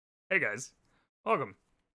Hey guys, welcome.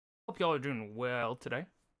 Hope y'all are doing well today.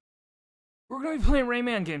 We're going to be playing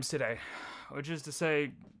Rayman games today, which is to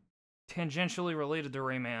say, tangentially related to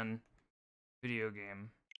Rayman video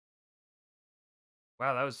game.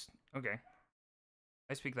 Wow, that was... okay.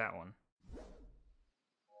 I speak that one.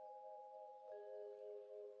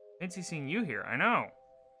 Fancy seeing you here, I know.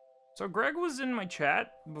 So Greg was in my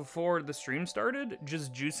chat before the stream started,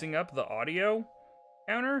 just juicing up the audio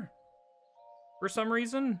counter for some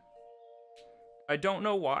reason. I don't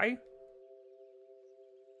know why.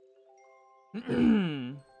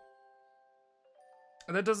 That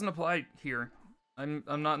doesn't apply here. I'm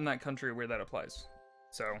not in that country where that applies.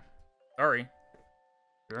 So, sorry.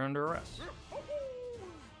 You're under arrest.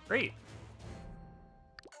 Great.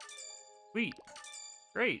 Sweet.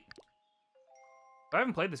 Great. I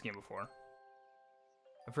haven't played this game before.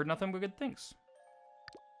 I've heard nothing but good things.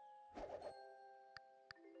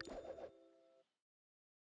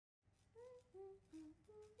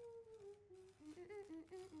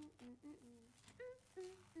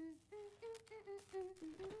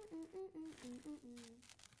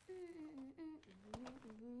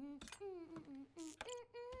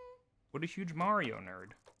 What a huge Mario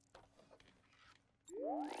nerd.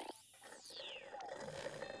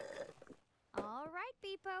 All right,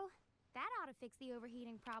 Beepo. That ought to fix the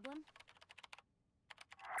overheating problem.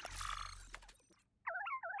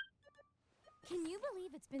 Can you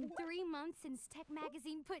believe it's been 3 months since Tech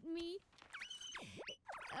Magazine put me...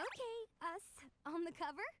 okay, us on the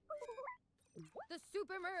cover? The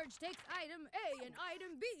Super Merge takes item A and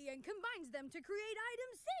item B and combines them to create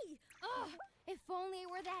item C. Ugh, if only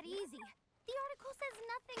it were that easy. The article says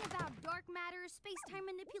nothing about dark matter, space-time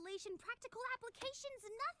manipulation, practical applications,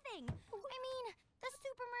 nothing. I mean, the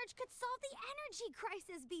Super Merge could solve the energy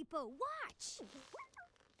crisis, Beepo. Watch!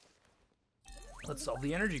 Let's solve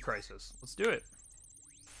the energy crisis. Let's do it.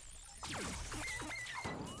 Huh?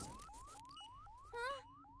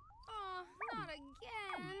 Oh, not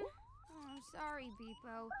again. Oh, sorry,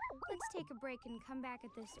 Beepo. Let's take a break and come back at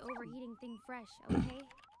this overheating thing fresh, okay?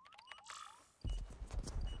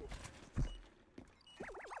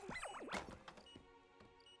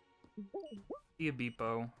 See ya,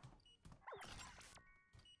 Beepo.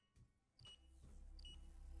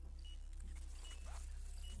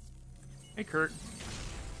 Hey, Kurt.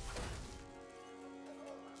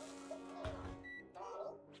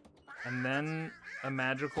 And then a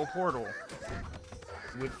magical portal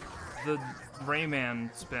with the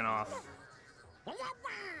Rayman spin-off.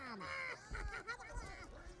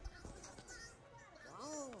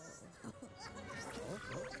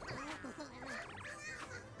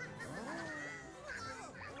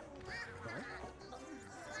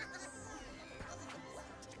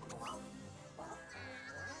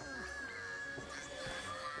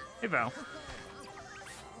 Hey, Val.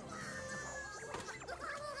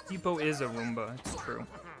 Depot is a Roomba, it's true.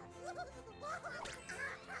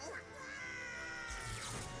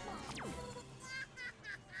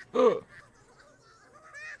 Ugh.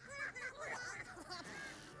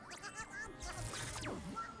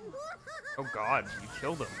 Oh god, you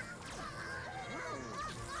killed him.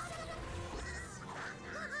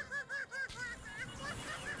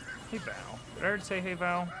 Hey, Val. Did I already say hey,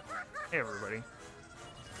 Val? Hey, everybody.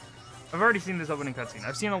 I've already seen this opening cutscene.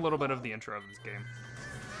 I've seen a little bit of the intro of this game.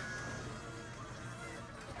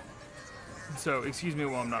 So, excuse me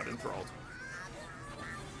while I'm not enthralled.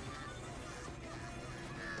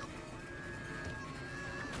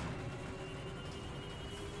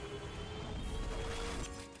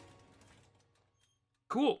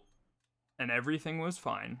 Cool. And everything was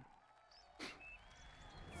fine.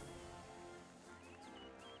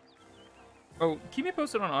 Oh, keep me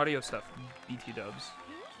posted on audio stuff, BT dubs.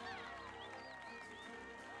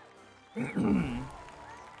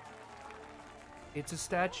 It's a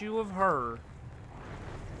statue of her.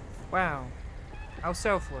 Wow. How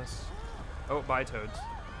selfless. Oh, bye, Toads.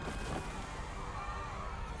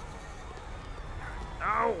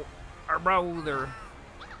 Ow! Our brother.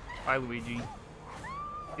 Bye, Luigi.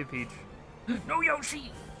 Hey, Peach. No,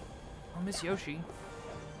 Yoshi! I'll miss Yoshi.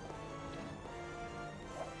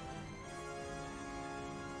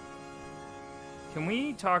 Can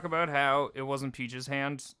we talk about how it wasn't Peach's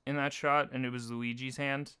hand in that shot and it was Luigi's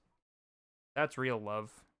hand? That's real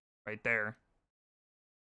love right there.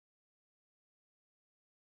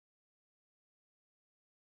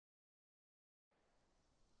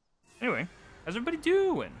 Anyway, how's everybody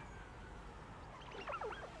doing?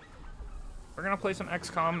 We're gonna play some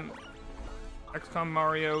XCOM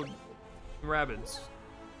Mario Rabbids.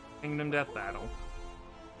 Kingdom Death Battle.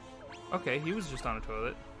 Okay, he was just on a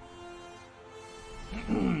toilet.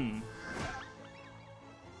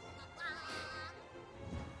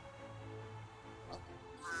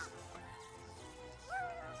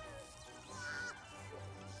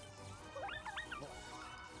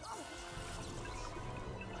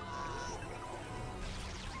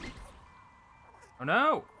 Oh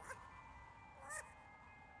no!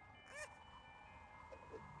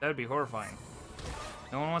 That'd be horrifying.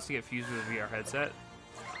 No one wants to get fused with a VR headset.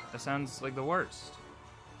 That sounds like the worst.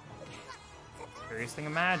 Scariest thing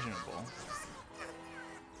imaginable.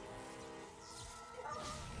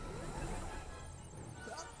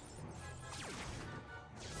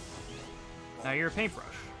 Now you're a paintbrush.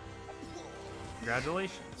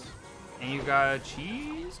 Congratulations. And you got a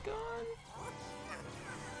cheese gun?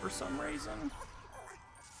 For some reason.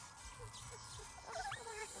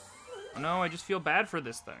 Oh no, I just feel bad for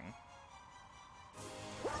this thing.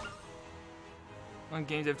 On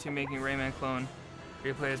Game Dev 2 making Rayman clone.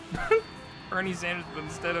 You play as Bernie Sanders, but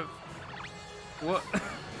instead of... What? I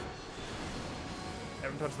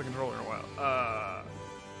haven't touched the controller in a while.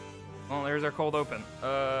 Well, there's our cold open.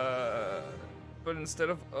 But instead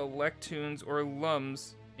of electoons or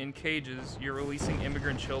lums in cages, you're releasing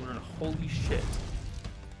immigrant children. Holy shit.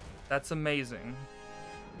 That's amazing.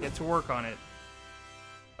 Get to work on it,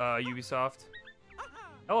 Ubisoft.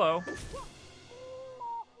 Hello.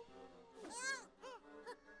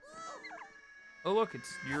 Oh look,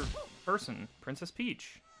 it's your person, Princess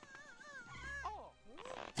Peach.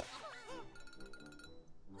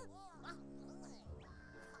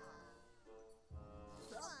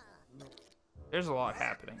 There's a lot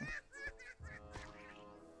happening.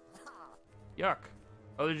 Yuck.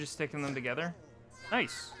 Oh, they're just sticking them together?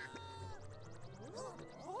 Nice.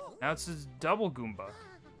 Now it's this double Goomba.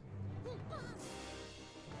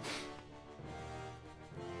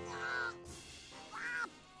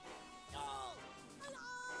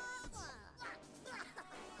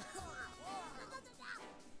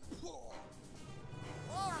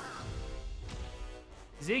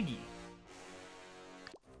 Ziggy.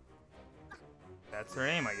 That's her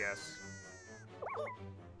name, I guess.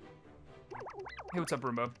 Hey, what's up,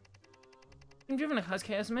 Roomba? I'm driven to cause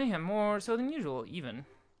chaos mayhem, more so than usual, even.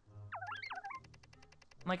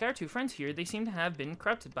 Like our two friends here, they seem to have been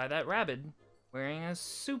corrupted by that Rabbid wearing a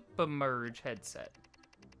Supermerge headset.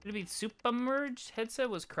 Could it be Supermerge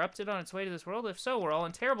headset was corrupted on its way to this world? If so, we're all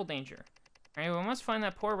in terrible danger. Alright, we must find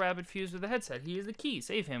that poor Rabbid fused with the headset. He is the key.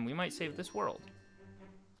 Save him. We might save this world.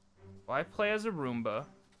 Well, I play as a Roomba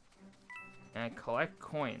and I collect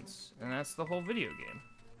coins, and that's the whole video game.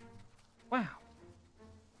 Wow.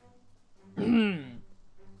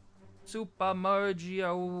 Super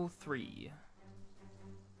Mario 3.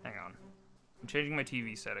 Hang on. I'm changing my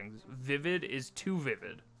TV settings. Vivid is too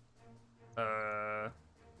vivid. For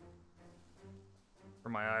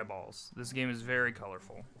my eyeballs. This game is very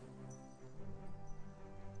colorful.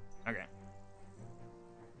 Okay.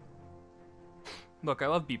 Look, I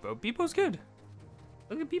love Beepo. Beepo's good.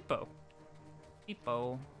 Look at Beepo.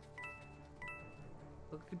 Beepo.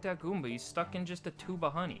 Look at that Goomba. He's stuck in just a tube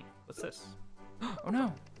of honey. What's this? Oh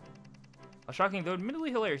no! A shocking, though admittedly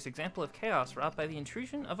hilarious example of chaos wrought by the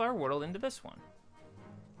intrusion of our world into this one.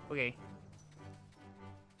 Okay.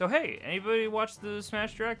 So hey, anybody watch the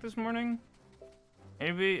Smash Direct this morning?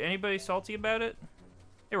 Anybody salty about it?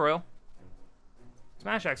 Hey Royal.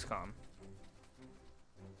 Smash XCOM.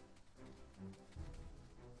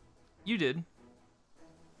 You did.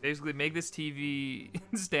 Basically make this TV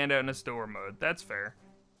stand out in a store mode. That's fair.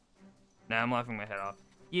 Nah, I'm laughing my head off.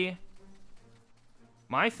 Yeah.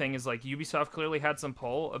 My thing is, like, Ubisoft clearly had some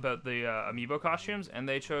pull about the amiibo costumes, and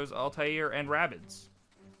they chose Altair and Rabbids.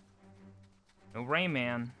 No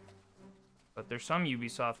Rayman. But there's some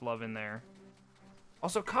Ubisoft love in there.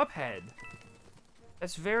 Also, Cuphead.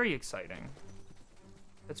 That's very exciting.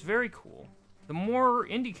 That's very cool. The more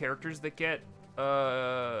indie characters that get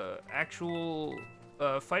actual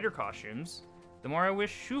fighter costumes, the more I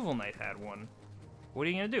wish Shovel Knight had one. What are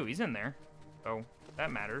you gonna do? He's in there. Oh,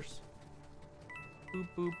 that matters. Boop,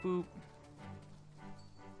 boop, boop.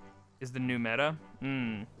 Is the new meta?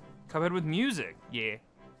 Cuphead with music. Yeah.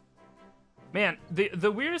 Man,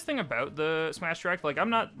 the weirdest thing about the Smash Direct, like, I'm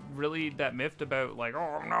not really that miffed about, like,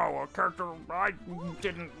 oh no, a character I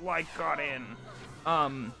didn't like got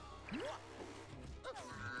in.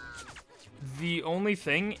 The only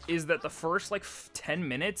thing is that the first, like, 10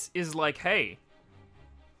 minutes is like, hey,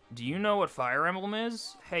 do you know what Fire Emblem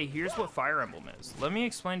is? Hey, here's what Fire Emblem is. Let me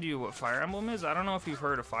explain to you what Fire Emblem is. I don't know if you've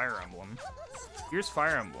heard of Fire Emblem. Here's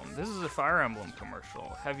Fire Emblem. This is a Fire Emblem commercial.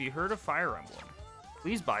 Have you heard of Fire Emblem?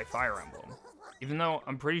 Please buy Fire Emblem. Even though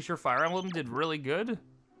I'm pretty sure Fire Emblem did really good.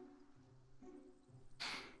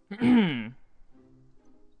 I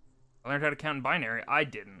learned how to count in binary. I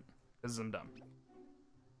didn't, because I'm dumb.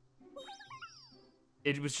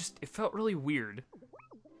 It was just, it felt really weird.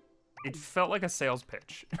 It felt like a sales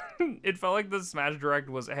pitch. It felt like the Smash Direct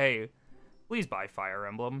was, hey, please buy Fire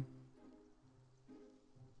Emblem.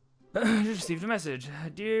 Just received a message.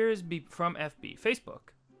 Dears Beep from FB.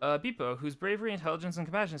 Facebook. Beepo, whose bravery, intelligence, and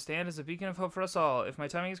compassion stand as a beacon of hope for us all. If my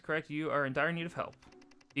timing is correct, you are in dire need of help.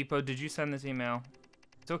 Beepo, did you send this email?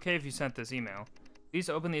 It's okay if you sent this email. Please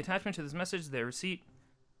open the attachment to this message. The receipt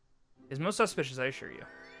is most suspicious, I assure you.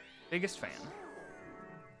 Biggest fan.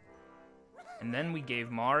 And then we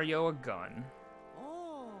gave Mario a gun.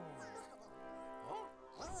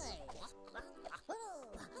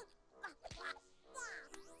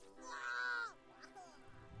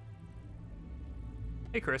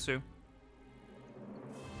 Hey, Chrisu.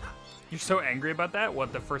 You're so angry about that?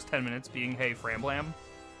 What, the first 10 minutes being, hey, Framblam?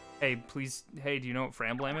 Hey, please, hey, do you know what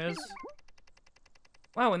Framblam is?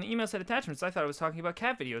 Wow, when the email said attachments, I thought it was talking about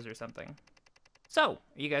cat videos or something. So,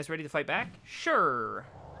 are you guys ready to fight back? Sure.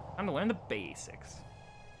 Time to learn the basics.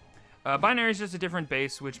 Binary is just a different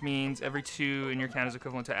base, which means every 2 in your count is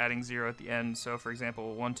equivalent to adding 0 at the end. So, for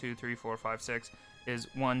example, 1, 2, 3, 4, 5, 6 is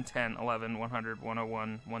 1, 10, 11, 100, 101,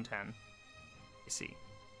 110. I see.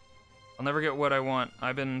 I'll never get what I want.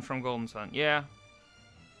 I've been from Golden Sun. Yeah.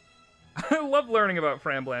 I love learning about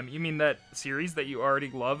Framblam. You mean that series that you already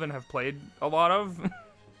love and have played a lot of?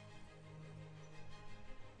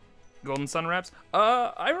 Golden Sun raps?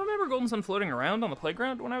 I remember Golden Sun floating around on the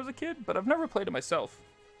playground when I was a kid, but I've never played it myself.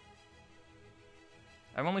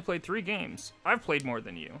 I've only played 3 games. I've played more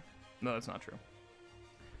than you. No, that's not true.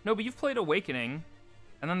 No, but you've played Awakening,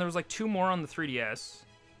 and then there was like 2 more on the 3DS.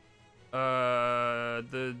 The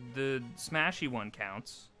Smashy one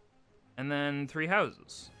counts, and then 3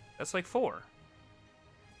 Houses. That's like 4.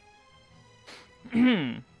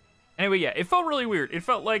 Anyway, yeah, it felt really weird. It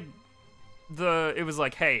felt like it was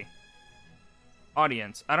like, hey,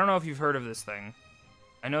 audience, I don't know if you've heard of this thing.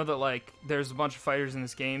 I know that, like, there's a bunch of fighters in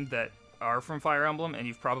this game that are from Fire Emblem, and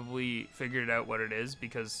you've probably figured out what it is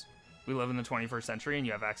because we live in the 21st century and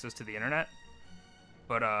you have access to the internet.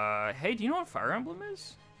 But, hey, do you know what Fire Emblem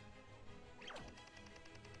is?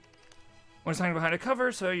 One's hiding behind a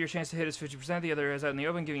cover, so your chance to hit is 50%. The other is out in the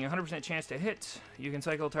open, giving you a 100% chance to hit. You can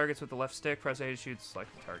cycle targets with the left stick. Press A to shoot, select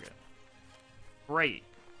the target. Great.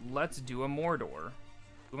 Let's do a Mordor.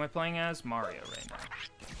 Who am I playing as? Mario right now.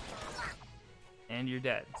 And you're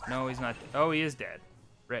dead. No, he's not. Oh, he is dead.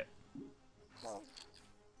 Rip.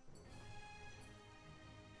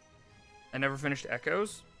 I never finished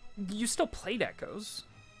Echoes. You still played Echoes.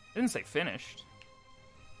 I didn't say finished.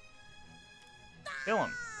 Kill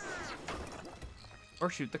him. Or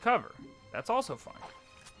shoot the cover. That's also fine.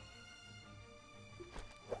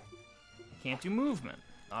 Can't do movement.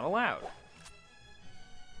 Not allowed.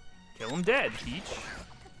 Kill him dead, Peach.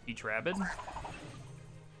 Peach Rabbid.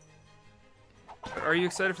 Are you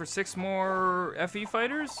excited for 6 more FE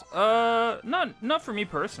fighters? Not for me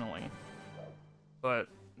personally. But,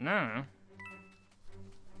 no.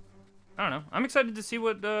 I don't know. I'm excited to see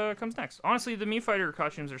what comes next. Honestly, the Mii Fighter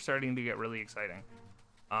costumes are starting to get really exciting.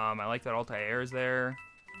 I like that Altair is there.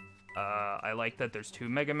 I like that there's 2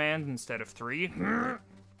 Mega Mans instead of 3.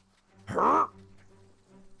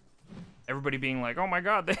 Everybody being like, oh my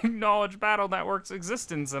god, they acknowledge Battle Network's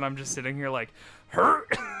existence, and I'm just sitting here like, they're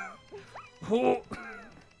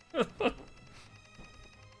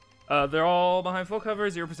all behind full cover,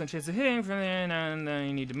 0% chance of hitting from then, and then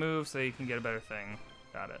you need to move so you can get a better thing.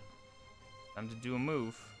 Got it. Time to do a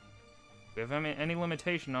move. Do we have any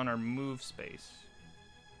limitation on our move space?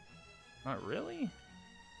 Not really?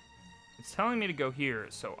 It's telling me to go here,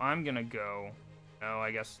 so I'm gonna go... Oh,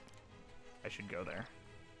 I guess I should go there.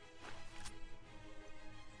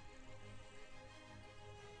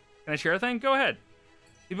 Can I share a thing? Go ahead.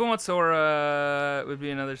 People want Sora, would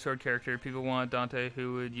be another sword character. People want Dante,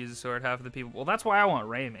 who would use a sword. Half of the people... Well, that's why I want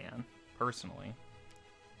Rayman, personally.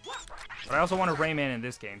 But I also want a Rayman in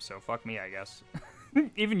this game, so fuck me, I guess.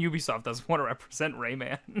 Even Ubisoft doesn't want to represent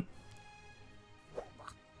Rayman.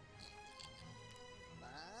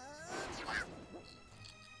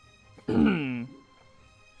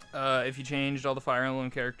 If you changed all the Fire Emblem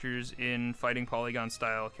characters in fighting polygon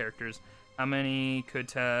style characters, how many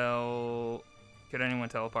could anyone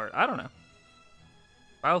tell apart? I don't know.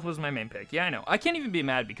 Violet was my main pick. Yeah, I know. I can't even be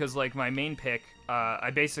mad because, like, my main pick,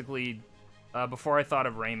 I basically, before I thought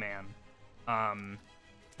of Rayman, I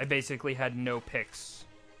basically had no picks,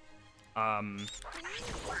 outside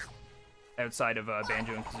of,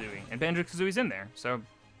 Banjo and Kazooie. And Banjo and Kazooie's in there, so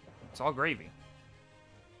it's all gravy.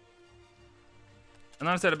 And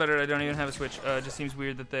then I said I don't even have a Switch. It just seems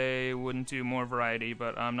weird that they wouldn't do more variety,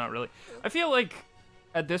 but not really. I feel like,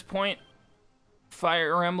 at this point,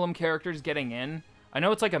 Fire Emblem characters getting in, I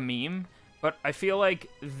know it's like a meme, but I feel like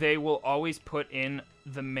they will always put in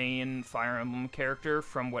the main Fire Emblem character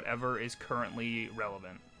from whatever is currently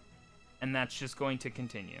relevant. And that's just going to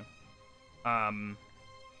continue. Like,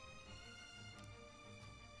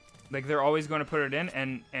 they're always going to put it in,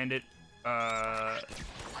 and it,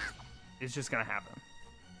 is just going to happen.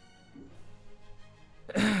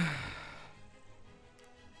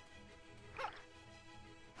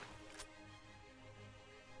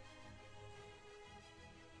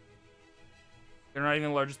 They're not even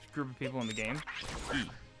the largest group of people in the game.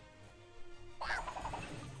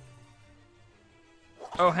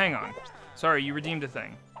 Oh, hang on. Sorry, you redeemed a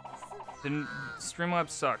thing. The Streamlabs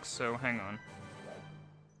sucks, so hang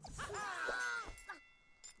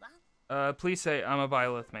on. Please say I'm a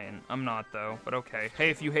Byleth main. I'm not, though, but okay. Hey,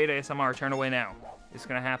 if you hate ASMR, turn away now. It's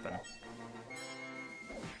gonna happen.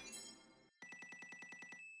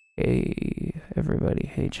 Hey, everybody.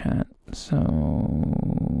 Hey, chat. So...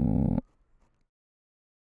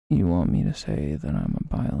 you want me to say that I'm a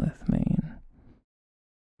Byleth main?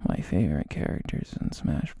 My favorite characters in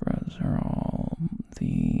Smash Bros. Are all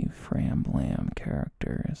the Fram Blam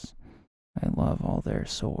characters. I love all their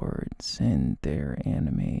swords and their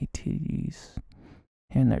anime titties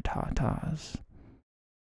and their tatas.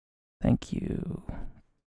 Thank you.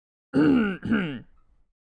 One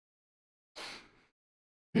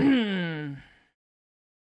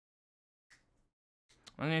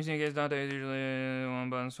thing you guys don't is usually one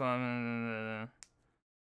button swap.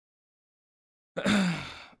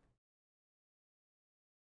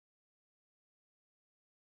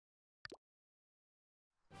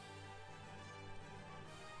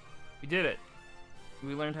 We did it.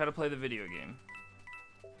 We learned how to play the video game.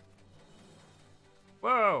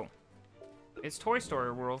 Whoa! It's Toy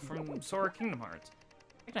Story World from Sora Kingdom Hearts. I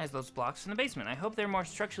recognize those blocks in the basement. I hope they're more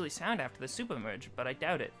structurally sound after the super merge, but I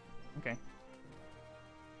doubt it. Okay.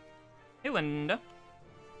 Hey, Linda.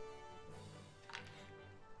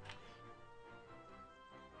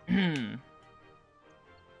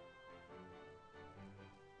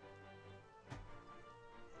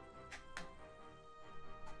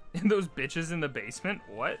 Those bitches in the basement?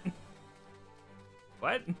 What?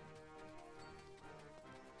 What?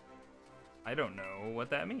 I don't know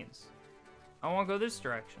what that means. I won't go this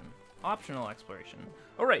direction. Optional exploration.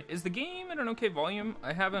 Oh, right. Is the game at an okay volume?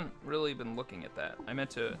 I haven't really been looking at that. I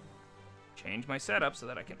meant to change my setup so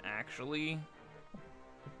that I can actually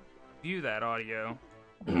view that audio.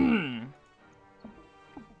 Yeah,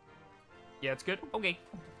 it's good? Okay.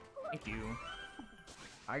 Thank you.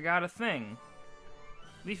 I got a thing.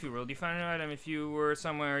 Leafy World, you found an item. If you were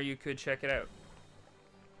somewhere, you could check it out.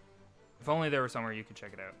 If only there were somewhere you could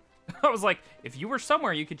check it out. I was like, if you were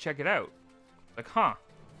somewhere, you could check it out. Like, huh.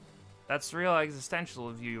 That's real existential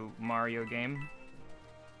of you, Mario game.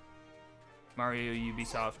 Mario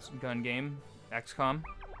Ubisoft gun game. XCOM.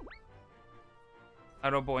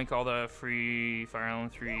 How to boink all the free Fire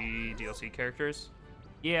Emblem 3 DLC characters.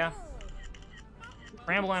 Yeah.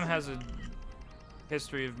 Ramblam has a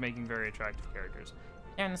history of making very attractive characters.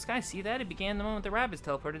 Yeah, in the sky, see that? It began the moment the Rabbids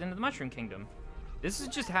teleported into the Mushroom Kingdom. This is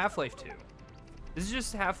just Half-Life 2. This is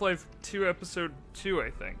just Half-Life 2 Episode 2, I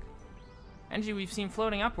think. Energy we've seen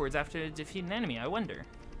floating upwards after defeating an enemy, I wonder.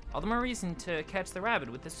 All the more reason to catch the Rabbid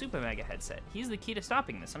with the Super Mega headset. He's the key to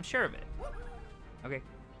stopping this, I'm sure of it. Okay.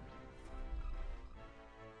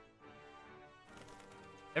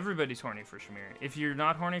 Everybody's horny for Shamir. If you're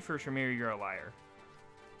not horny for Shamir, you're a liar.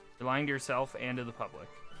 You're lying to yourself and to the public.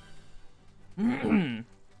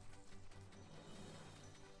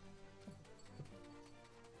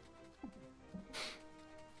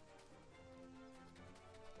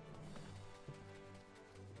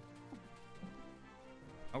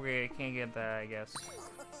 Okay, I can't get that, I guess.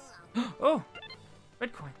 Oh!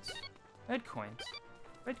 Red coins. Red coins.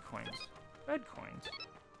 Red coins. Red coins.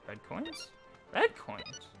 Red coins. Red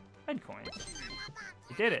coins. Red coins.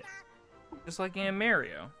 You did it. Just like in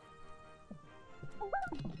Mario.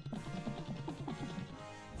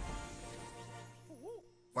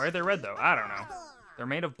 Why are they red, though? I don't know. They're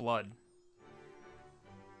made of blood.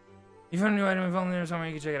 You found a new item. If only there's somewhere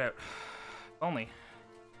you can check it out. Only.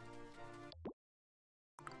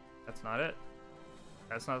 That's not it.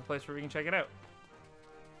 That's not the place where we can check it out.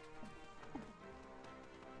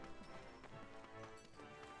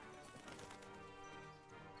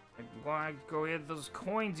 I want to go get those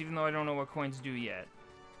coins, even though I don't know what coins do yet.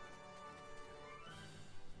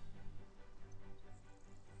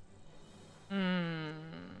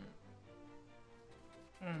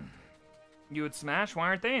 You would smash? Why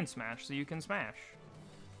aren't they in Smash? So you can smash.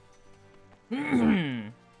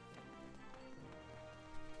 Man,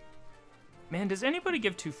 does anybody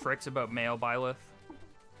give two fricks about male Byleth?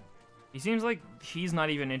 He seems like he's not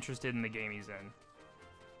even interested in the game he's in.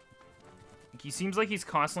 He seems like he's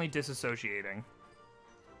constantly disassociating.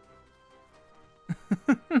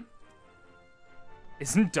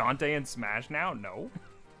 Isn't Dante in Smash now? No.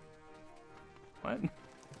 What?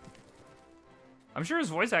 I'm sure his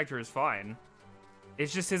voice actor is fine.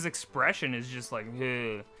 It's just his expression is just like,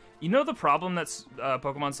 ugh. You know the problem that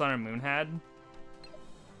Pokemon Sun and Moon had?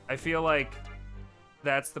 I feel like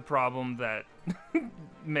that's the problem that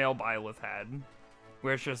male Byleth had.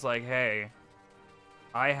 Where it's just like, hey,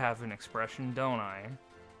 I have an expression, don't I?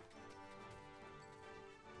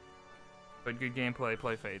 But good gameplay,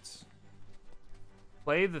 play Fates.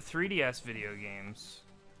 Play the 3DS video games.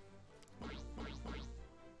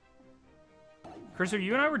 Cursor,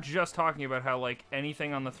 you and I were just talking about how, like,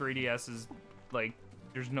 anything on the 3DS is, like,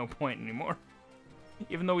 there's no point anymore.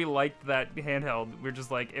 Even though we liked that handheld, we're just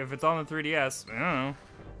like, if it's on the 3DS, I don't know,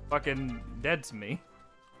 fucking dead to me.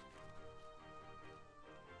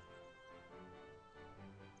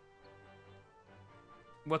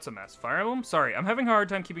 What's a mess? Fire Emblem? Sorry, I'm having a hard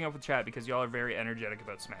time keeping up with chat because y'all are very energetic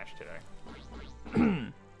about Smash today.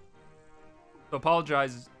 So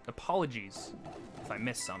apologies if I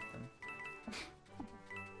missed something.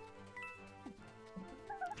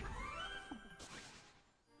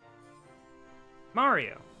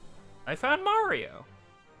 Mario. I found Mario.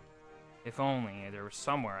 If only there was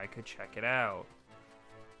somewhere I could check it out.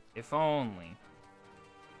 If only.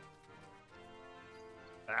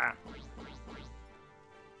 Ah.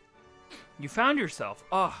 You found yourself.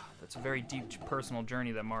 Oh, that's a very deep personal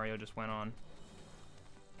journey that Mario just went on.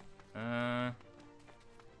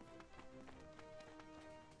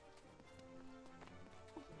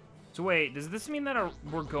 So wait, does this mean that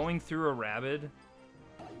we're going through a Rabbid?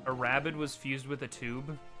 A Rabbid was fused with a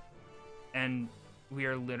tube, and we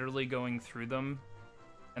are literally going through them,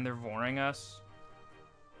 and they're voring us?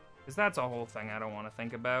 Because that's a whole thing I don't want to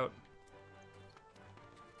think about.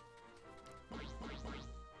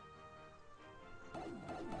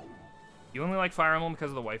 You only like Fire Emblem because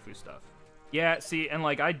of the waifu stuff. Yeah, see, and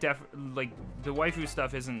like like the waifu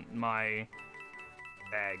stuff isn't my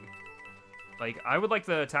bag. Like I would like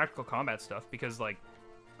the tactical combat stuff because like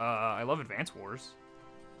I love Advance Wars.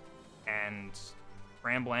 And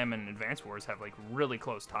Ram Blam and Advance Wars have like really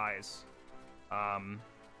close ties. But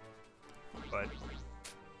what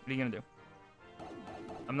are you gonna do?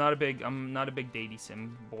 I'm not a big datey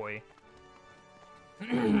sim boy.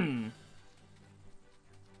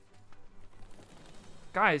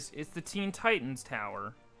 Guys, it's the Teen Titans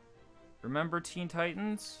Tower. Remember Teen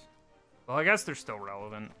Titans? Well, I guess they're still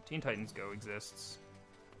relevant. Teen Titans Go exists.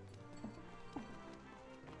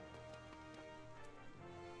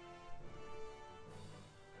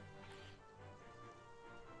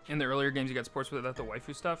 In the earlier games, you got sports without the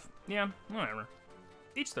waifu stuff. Yeah, whatever.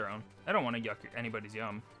 Each their own. I don't want to yuck anybody's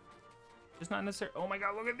yum. Just not necessary. Oh my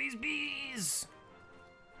god, look at these bees!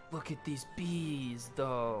 Look at these bees,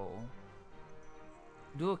 though.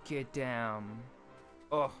 Look at them.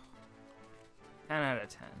 Oh. 10 out of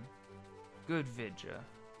 10. Good vidya.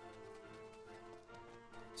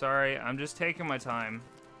 Sorry, I'm just taking my time.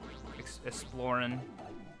 Exploring.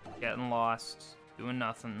 Getting lost. Doing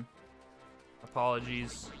nothing.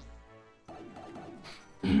 Apologies.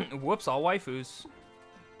 Whoops, all waifus.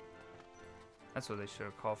 That's what they should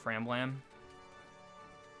have called Fram Blam.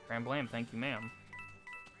 Fram Blam, thank you, ma'am.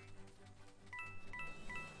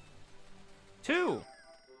 2!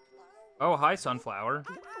 Oh, hi, Sunflower.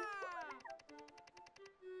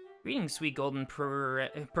 Greetings, sweet golden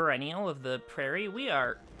perennial of the prairie. We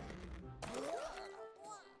are...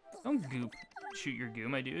 Don't shoot your goo,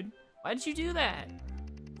 my dude. Why did you do that?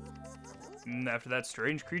 And after that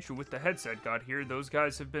strange creature with the headset got here, those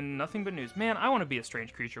guys have been nothing but news. Man, I want to be a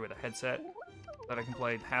strange creature with a headset that I can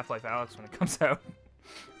play Half-Life Alyx when it comes out.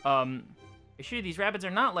 You're sure these Rabbids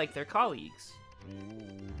are not like their colleagues?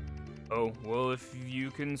 Oh, well, if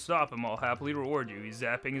you can stop him, I'll happily reward you. He's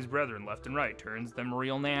zapping his brethren left and right, turns them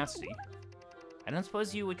real nasty. I don't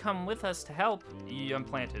suppose you would come with us to help? Yeah, I'm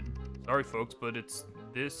planted. Sorry, folks, but it's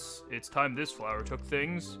time this flower took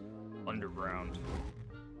things underground.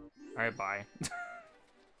 Alright, bye.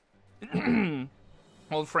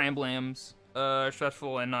 Old Fram Blams,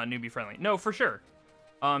 stressful and not newbie friendly. No, for sure.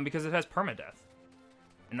 Because it has permadeath.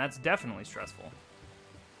 And that's definitely stressful.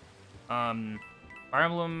 Fire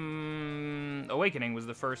Emblem Awakening was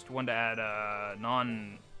the first one to add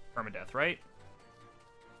non-permadeath, right?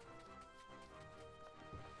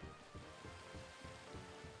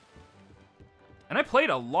 And I played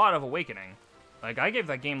a lot of Awakening. Like, I gave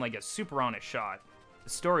that game, like, a super honest shot. The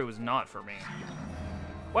story was not for me.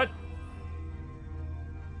 What?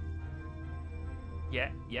 Yeah,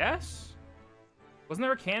 yes? Wasn't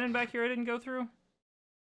there a cannon back here I didn't go through?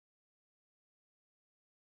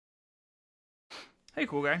 Hey,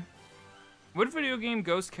 cool guy. What video game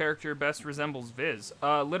ghost character best resembles Viz?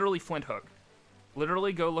 Literally Flint Hook.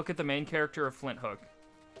 Literally go look at the main character of Flint Hook.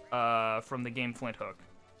 From the game Flint Hook.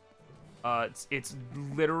 It's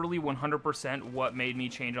literally 100% what made me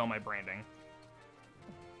change all my branding.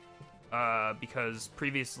 Because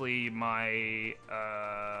previously my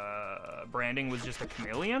branding was just a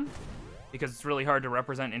chameleon. Because it's really hard to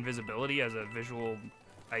represent invisibility as a visual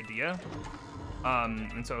idea.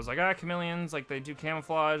 And so I was like, chameleons, like, they do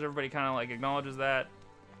camouflage, everybody kind of, like, acknowledges that.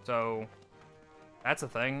 So, that's a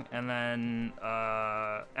thing. And then,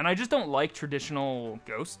 and I just don't like traditional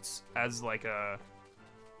ghosts as, like, I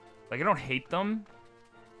don't hate them.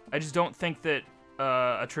 I just don't think that,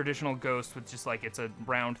 a traditional ghost with just, like, it's a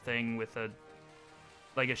round thing with a,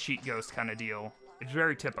 like, a sheet ghost kind of deal. It's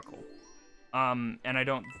very typical. And I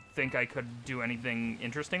don't think I could do anything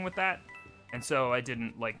interesting with that. And so I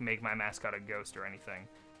didn't, like, make my mascot a ghost or anything.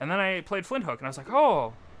 And then I played Flint Hook, and I was like,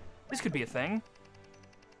 oh, this could be a thing.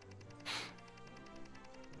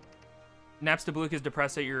 Napstablook is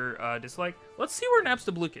depressed at your dislike. Let's see where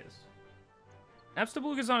Napstablook is.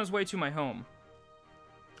 Napstablook is on his way to my home.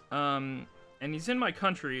 And he's in my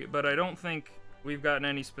country, but I don't think we've gotten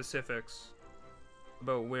any specifics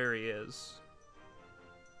about where he is.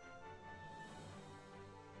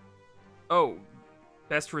 Oh.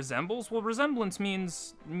 Best resembles? Well, resemblance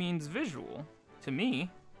means visual. To me.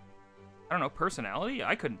 I don't know, personality?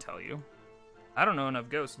 I couldn't tell you. I don't know enough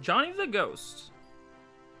ghosts. Johnny the Ghost.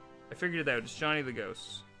 I figured it out. It's Johnny the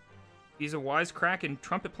Ghost. He's a wisecrack and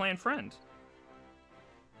trumpet-playing friend.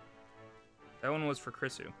 That one was for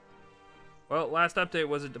Chrisu. Well, last update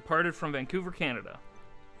was it departed from Vancouver, Canada.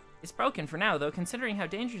 It's broken for now, though. Considering how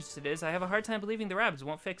dangerous it is, I have a hard time believing the Rabbids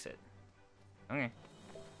won't fix it. Okay.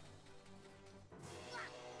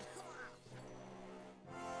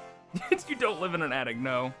 You don't live in an attic,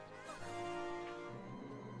 no.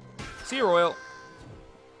 See you, Royal.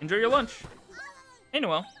 Enjoy your lunch. Hey,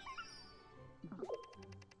 Noel.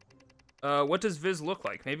 What does Viz look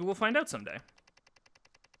like? Maybe we'll find out someday.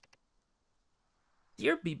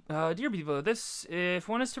 Dear people, if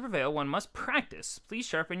one is to prevail, one must practice. Please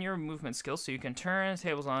sharpen your movement skills so you can turn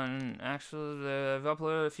tables on. Actually, I've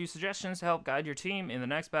uploaded a few suggestions to help guide your team in the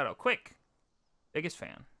next battle. Quick. Biggest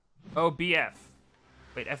fan. Oh, BF.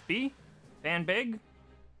 Wait, FB? Fan big?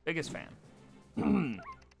 Biggest fan.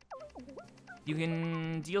 You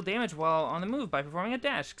can deal damage while on the move by performing a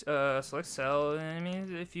dash. Select cell enemies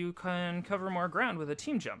if you can cover more ground with a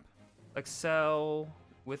team jump. Select cell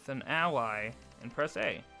with an ally and press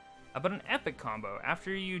A. How about an epic combo?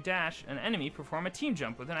 After you dash an enemy, perform a team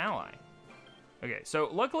jump with an ally. Okay, so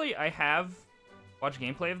luckily I have watched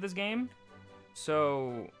gameplay of this game.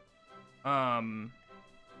 So,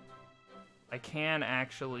 I can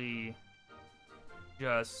actually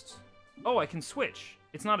just... Oh, I can switch.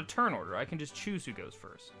 It's not a turn order. I can just choose who goes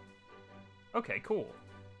first. Okay, cool.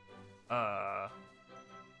 Hang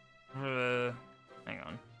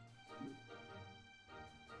on.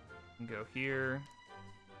 Go here.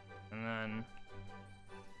 And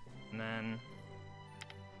then...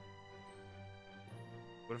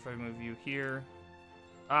 What if I move you here?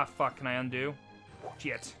 Ah, fuck. Can I undo?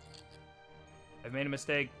 Shit. I've made a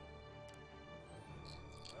mistake.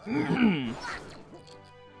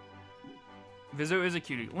 Vizo is a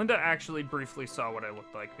cutie. Linda actually briefly saw what I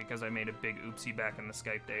looked like because I made a big oopsie back in the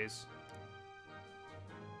Skype days.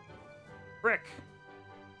 Brick.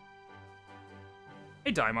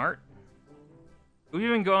 Hey, Dimart. We've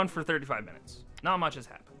been going for 35 minutes. Not much has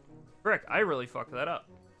happened. Brick, I really fucked that up.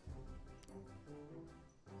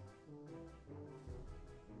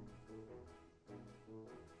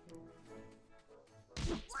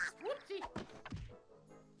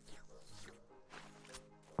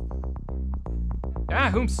 Ah,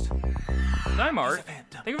 Hoomst. Dimart,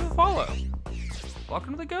 thank you for the follow.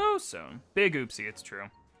 Welcome to the Ghost Zone. Big oopsie, it's true.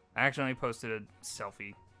 I accidentally posted a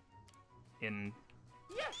selfie in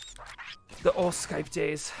the old Skype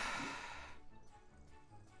days.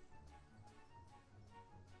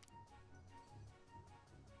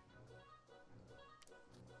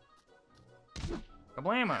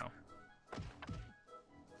 Kablamo.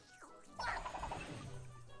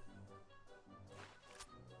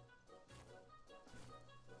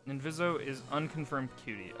 Inviso is unconfirmed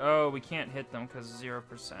cutie. Oh, we can't hit them because 0%.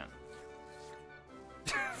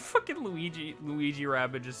 Fucking Luigi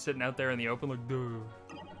Rabbids just sitting out there in the open like, duh.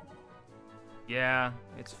 Yeah,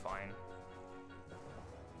 it's fine.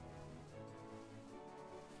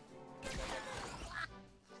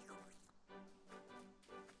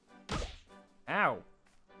 Ow.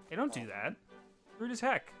 Hey, don't do that. Rude as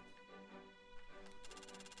heck.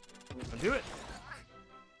 Don't do it.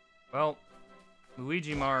 Well,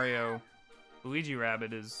 Luigi Mario Luigi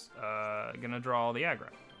Rabbit is gonna draw all the aggro.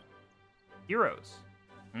 Heroes.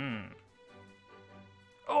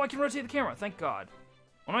 Oh, I can rotate the camera, thank God.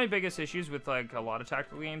 One of my biggest issues with like a lot of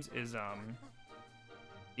tactical games is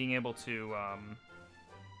being able to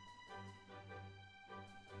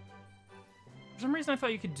for some reason I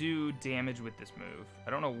thought you could do damage with this move. I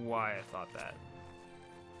don't know why I thought that.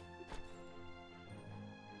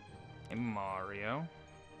 Hey, Mario.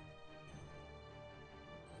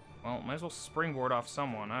 Well, might as well springboard off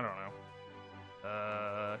someone, I don't know.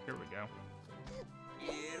 Here we go.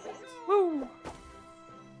 Woo!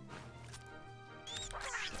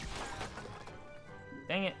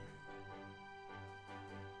 Dang it.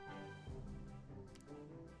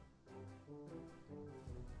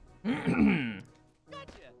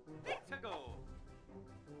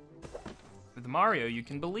 With Mario, you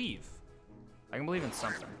can believe. I can believe in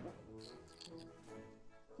something.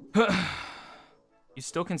 You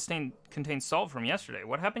still contain salt from yesterday.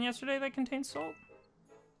 What happened yesterday that contains salt?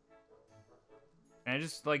 Can I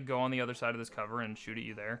just, like, go on the other side of this cover and shoot at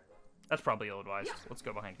you there? That's probably ill-advised. Let's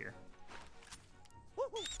go behind here.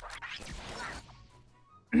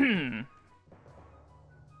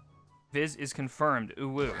 Viz is confirmed. Ooh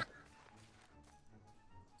woo.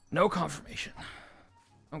 No confirmation.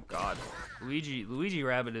 Oh god. Luigi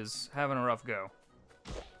Rabbit is having a rough go.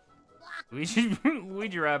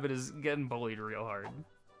 Luigi Rabbit is getting bullied real hard.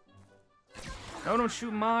 No, don't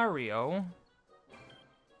shoot Mario.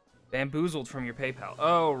 Bamboozled from your PayPal.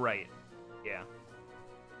 Oh, right. Yeah.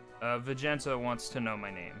 Vegenta wants to know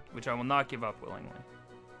my name, which I will not give up willingly.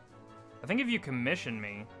 I think if you commission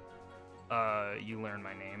me, you learn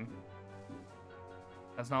my name.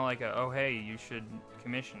 That's not like a, oh hey, you should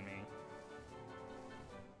commission me.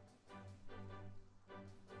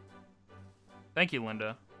 Thank you,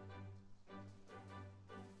 Linda.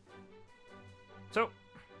 So,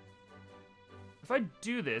 if I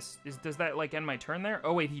do this, does that like end my turn there?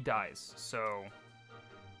 Oh wait, he dies. So,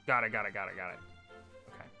 got it. Okay.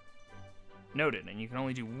 Noted, and you can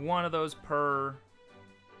only do one of those per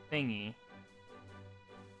thingy.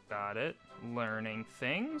 Got it. Learning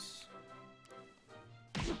things.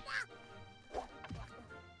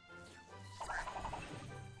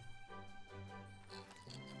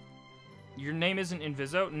 Your name isn't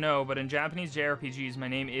Inviso? No, but in Japanese JRPGs, my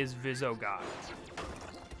name is Viso God.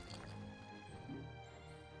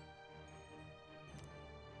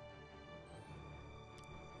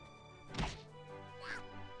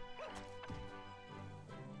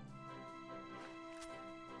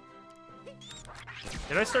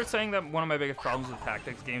 Did I start saying that one of my biggest problems with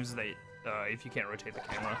tactics games is that if you can't rotate the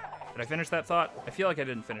camera? Did I finish that thought? I feel like I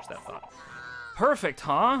didn't finish that thought. Perfect,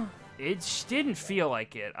 huh? It didn't feel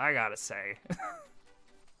like it, I gotta say.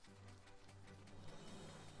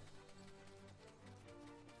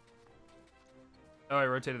 Oh, I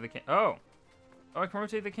rotated the oh, I can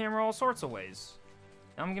rotate the camera all sorts of ways.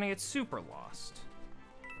 Now I'm gonna get super lost.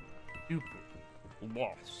 Super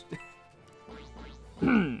lost.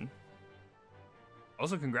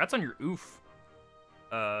 Also, congrats on your oof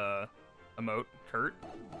emote, Kurt.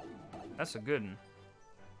 That's a good one.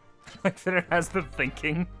 Like that it has the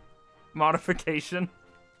thinking modification.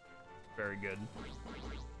 Very good.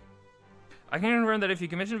 I can confirm that if you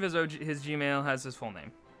commission Viso, his Gmail has his full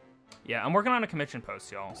name. Yeah, I'm working on a commission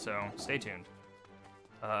post, y'all, so stay tuned.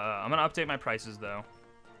 I'm gonna update my prices, though.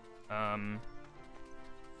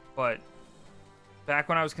 But back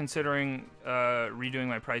when I was considering redoing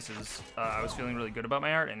my prices, I was feeling really good about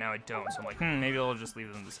my art, and now I don't. So I'm like, maybe I'll just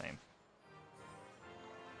leave them the same.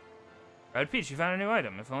 Rabid Peach, you found a new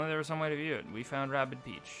item. If only there was some way to view it. We found Rabid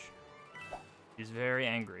Peach. She's very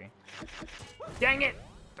angry. Dang it!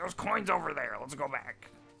 There's coins over there. Let's go back.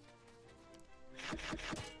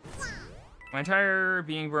 My entire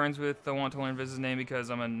being burns with the want to learn Viz's name because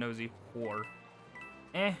I'm a nosy whore.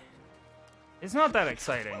 It's not that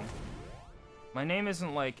exciting. My name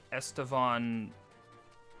isn't like Esteban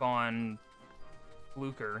von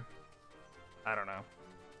Fluker. I don't know.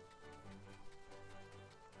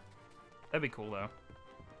 That'd be cool though.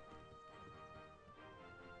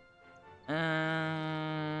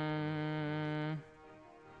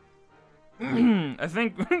 I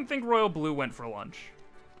think Royal Blue went for lunch,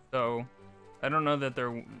 so I don't know that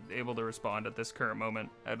they're able to respond at this current moment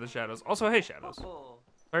out of the shadows. Also, hey Shadows.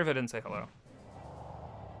 Sorry if I didn't say hello.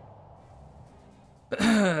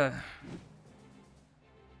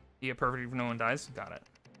 Yeah, perfect if no one dies. Got it.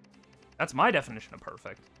 That's my definition of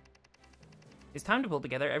perfect. It's time to pull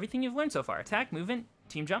together everything you've learned so far. Attack, movement,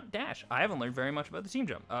 team jump, dash. I haven't learned very much about the team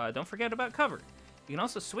jump. Don't forget about cover. You can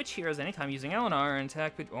also switch heroes anytime using LNR and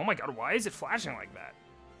attack with... Oh my god, why is it flashing like that?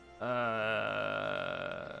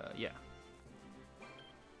 Yeah.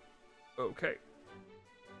 Okay.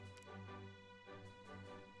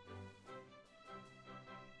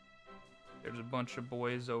 There's a bunch of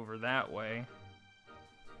boys over that way.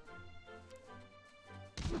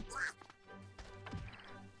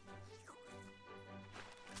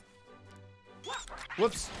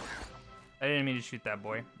 Whoops. I didn't mean to shoot that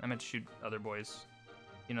boy. I meant to shoot other boys.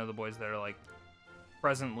 You know, the boys that are, like,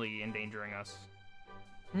 presently endangering us.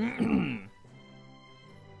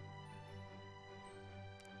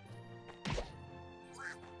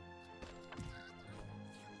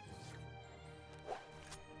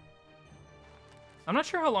 I'm not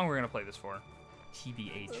sure how long we're gonna play this for.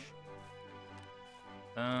 TBH.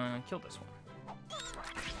 Kill this one.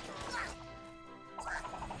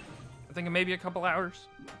 I'm thinking maybe a couple hours,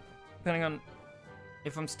 depending on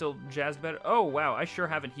if I'm still jazzed better. Oh wow, I sure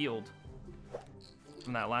haven't healed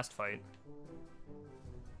from that last fight.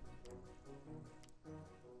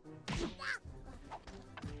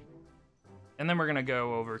 And then we're gonna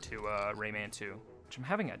go over to Rayman 2, which I'm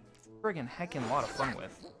having a friggin' heckin' lot of fun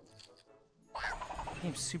with. The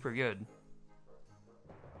game's super good.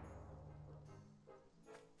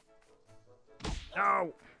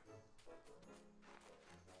 No!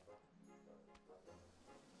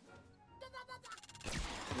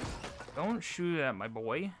 Don't shoot at my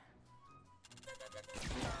boy.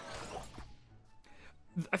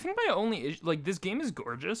 I think my only issue, like, this game is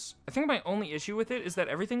gorgeous. I think my only issue with it is that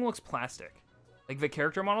everything looks plastic. Like, the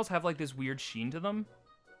character models have, like, this weird sheen to them.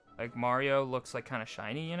 Like, Mario looks, like, kind of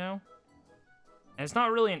shiny, you know? And it's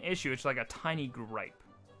not really an issue, it's like a tiny gripe.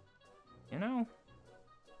 You know?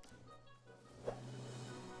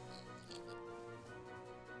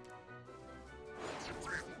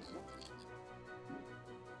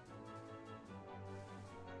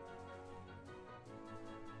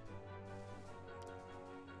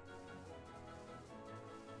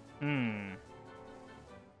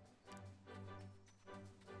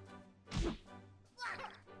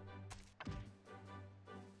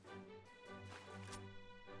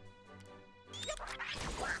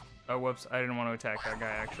 Oh, whoops. I didn't want to attack that guy,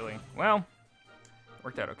 actually. Well,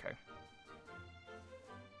 worked out okay.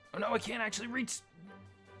 Oh, no, I can't actually reach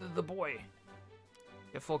the boy.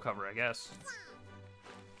 Get full cover, I guess.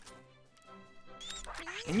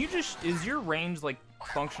 Can you just... Is your range, like,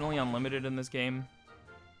 functionally unlimited in this game?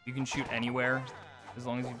 You can shoot anywhere, as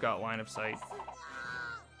long as you've got line of sight.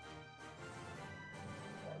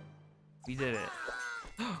 We did it.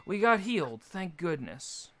 We got healed, thank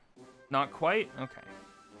goodness. Not quite? Okay.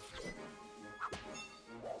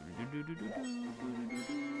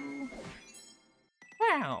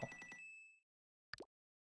 Wow.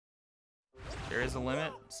 There is a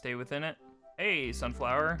limit. Stay within it. Hey,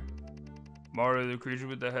 Sunflower. Mario, the creature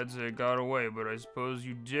with the headset, got away, but I suppose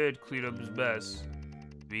you did clean up his best.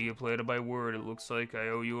 Being a player by word, it looks like I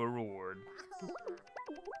owe you a reward.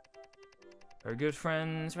 Our good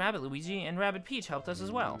friends Rabbit Luigi and Rabbit Peach helped us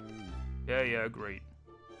as well. Yeah, great.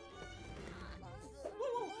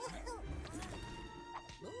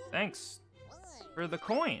 Thanks for the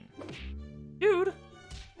coin. Dude,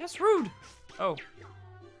 that's rude. Oh.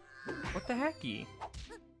 What the hecky?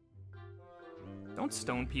 Don't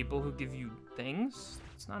stone people who give you things.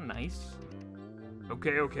 It's not nice.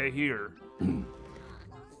 Okay, here.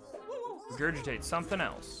 Regurgitate something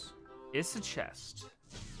else. It's a chest.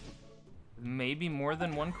 Maybe more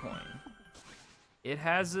than one coin. It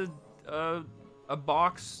has a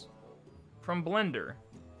box from Blender.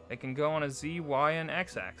 It can go on a Z, Y, and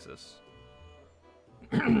X axis.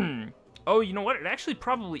 Oh, you know what? It actually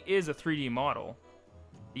probably is a 3D model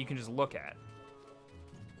that you can just look at.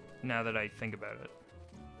 Now that I think about it.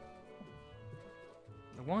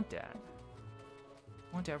 I want that.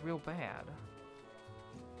 I want that real bad.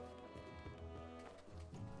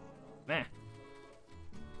 Meh.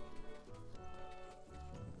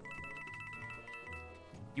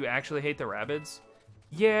 You actually hate the Rabbids?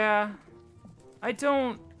 Yeah. I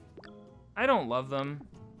don't love them.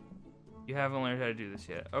 You haven't learned how to do this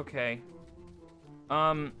yet. Okay.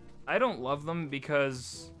 I don't love them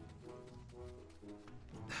because...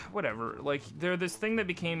 Whatever. Like, they're this thing that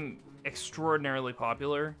became extraordinarily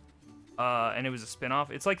popular. And it was a spin-off.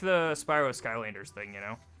 It's like the Spyro Skylanders thing, you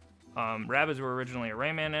know? Rabbids were originally a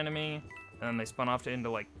Rayman enemy, and then they spun off into,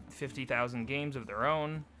 like, 50,000 games of their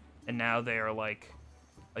own. And now they are, like,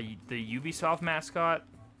 the Ubisoft mascot,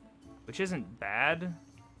 which isn't bad.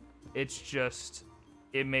 It's just...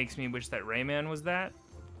 It makes me wish that Rayman was that.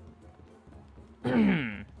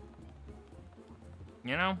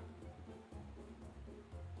 You know?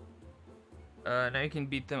 Now you can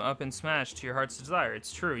beat them up in Smash to your heart's desire.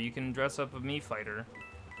 It's true, you can dress up a Mii fighter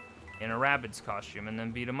in a Rabbids costume and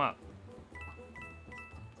then beat them up.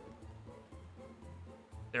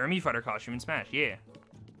 They're a Mii Fighter costume in Smash, yeah.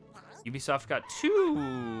 Ubisoft got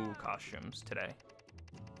 2 costumes today.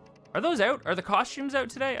 Are those out? Are the costumes out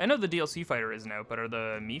today? I know the DLC fighter isn't out, but are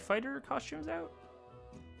the Mii Fighter costumes out?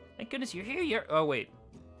 Thank goodness you're here. Oh, wait.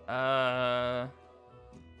 I'm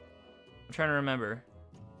trying to remember.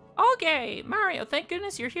 Okay, Mario, thank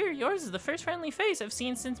goodness you're here. Yours is the first friendly face I've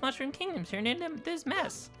seen since Mushroom Kingdom turned into this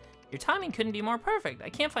mess. Your timing couldn't be more perfect. I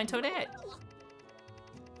can't find Toadette.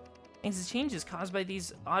 Thanks to changes caused by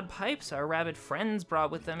these odd pipes our rabbit friends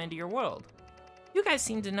brought with them into your world. You guys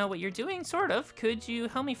seem to know what you're doing, sort of. Could you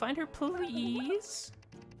help me find her, please?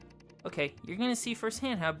 Okay, you're gonna see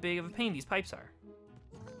firsthand how big of a pain these pipes are.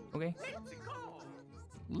 Okay.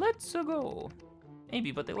 Let's go.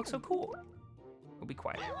 Maybe, but they look so cool. We'll be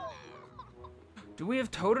quiet. Do we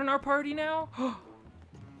have Toad in our party now?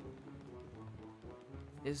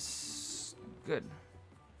 Is good.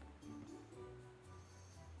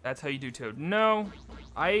 That's how you do Toad. No,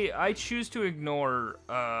 I choose to ignore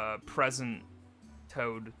present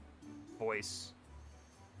Toad voice.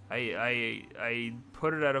 I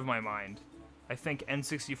put it out of my mind. I think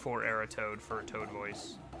N64 era Toad for a Toad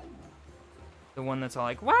voice. The one that's all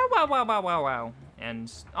like wow wow wow wow wow wow and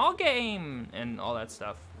all game and all that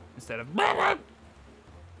stuff instead of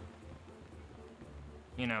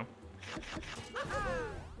you know,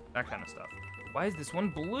 that kind of stuff. Why is this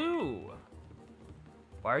one blue?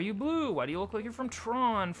 Why are you blue? Why do you look like you're from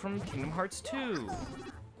Tron from Kingdom Hearts 2?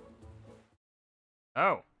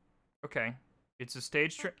 Oh, okay. It's a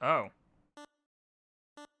stage trick. Oh.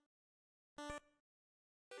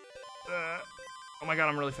 Oh my god,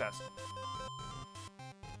 I'm really fast.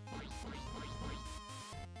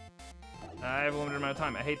 I have a limited amount of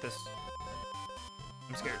time. I hate this.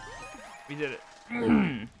 I'm scared. We did it.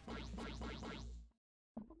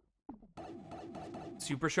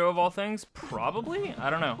 Super Show of all things? Probably? I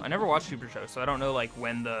don't know. I never watched Super Show, so I don't know like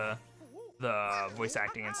when the voice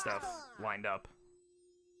acting and stuff lined up.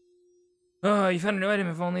 Oh, you found a new item.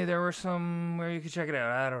 If only there were somewhere you could check it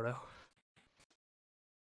out. I don't know.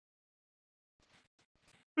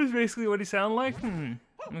 That's basically what he sounded like?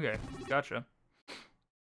 Okay, gotcha.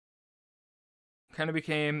 Kind of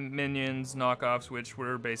became Minions knockoffs, which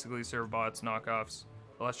were basically Servbots knockoffs.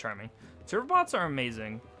 Well, that's charming. Servbots are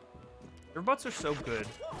amazing. Servbots are so good.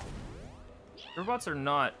 Servbots are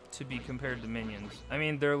not to be compared to Minions. I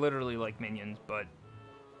mean, they're literally like Minions, but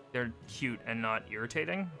they're cute and not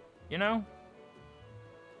irritating, you know?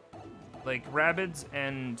 Like, Rabbids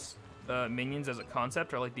and Minions as a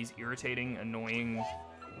concept are like these irritating, annoying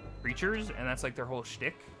creatures, and that's like their whole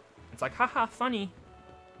shtick. It's like, haha, funny.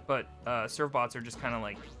 But Servbots are just kind of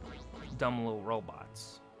like dumb little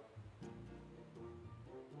robots.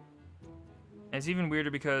 And it's even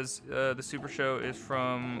weirder because the Super Show is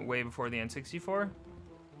from way before the N64.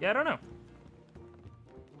 Yeah, I don't know.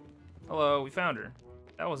 Hello, we found her.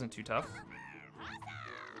 That wasn't too tough.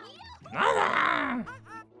 I'm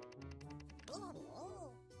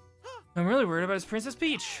really worried about his Princess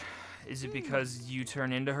Peach. Is it because you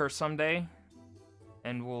turn into her someday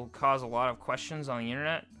and will cause a lot of questions on the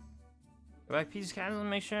internet? Go back to Peach's castle and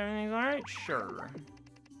make sure everything's alright? Sure.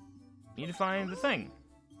 Need to find the thing.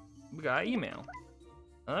 We got an email.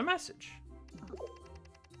 Another message.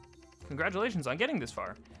 Congratulations on getting this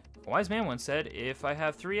far. A wise man once said, if I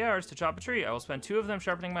have 3 hours to chop a tree, I will spend 2 of them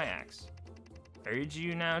sharpening my axe. I urge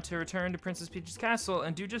you now to return to Princess Peach's castle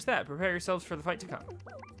and do just that. Prepare yourselves for the fight to come.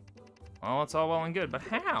 Well, it's all well and good, but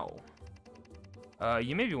how?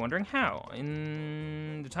 You may be wondering how.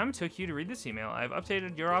 In the time it took you to read this email, I've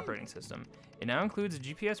updated your operating system. It now includes a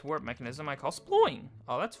GPS warp mechanism I call Sploing.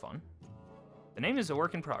 Oh, that's fun. The name is a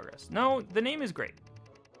work in progress. No, the name is great.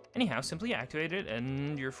 Anyhow, simply activate it,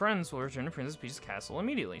 and your friends will return to Princess Peach's castle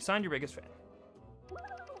immediately. Signed, your biggest fan.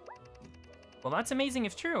 Well, that's amazing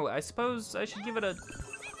if true. I suppose I should give it a...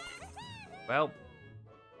 Well...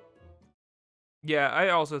 Yeah, I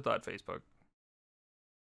also thought Facebook.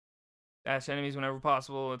 Dash enemies whenever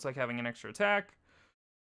possible. It's like having an extra attack.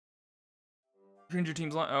 Change your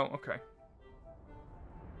team's line. Oh, okay.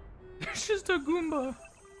 It's just a Goomba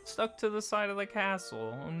stuck to the side of the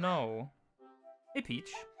castle. Oh no. Hey, Peach.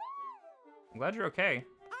 I'm glad you're okay.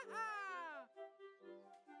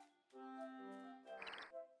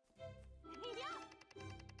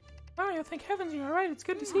 Mario, thank heavens you're alright. It's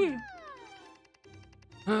good to see you.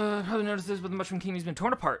 Probably noticed this, but the Mushroom Kingdom's been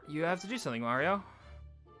torn apart. You have to do something, Mario.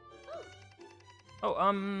 Oh,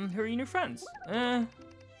 who are your new friends?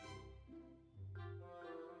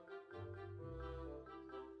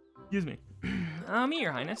 Excuse me. Me,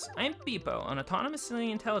 Your Highness. I'm Beepo, an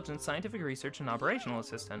autonomously intelligent scientific research and operational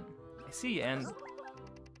assistant. I see, and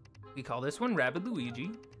we call this one Rabbid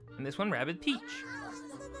Luigi, and this one Rabbid Peach.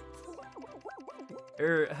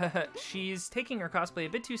 She's taking her cosplay a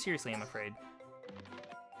bit too seriously, I'm afraid.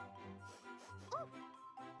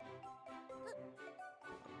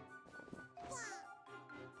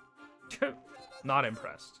 Not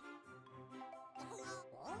impressed.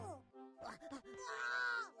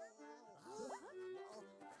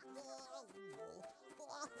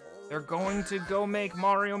 They're going to go make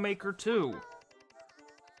Mario Maker 2.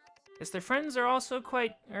 Yes, their friends are also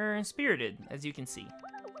quite spirited, as you can see.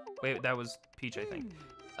 Wait, that was Peach, I think.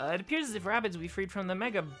 It appears as if Rabbids we freed from the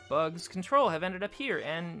Mega Bug's control have ended up here,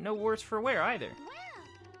 and no worse for wear either.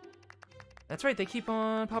 That's right, they keep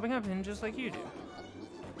on popping up, and just like you do.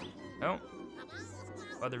 Oh.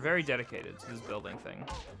 Well, they're very dedicated to this building thing.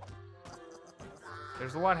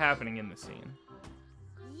 There's a lot happening in this scene.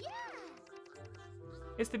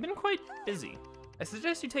 Yes, they've been quite busy. I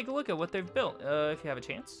suggest you take a look at what they've built, if you have a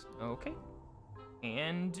chance. Okay.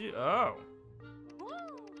 And, oh.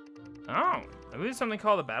 Oh, I believe something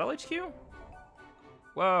called the Battle HQ?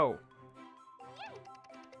 Whoa.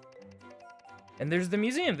 And there's the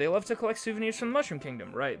museum. They love to collect souvenirs from the Mushroom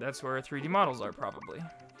Kingdom. Right, that's where 3D models are, probably.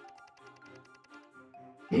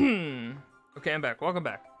 Okay, I'm back. Welcome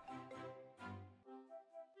back.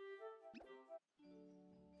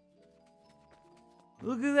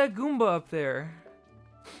 Look at that Goomba up there.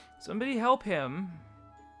 Somebody help him.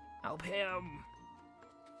 Help him.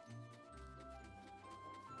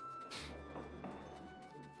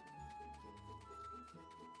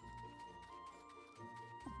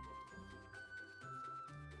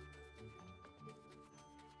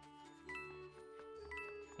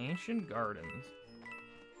 Ancient Gardens.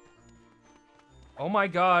 Oh my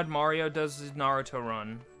god, Mario does his Naruto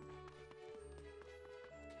run.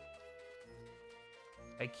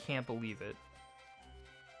 I can't believe it.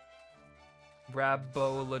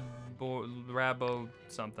 Rabo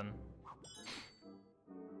something.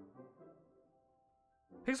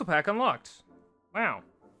 Pixel pack unlocked. Wow.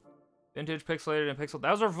 Vintage, pixelated, and pixel.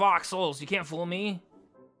 Those are voxels. You can't fool me.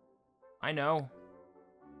 I know.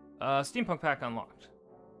 Steampunk pack unlocked.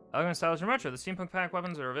 Elegant, stylish, and retro. The steampunk pack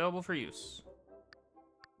weapons are available for use.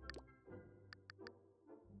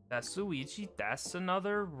 That's Luigi. That's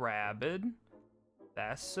another Rabbid.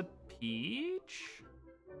 That's a Peach.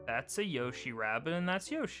 That's a Yoshi Rabbid, and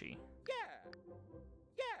that's Yoshi.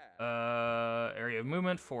 Yeah. Area of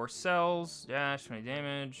movement, 4 cells. Dash, 20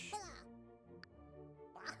 damage.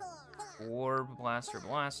 Orb, blaster.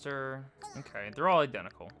 Okay, they're all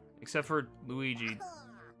identical. Except for Luigi.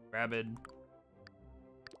 Rabbid.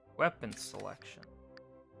 Weapon selection.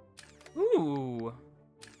 Ooh.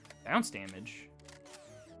 Bounce damage.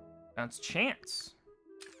 Bounce chance.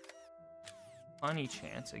 Honey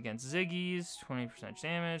chance against Ziggy's. 20%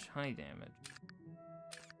 damage. Honey damage.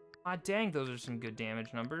 Ah, dang, those are some good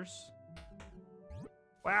damage numbers.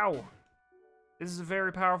 Wow. This is a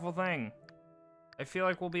very powerful thing. I feel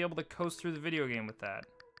like we'll be able to coast through the video game with that.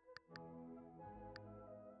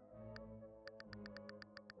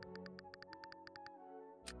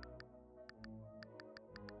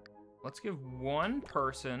 Let's give one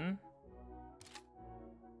person...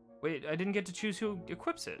 Wait, I didn't get to choose who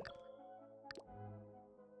equips it.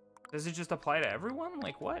 Does it just apply to everyone?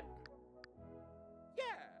 Like, what? Yeah.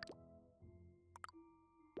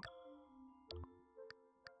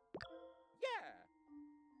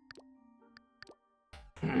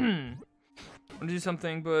 I'm gonna do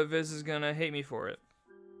something, but Viz is gonna hate me for it.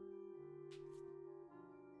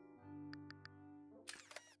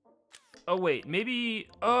 Oh, wait, maybe...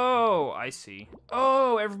 Oh, I see.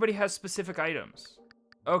 Oh, everybody has specific items.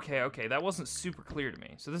 Okay, okay, that wasn't super clear to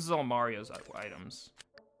me. So this is all Mario's items.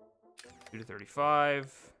 2 to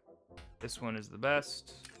 35. This one is the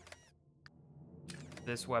best.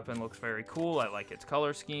 This weapon looks very cool. I like its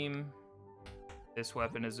color scheme. This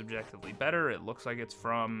weapon is objectively better. It looks like it's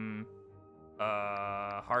from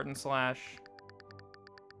Heart and Slash.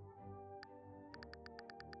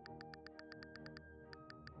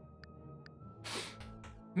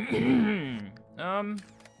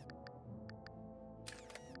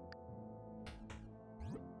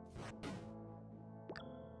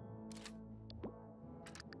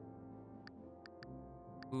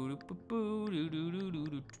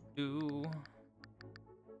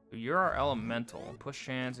 You're our elemental. Push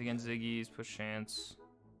chance against Ziggy's. Push chance.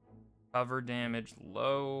 Cover damage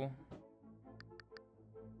low.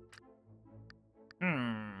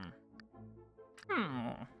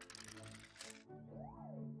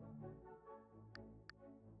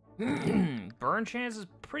 Burn chance is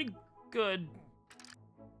pretty good.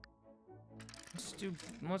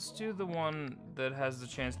 Let's do the one that has the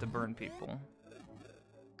chance to burn people.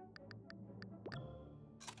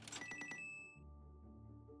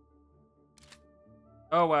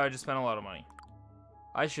 Oh, wow, I just spent a lot of money.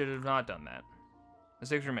 I should have not done that.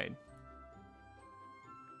 Mistakes were made.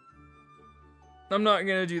 I'm not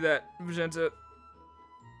gonna do that, Magenta.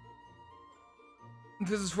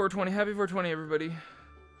 This is 420. Happy 420, everybody.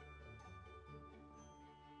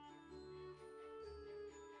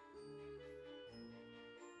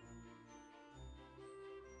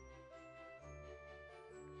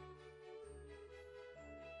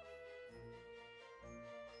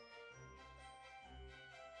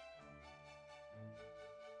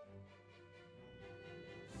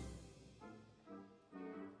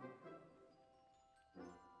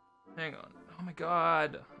 Hang on. Oh my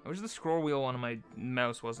god. I wish the scroll wheel on my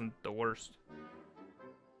mouse wasn't the worst.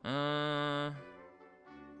 Trying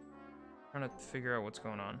to figure out what's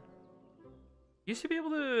going on. You used to be able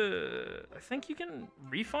to... I think you can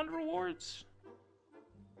refund rewards?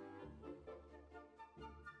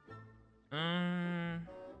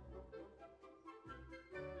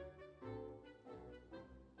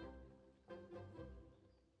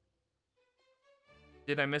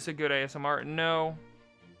 Did I miss a good ASMR? No.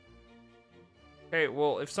 Okay,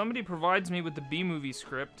 well, if somebody provides me with the B-movie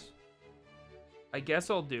script, I guess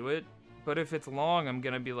I'll do it. But if it's long, I'm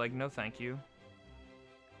gonna be like, no thank you.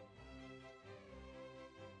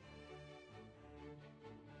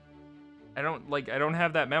 I don't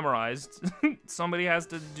have that memorized. Somebody has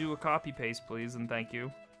to do a copy-paste, please, and thank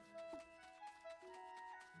you.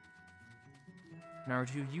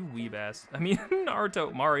 Naruto, you weeb ass. I mean,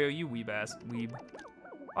 Naruto, Mario, you weeb ass, weeb.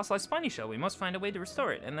 Also, like Spiny Shell, we must find a way to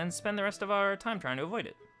restore it, and then spend the rest of our time trying to avoid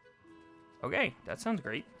it. Okay, that sounds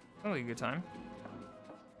great. Sounds like a good time.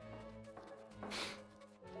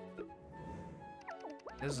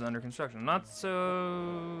 This is under construction. I'm not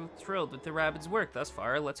so thrilled with the Rabbids' work thus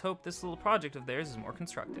far. Let's hope this little project of theirs is more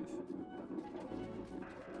constructive.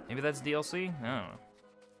 Maybe that's DLC? I don't know.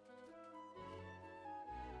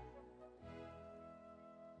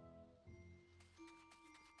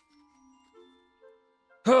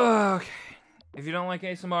 Okay. If you don't like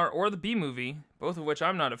ASMR or the B-movie, both of which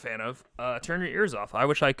I'm not a fan of, turn your ears off. I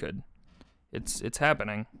wish I could. It's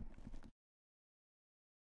happening.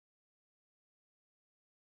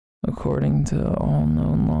 According to all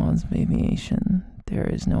known laws of aviation, there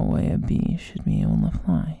is no way a bee should be able to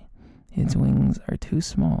fly. Its wings are too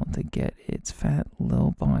small to get its fat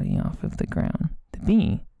little body off of the ground. The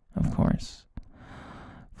bee, of course,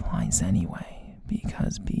 flies anyway,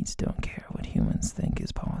 because bees don't care what humans think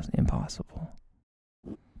is impossible.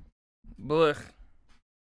 Blech.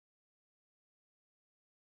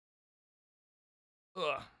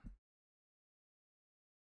 Ugh.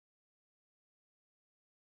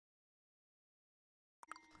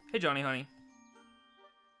 Hey, Johnny Honey.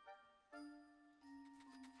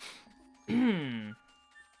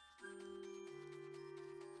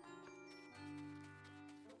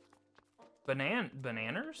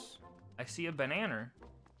 Bananas? I see a banana.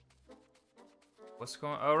 What's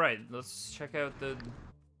going on? Oh, right. Let's check out the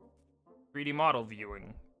 3D model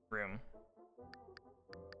viewing room.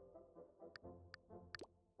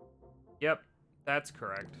 Yep, that's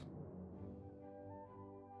correct.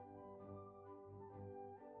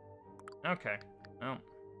 Okay, well,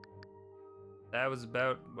 that was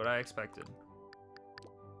about what I expected.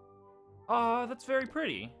 Oh, that's very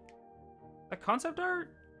pretty. That concept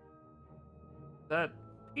art? That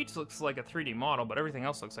each looks like a 3D model, but everything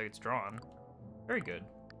else looks like it's drawn. Very good.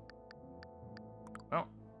 Well,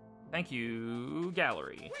 thank you,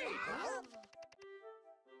 gallery.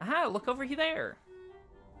 Aha, look over there.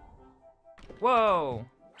 Whoa,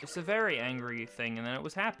 it's a very angry thing, and then it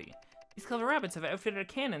was happy. These clever rabbits have outfitted a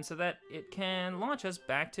cannon so that it can launch us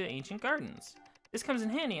back to ancient gardens. This comes in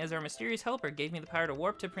handy as our mysterious helper gave me the power to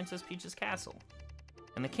warp to Princess Peach's castle.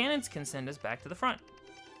 And the cannons can send us back to the front.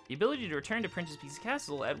 The ability to return to Princess Peach's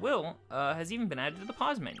castle at will has even been added to the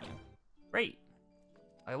pause menu. Great.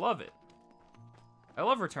 I love it. I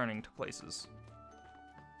love returning to places.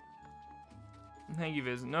 Thank you,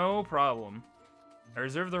 Viz. No problem. I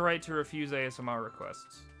reserve the right to refuse ASMR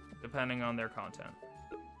requests, depending on their content.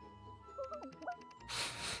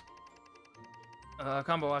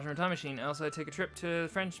 Combo washer and time machine. Also, I take a trip to the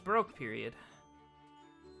French Baroque period.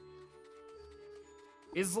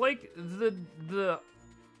 Is like the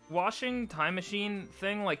washing time machine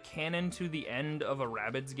thing like canon to the end of a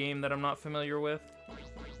Rabbids game that I'm not familiar with?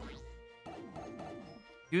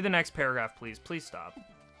 Do the next paragraph, please. Please stop.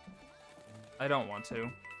 I don't want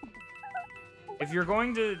to. If you're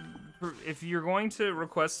going to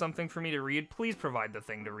request something for me to read, please provide the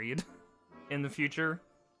thing to read in the future.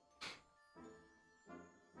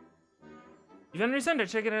 You've understood it.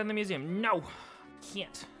 Check it out in the museum. No,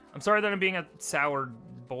 can't. I'm sorry that I'm being a sour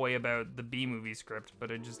boy about the B-movie script, but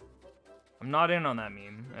I'm not in on that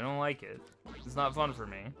meme. I don't like it. It's not fun for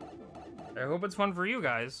me. I hope it's fun for you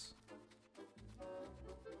guys.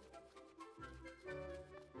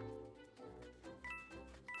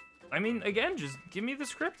 I mean, again, just give me the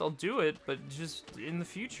script. I'll do it, but just in the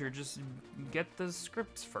future, just get the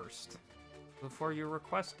scripts first before you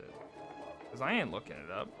request it. Because I ain't looking it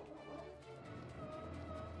up.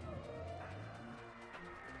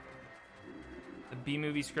 The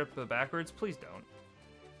B-movie script but backwards? Please don't.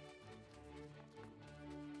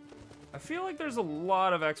 I feel like there's a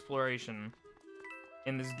lot of exploration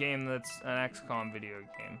in this game that's an XCOM video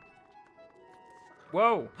game.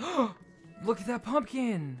 Whoa! Look at that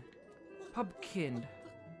pumpkin! Pumpkin.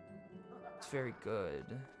 It's very good.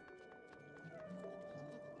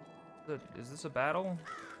 Is this a battle?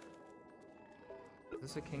 Is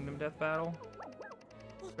this a Kingdom Death battle?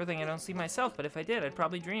 Sure thing I don't see myself, but if I did, I'd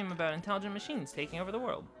probably dream about intelligent machines taking over the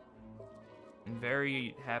world. I'm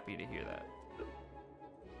very happy to hear that.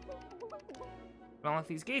 To unlock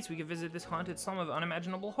these gates, we could visit this haunted slum of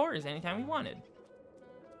unimaginable horrors anytime we wanted.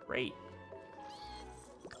 Great.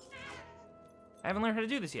 I haven't learned how to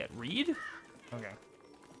do this yet. Read? Okay.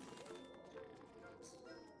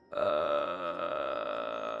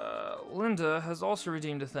 Linda has also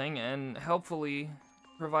redeemed a thing and helpfully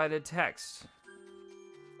provided text.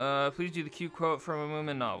 Please do the cue quote from a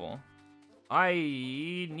Moomin novel. I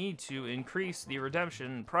need to increase the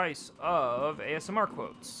redemption price of ASMR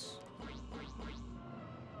quotes.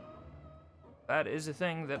 That is a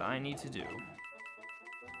thing that I need to do.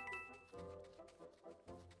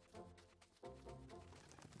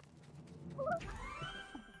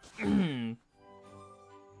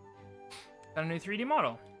 Got a new 3D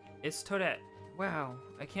model. It's Toadette. Wow,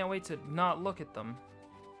 I can't wait to not look at them.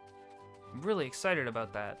 I'm really excited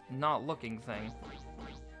about that not looking thing.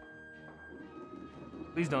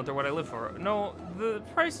 Please don't, they're what I live for. No, the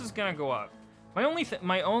price is gonna go up.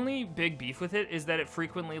 My only big beef with it is that it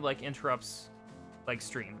frequently like interrupts like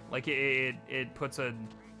stream. Like it puts a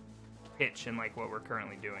hitch in like what we're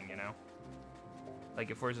currently doing, you know?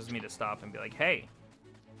 Like it forces me to stop and be like, hey,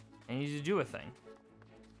 I need to do a thing,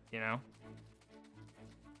 you know?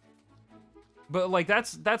 But like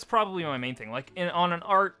that's probably my main thing. Like on an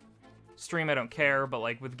art stream, I don't care, but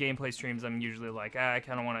like with gameplay streams, I'm usually like, I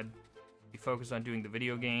kind of want to be focused on doing the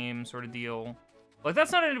video game sort of deal. Like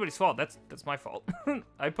that's not anybody's fault. That's my fault.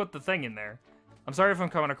 I put the thing in there. I'm sorry if I'm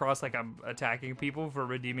coming across like I'm attacking people for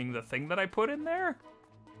redeeming the thing that I put in there,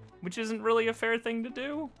 which isn't really a fair thing to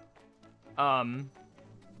do. So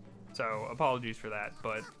apologies for that,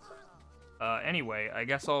 but anyway, I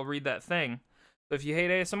guess I'll read that thing. So if you hate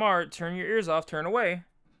ASMR, turn your ears off, turn away.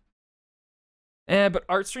 But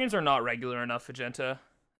art streams are not regular enough, Magenta.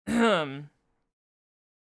 Okay.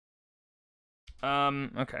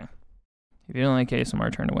 If you don't like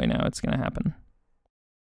ASMR, turn away now. It's gonna happen.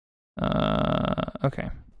 Okay.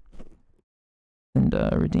 And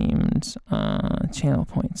redeemed channel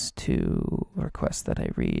points to request that I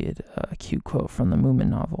read a cute quote from the Moomin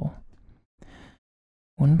novel.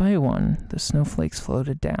 One by one, the snowflakes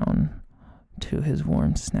floated down to his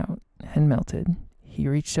warm snout and melted. He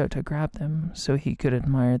reached out to grab them so he could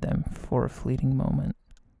admire them for a fleeting moment.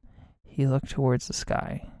 He looked towards the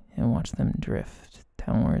sky and watched them drift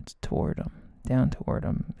downwards toward him. Down toward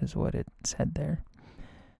him is what it said there.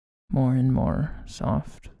 More and more,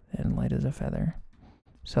 soft and light as a feather.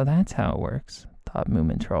 So that's how it works, thought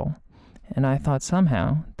Moomin Troll. And I thought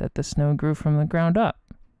somehow that the snow grew from the ground up.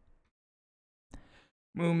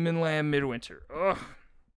 Moominland Midwinter. Ugh.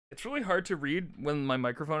 It's really hard to read when my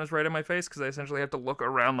microphone is right in my face because I essentially have to look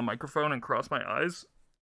around the microphone and cross my eyes.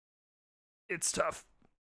 It's tough.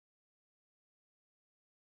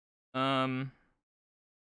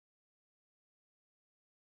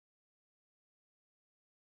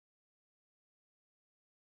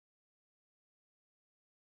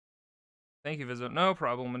 Thank you, Visit. No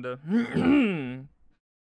problem, Linda.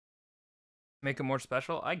 Make it more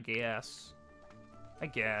special? I guess.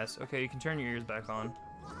 Okay, you can turn your ears back on.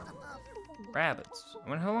 Rabbids. I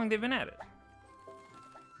wonder how long they've been at it.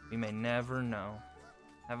 We may never know.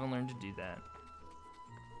 Haven't learned to do that.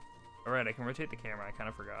 Alright, I can rotate the camera. I kind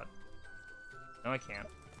of forgot. No, I can't.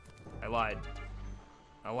 I lied.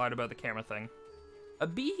 I lied about the camera thing. A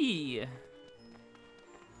bee!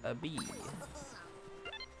 A bee.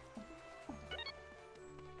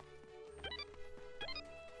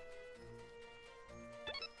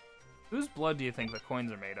 Whose blood do you think the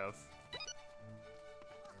coins are made of?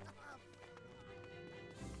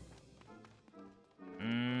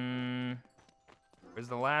 Where's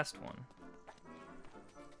the last one?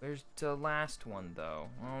 Where's the last one, though?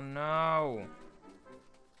 Oh, no.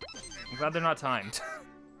 I'm glad they're not timed.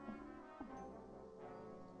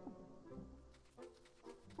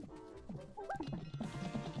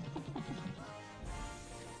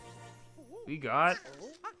 We got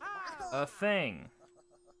a thing.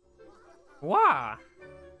 Wah!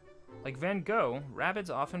 Like Van Gogh, Rabbids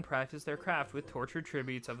often practice their craft with tortured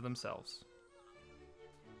tributes of themselves.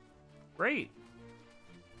 Great.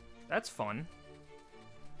 That's fun.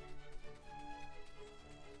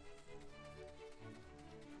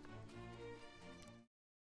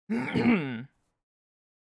 Do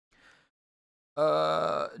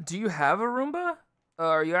you have a Roomba?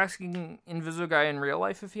 Are you asking Inviso Guy in real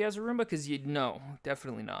life if he has a Roomba? Because no,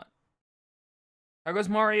 definitely not. How goes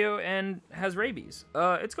Mario and has rabies?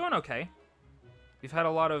 It's going okay. We've had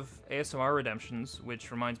a lot of ASMR redemptions,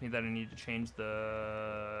 which reminds me that I need to change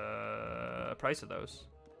the price of those.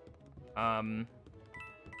 I'm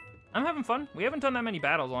having fun. We haven't done that many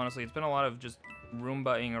battles, honestly. It's been a lot of just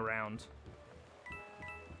Roomba-ing around.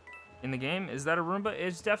 In the game, is that a Roomba?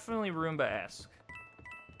 It's definitely Roomba-esque.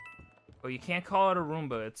 But you can't call it a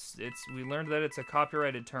Roomba. We learned that it's a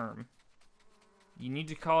copyrighted term. You need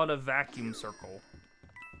to call it a vacuum circle.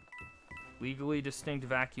 Legally distinct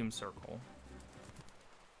vacuum circle.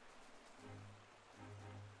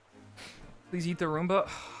 Please eat the Roomba.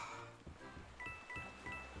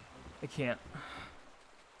 I can't.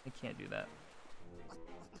 I can't do that.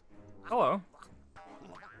 Hello.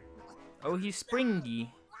 Oh, he's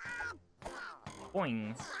springy.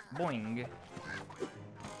 Boing. Boing.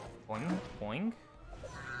 Boing. Boing.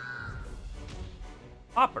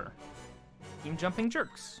 Hopper. Team jumping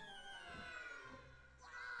jerks.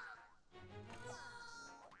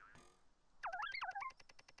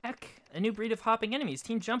 Heck, a new breed of hopping enemies.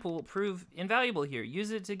 Team Jump will prove invaluable here.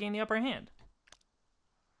 Use it to gain the upper hand.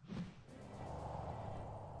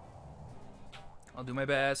 I'll do my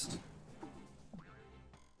best.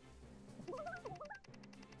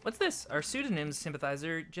 What's this? Our pseudonyms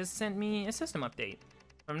sympathizer just sent me a system update.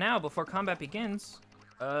 From now, before combat begins,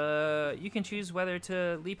 you can choose whether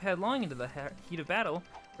to leap headlong into the heat of battle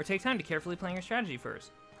or take time to carefully plan your strategy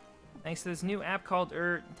first. Thanks to this new app called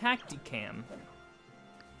Tacticam.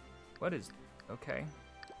 What is... okay.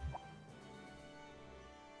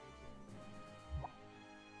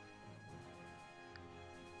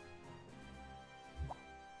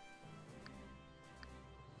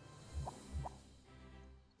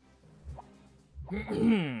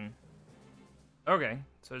 Okay,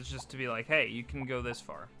 so it's just to be like, hey, you can go this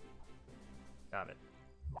far. Got it.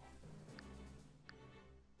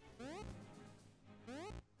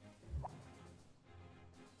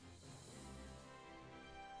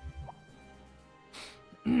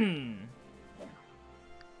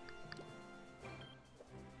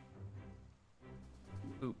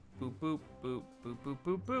 Boop, boop, boop, boop, boop, boop,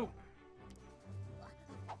 boop, boop.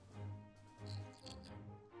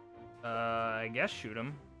 I guess shoot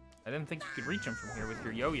him. I didn't think you could reach him from here with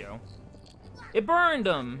your yo-yo. It burned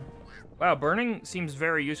him! Wow, burning seems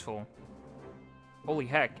very useful. Holy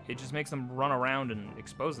heck, it just makes them run around and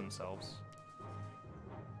expose themselves.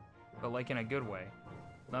 But like in a good way.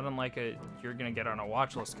 Not unlike a you're gonna get on a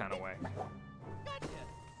watch list kind of way.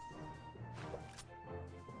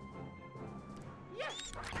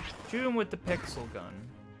 Shoot him with the pixel gun.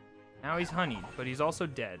 Now he's honeyed, but he's also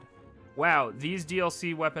dead. Wow, these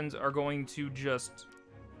DLC weapons are going to just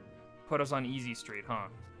put us on easy street, huh?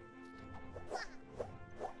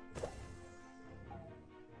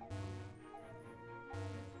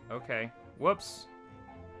 Okay. Whoops.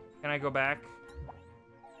 Can I go back?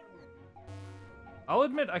 I'll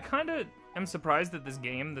admit, I kind of am surprised that this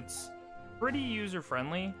game that's pretty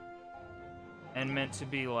user-friendly and meant to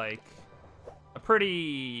be, like, a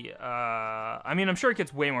pretty, I mean, I'm sure it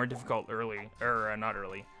gets way more difficult not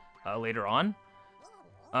early, later on.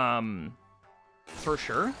 For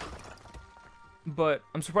sure. But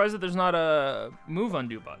I'm surprised that there's not a move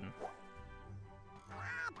undo button.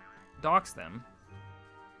 Dox them.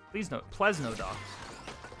 Please no, no dox.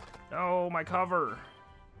 No, my cover.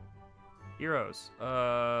 Heroes.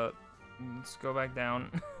 Let's go back down.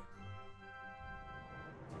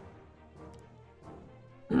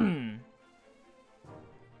 Can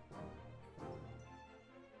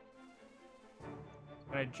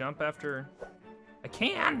I jump after? I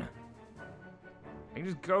can! I can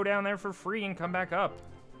just go down there for free and come back up.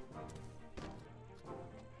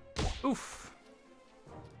 Oof.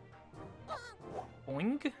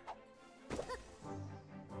 Boing.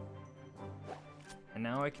 And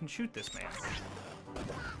now I can shoot this man.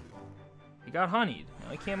 He got honeyed.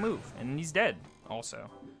 Now he can't move. And he's dead, also.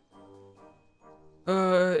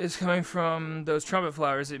 It's coming from those trumpet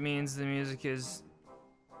flowers. It means the music is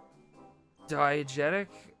diegetic.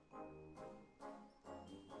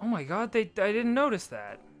 Oh my god, I didn't notice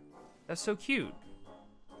that. That's so cute.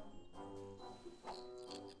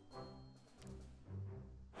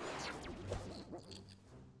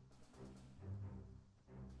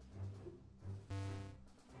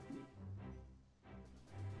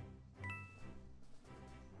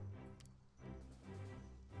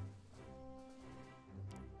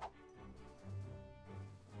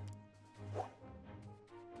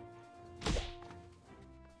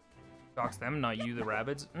 Dox them, not you, the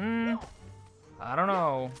Rabbids. I don't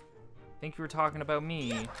know. Think you were talking about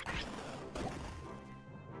me. You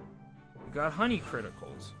got honey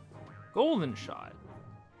criticals. Golden shot.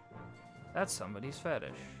 That's somebody's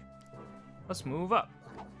fetish. Let's move up.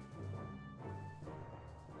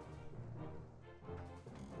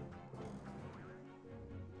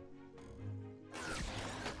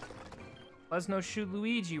 Let's no shoot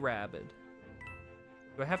Luigi Rabbid.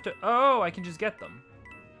 Do I have to? Oh, I can just get them.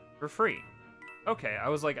 For free. Okay, I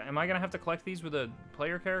was like, am I gonna have to collect these with a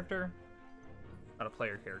player character? Not a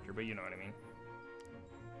player character, but you know what I mean.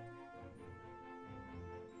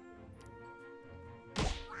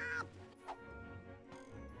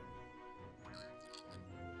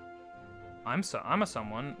 I'm a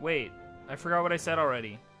someone. Wait, I forgot what I said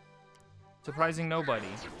already. Surprising nobody.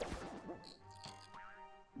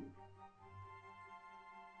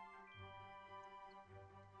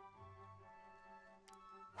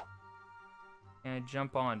 Can I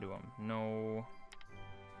jump onto him? No.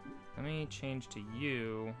 Let me change to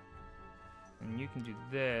you. And you can do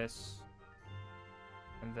this.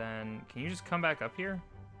 And then, can you just come back up here?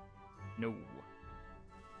 No.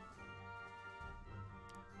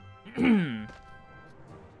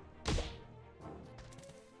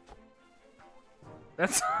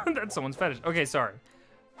 That's someone's fetish. Okay, sorry.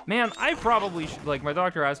 Man, I probably should, like, my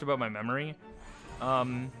doctor asked about my memory.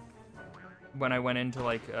 When I went in to,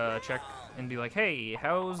 like, check and be like, hey,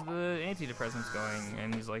 how's the antidepressants going?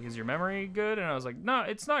 And he's like, is your memory good? And I was like, no,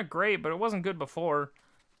 it's not great, but it wasn't good before.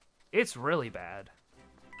 It's really bad.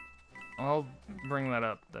 I'll bring that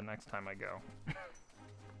up the next time I go.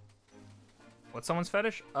 What's someone's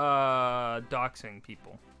fetish? Doxing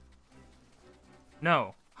people.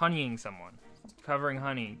 No, honeying someone. Covering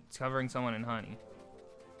honey. It's covering someone in honey.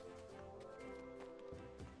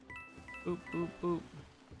 Boop, boop, boop.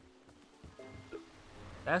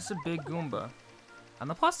 That's a big Goomba. On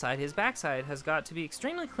the plus side, his backside has got to be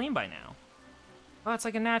extremely clean by now. Oh, it's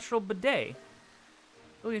like a natural bidet.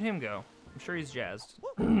 Look at him go. I'm sure he's jazzed.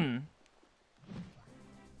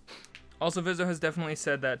 Also, Vizzo has definitely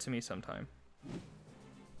said that to me sometime.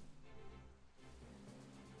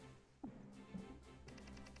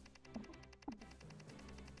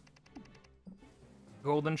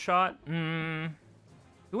 Golden shot?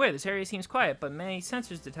 Wait, this area seems quiet, but many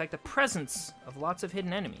sensors detect the presence of lots of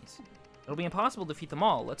hidden enemies. It'll be impossible to defeat them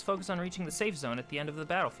all. Let's focus on reaching the safe zone at the end of the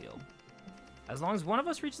battlefield. As long as one of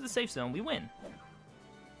us reaches the safe zone, we win.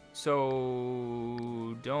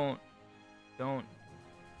 So don't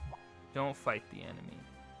fight the enemy.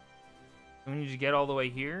 We need to get all the way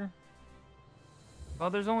here. Well,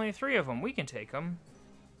 there's only 3 of them. We can take them.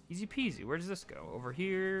 Easy peasy. Where does this go? Over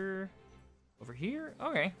here. Over here?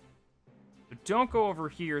 Okay. But don't go over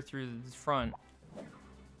here through the front,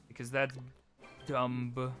 because that's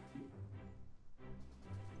dumb. Go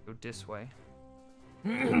this way.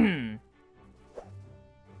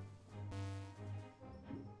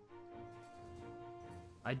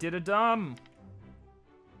 I did a dumb.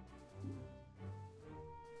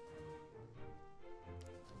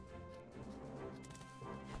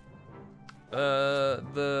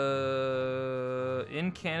 The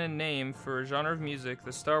in-canon name for a genre of music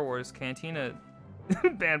the Star Wars Cantina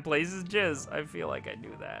band plays is jizz. I feel like I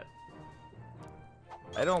knew that.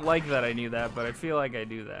 I don't like that I knew that, but I feel like I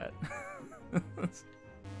knew that.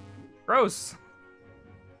 Gross.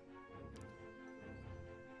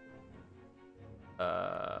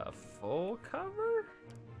 Full cover?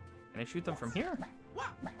 Can I shoot them from here?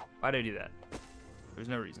 Why'd I do that? There's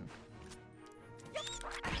no reason.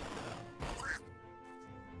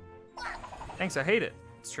 Thanks, I hate it.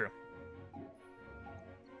 It's true.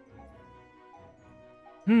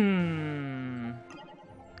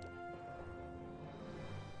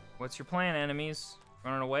 What's your plan, enemies?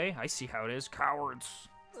 Running away? I see how it is. Cowards.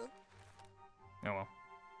 Oh well.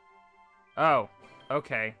 Oh,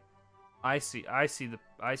 okay. I see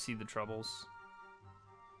the troubles.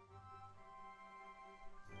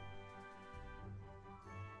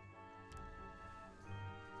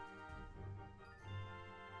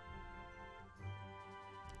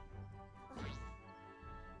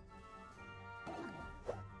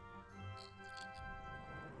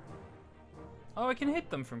 Oh, I can hit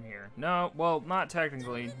them from here. No, well, not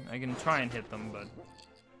technically. I can try and hit them, but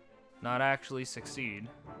not actually succeed.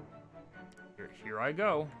 Here I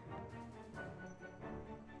go.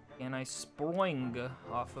 And I spring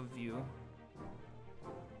off of you.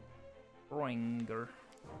 Springer.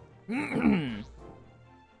 You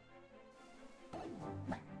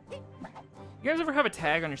guys ever have a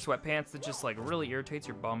tag on your sweatpants that just like really irritates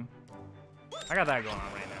your bum? I got that going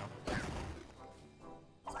on right now.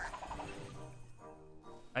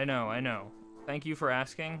 I know. Thank you for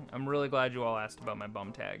asking. I'm really glad you all asked about my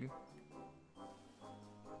bum tag.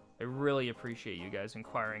 I really appreciate you guys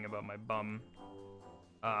inquiring about my bum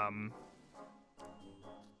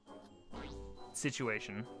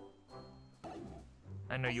situation.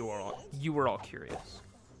 I know you were all curious.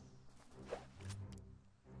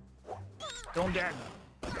 Kill him dead.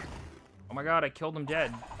 Oh my god, I killed him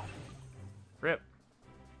dead. Rip.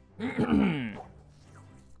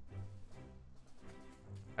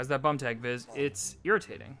 As that bum tag viz, it's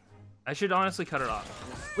irritating. I should honestly cut it off.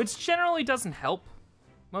 Which generally doesn't help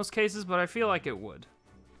most cases, but I feel like it would.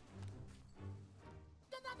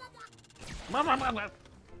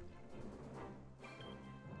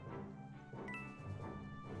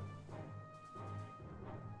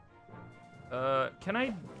 Can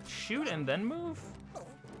I shoot and then move?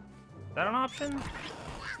 Is that an option?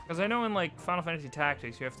 Because I know in like Final Fantasy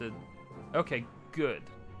Tactics you have to... Okay, good.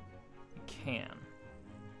 You can.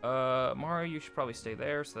 Mario, you should probably stay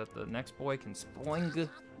there so that the next boy can spling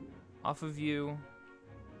off of you.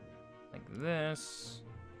 Like this.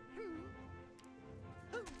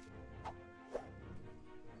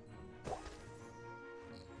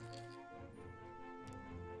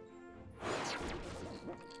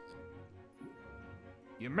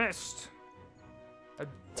 You missed. How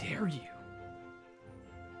dare you?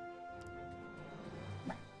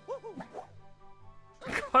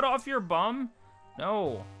 Cut off your bum?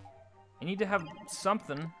 No. I need to have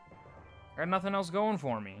something. I got nothing else going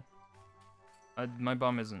for me. My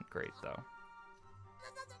bum isn't great, though.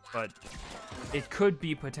 But it could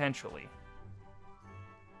be potentially.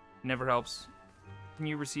 Never helps. Can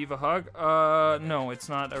you receive a hug? No, it's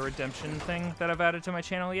not a redemption thing that I've added to my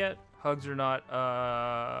channel yet. Hugs are not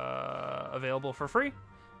available for free.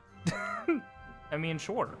 I mean,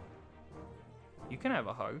 sure. You can have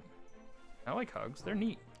a hug. I like hugs. They're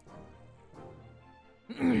neat.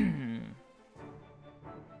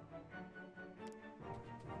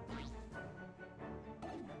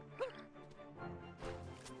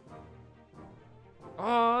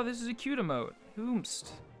 Oh, this is a cute emote.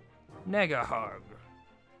 Whomst. Nega hug.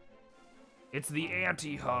 It's the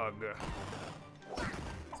anti-hug.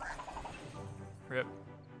 Rip.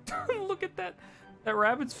 Look at that. That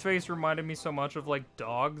rabbit's face reminded me so much of like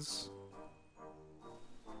dogs.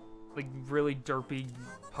 Like really derpy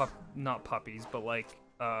not puppies, but like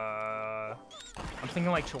I'm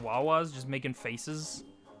thinking like chihuahuas just making faces.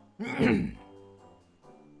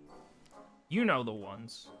 You know the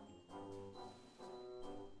ones.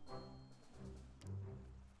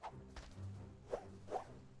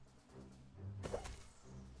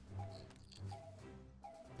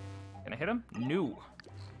 Can I hit him? No.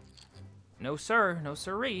 No, sir. No,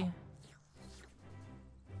 sirree.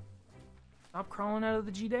 Stop crawling out of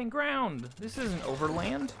the G-dang ground. This isn't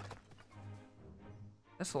Overland.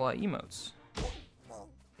 That's a lot of emotes.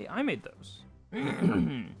 Hey, I made those.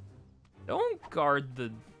 Don't guard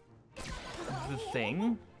the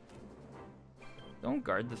thing. Don't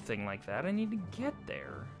guard the thing like that. I need to get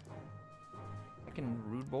there. Fucking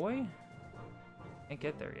rude boy. Can't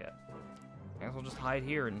get there yet. I guess I'll just hide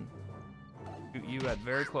here and shoot you at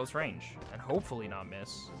very close range. And hopefully not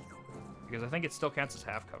miss. Because I think it still counts as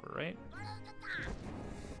half cover, right?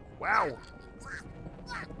 Wow!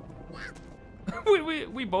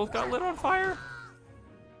 we both got lit on fire?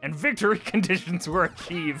 And victory conditions were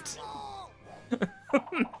achieved.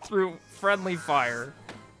 Through friendly fire.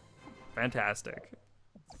 Fantastic.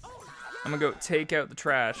 I'm gonna go take out the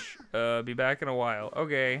trash. Be back in a while.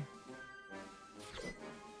 Okay.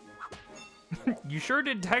 You sure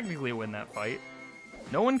did technically win that fight.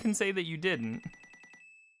 No one can say that you didn't.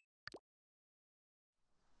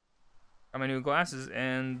 Got my new glasses,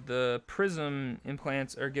 and the prism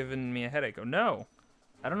implants are giving me a headache. Oh no!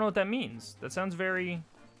 I don't know what that means. That sounds very...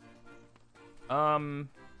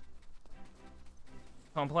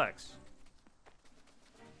 complex.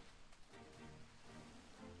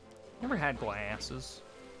 Never had glasses.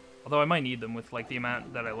 Although I might need them with like the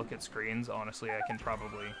amount that I look at screens. Honestly, I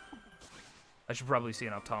should probably see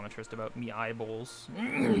an optometrist about me eyeballs.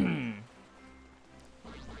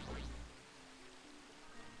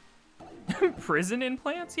 Prison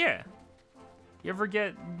implants? Yeah. You ever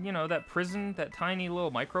get, you know, that prison, that tiny little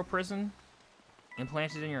micro prison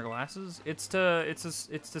implanted in your glasses? It's to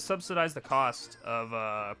subsidize the cost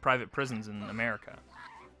of private prisons in America.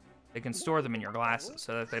 They can store them in your glasses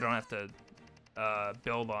so that they don't have to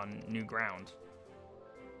build on new ground.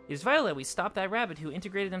 It is vital that we stop that rabbit who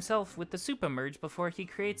integrated himself with the super merge before he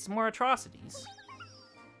creates more atrocities.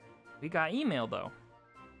 We got email though.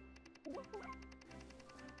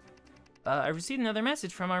 I received another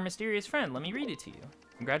message from our mysterious friend. Let me read it to you.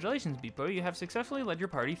 Congratulations, Beepo. You have successfully led your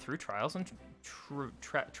party through trials and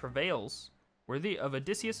travails worthy of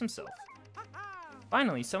Odysseus himself.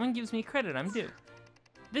 Finally, someone gives me credit I'm due.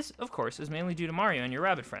 This, of course, is mainly due to Mario and your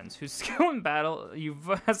rabbit friends, whose skill in battle you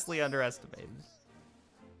vastly underestimated.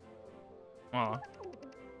 Aw.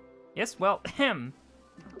 Yes, well,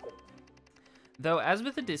 Though, as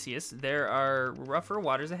with Odysseus, there are rougher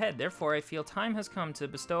waters ahead. Therefore, I feel time has come to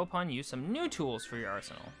bestow upon you some new tools for your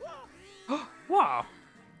arsenal. Wow!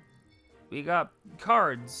 We got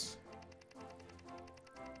cards.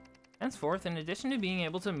 Henceforth, in addition to being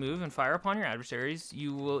able to move and fire upon your adversaries,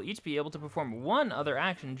 you will each be able to perform one other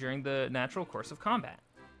action during the natural course of combat.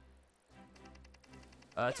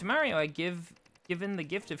 To Mario, I given the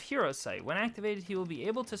gift of Hero Sight. When activated, he will be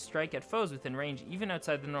able to strike at foes within range, even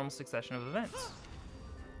outside the normal succession of events.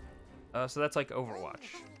 So that's like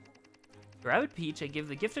Overwatch. To Rabbid Peach, I give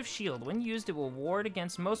the gift of Shield. When used, it will ward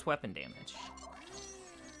against most weapon damage.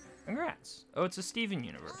 Congrats. Oh, it's a Steven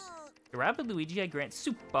universe. To Rabbid Luigi, I grant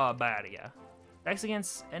Super Barrier. Attacks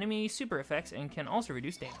against enemy super effects and can also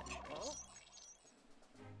reduce damage.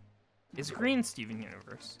 It's Green Steven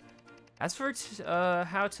universe. As for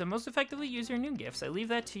how to most effectively use your new gifts, I leave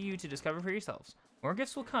that to you to discover for yourselves. More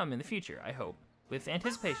gifts will come in the future, I hope. With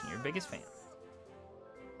anticipation, your biggest fan.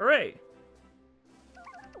 Hooray!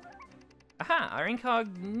 Aha! Our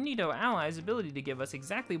incognito ally's ability to give us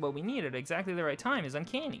exactly what we need at exactly the right time is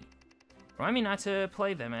uncanny. Remind me not to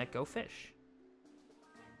play them at Go Fish.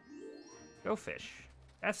 Go Fish.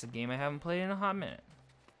 That's a game I haven't played in a hot minute.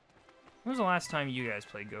 When was the last time you guys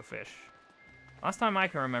played Go Fish? Last time I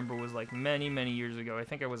can remember was like many, many years ago. I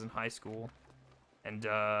think I was in high school. And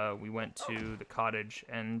we went to the cottage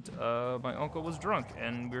and my uncle was drunk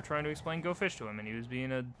and we were trying to explain Go Fish to him and he was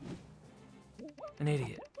being an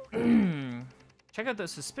idiot. Check out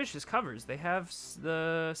those suspicious covers. They have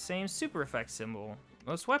the same super effect symbol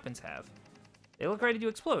most weapons have. They look ready to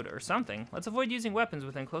explode or something. Let's avoid using weapons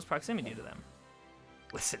within close proximity to them.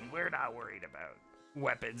 Listen, we're not worried about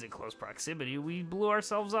weapons in close proximity. We blew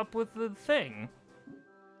ourselves up with the thing.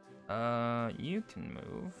 You can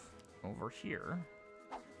move over here.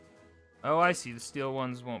 Oh, I see. The steel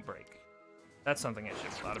ones won't break. That's something I should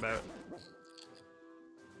have thought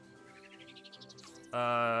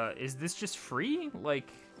about. Is this just free? Like,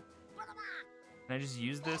 can I just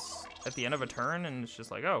use this at the end of a turn and it's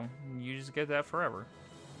just like, oh, you just get that forever?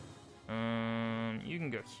 You can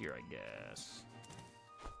go here, I guess.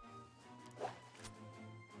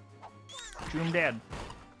 Doom dead.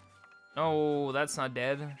 No, that's not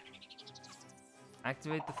dead.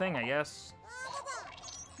 Activate the thing, I guess.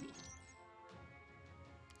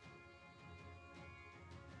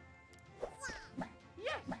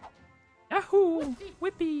 Yahoo!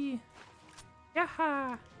 Whippy!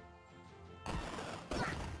 Yaha!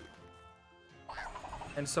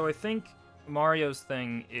 And so I think Mario's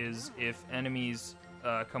thing is if enemies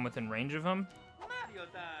come within range of him,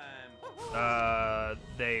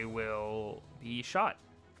 they will be shot.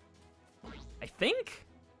 I think?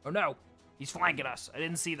 Oh no, he's flanking us. I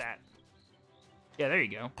didn't see that. Yeah, there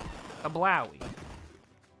you go. A blowie.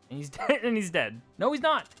 And he's dead. And he's dead. No, he's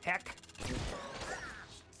not. Heck.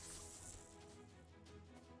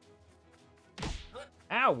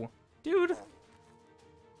 Ow, dude.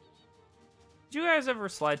 Did you guys ever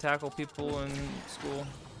slide tackle people in school?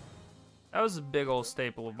 That was a big old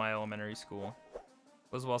staple of my elementary school.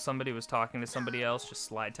 Was while somebody was talking to somebody else, just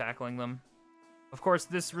slide tackling them. Of course,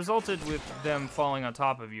 this resulted with them falling on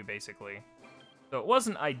top of you, basically. So it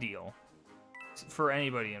wasn't ideal for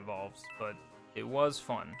anybody involved, but it was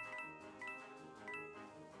fun.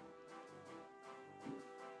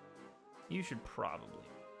 You should probably.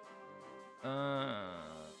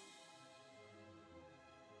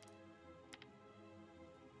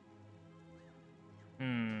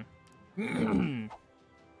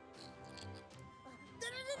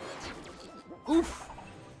 Oof!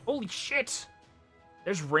 Holy shit!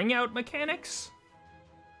 There's ring out mechanics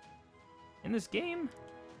in this game?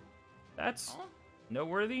 That's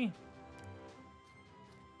noteworthy.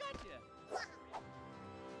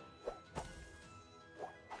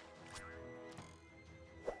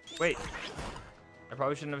 Wait. I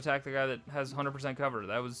probably shouldn't have attacked the guy that has 100% cover.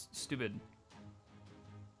 That was stupid.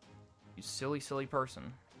 You silly, silly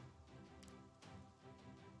person.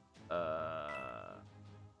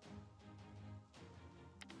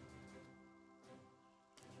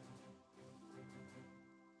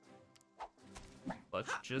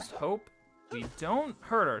 Let's just hope we don't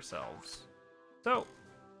hurt ourselves. So,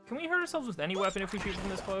 can we hurt ourselves with any weapon if we shoot from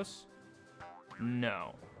this close?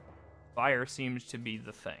 No. Fire seems to be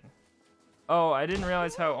the thing. Oh, I didn't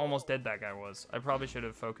realize how almost dead that guy was. I probably should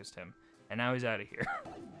have focused him. And now he's out of here.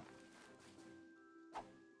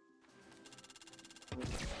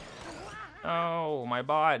 Oh, my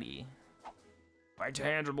body. My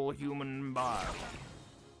tangible human body.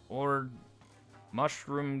 Or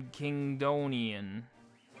Mushroom Kingdonian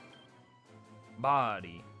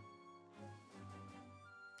body.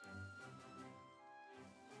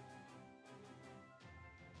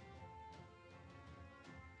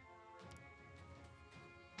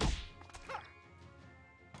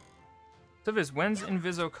 Civis, when's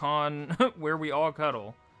InvisoCon where we all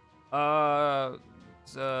cuddle? I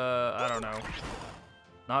don't know.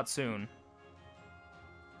 Not soon.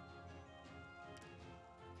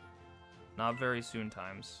 Not very soon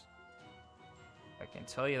times. I can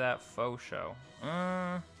tell you that faux show.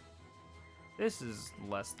 This is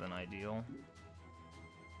less than ideal.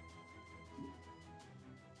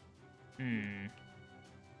 Here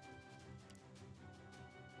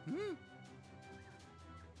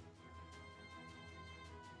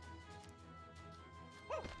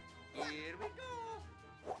we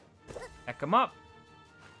go. Heck 'em up.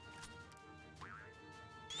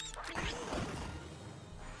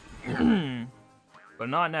 But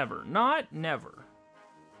not never. Not never.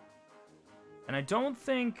 And I don't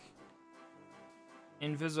think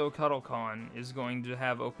InvisoCuddleCon is going to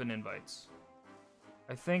have open invites.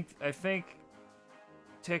 I think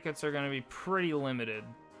tickets are going to be pretty limited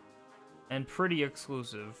and pretty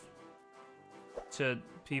exclusive to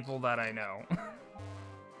people that I know.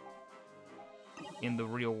 In the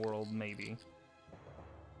real world, maybe.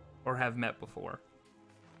 Or have met before.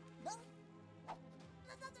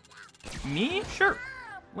 Me? Sure.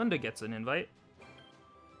 Linda gets an invite.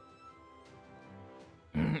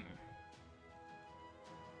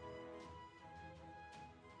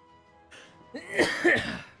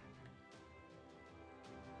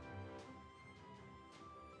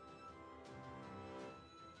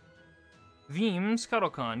 Veeam's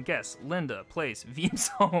CuddleCon. Guess. Linda. Place. Veeam's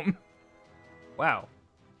home. Wow.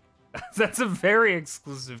 That's a very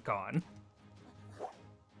exclusive con.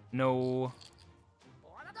 No.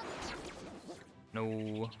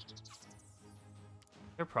 No.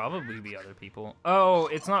 There'll probably be other people. Oh,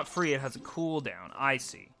 it's not free. It has a cooldown. I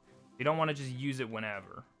see. You don't want to just use it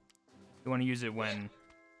whenever. You want to use it when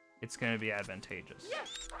it's going to be advantageous.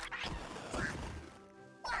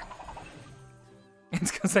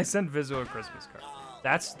 It's because I sent Vizo a Christmas card.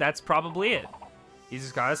 That's probably it. He's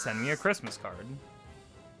just gotta send me a Christmas card.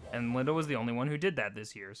 And Linda was the only one who did that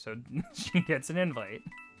this year, so she gets an invite.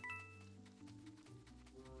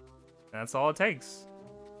 That's all it takes.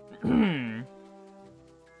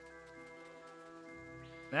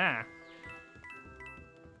 Ah.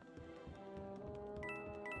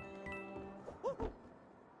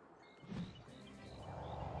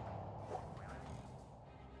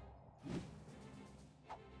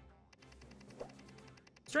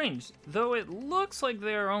 Strange, though it looks like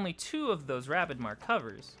there are only 2 of those Rabbid Mark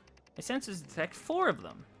covers. My senses detect 4 of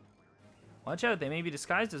them. Watch out, they may be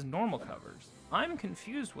disguised as normal covers. I'm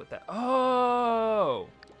confused with that. Oh!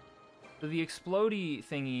 So the explodey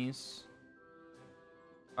thingies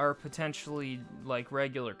are potentially like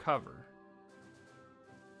regular cover.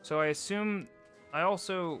 So I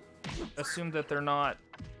also assume that they're not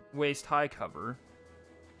waist-high cover.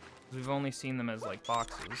 We've only seen them as like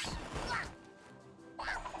boxes.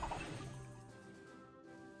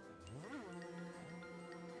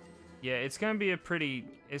 Yeah, it's gonna be a pretty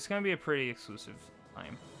exclusive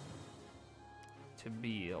time to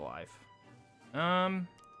be alive.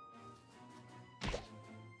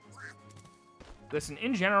 Listen,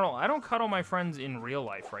 in general, I don't cuddle my friends in real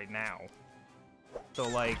life right now. So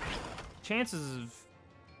like, chances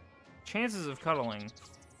of cuddling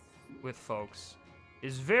with folks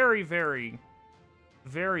is very, very,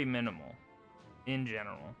 very minimal in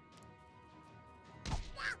general.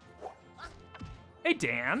 Hey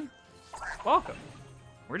Dan! Welcome.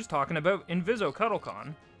 We're just talking about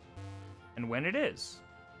InvisoCuddleCon and when it is.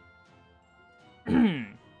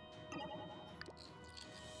 And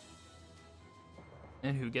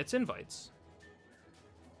who gets invites.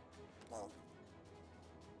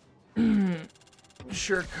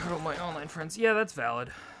 Sure, cuddle my online friends. Yeah, that's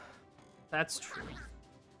valid. That's true.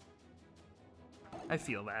 I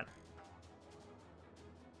feel that.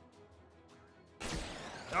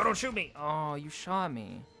 No, don't shoot me. Oh, you shot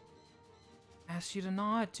me. I asked you to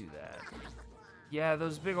not do that. Yeah,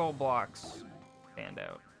 those big old blocks stand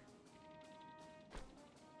out.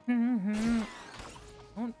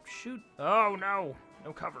 Don't shoot. Oh, no.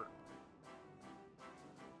 No cover.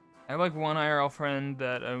 I have like one IRL friend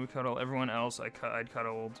that I would cuddle. Everyone else I'd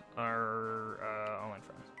cuddled are online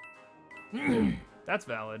friends. That's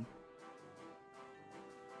valid.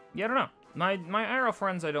 Yeah, I don't know. My IRL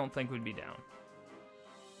friends I don't think would be down.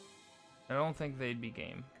 I don't think they'd be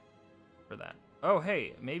game for that. Oh,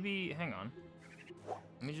 hey, maybe, hang on.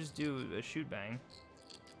 Let me just do a shoot bang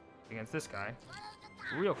against this guy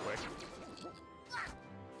real quick.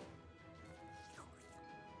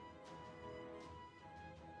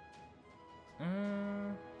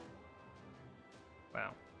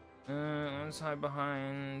 Wow. Let's hide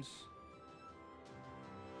behind.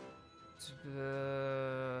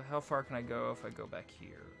 How far can I go if I go back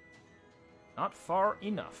here? Not far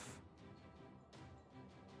enough.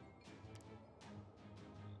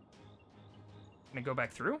 Can I go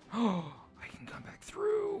back through? Oh, I can come back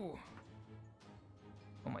through.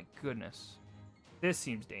 Oh my goodness. This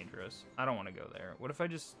seems dangerous. I don't want to go there. What if I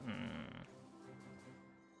just...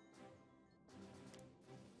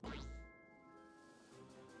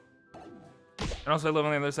 And also I live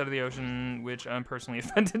on the other side of the ocean, which I'm personally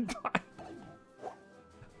offended by.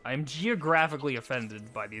 I'm geographically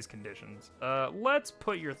offended by these conditions. Let's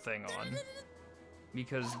put your thing on.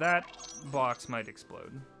 Because that box might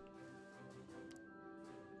explode.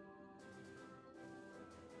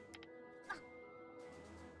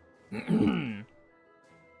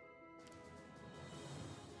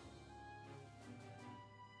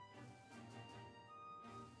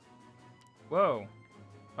 Whoa.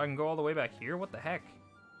 I can go all the way back here? What the heck?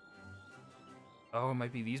 Oh, it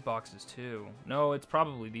might be these boxes too. No, it's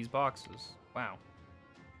probably these boxes. Wow.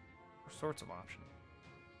 All sorts of options.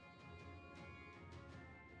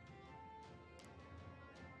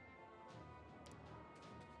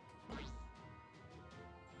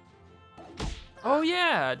 Oh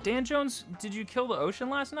yeah, Dan Jones, did you kill the ocean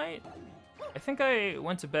last night? I think I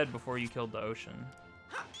went to bed before you killed the ocean.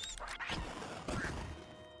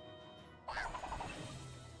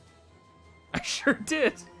 I sure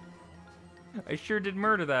did. I sure did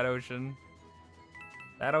murder that ocean.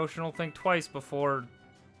 That ocean will think twice before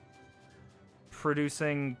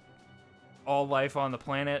producing all life on the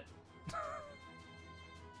planet.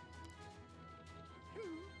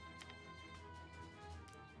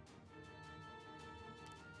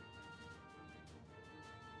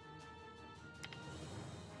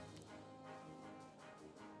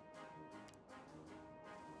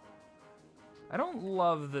 I don't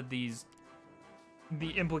love that the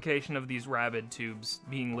implication of these Rabbid tubes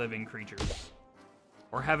being living creatures.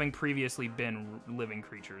 Or having previously been living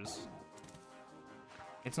creatures.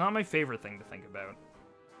 It's not my favorite thing to think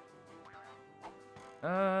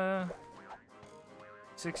about.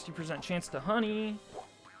 60% chance to honey.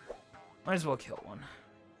 Might as well kill one.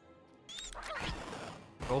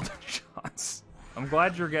 Golden shots. I'm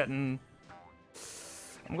glad you're enjoying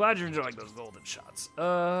those golden shots.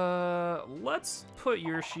 Let's put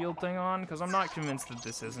your shield thing on, because I'm not convinced that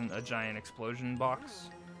this isn't a giant explosion box.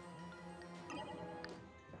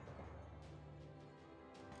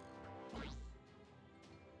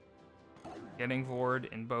 Getting forward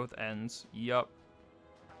in both ends. Yup.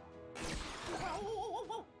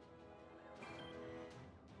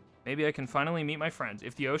 Maybe I can finally meet my friends.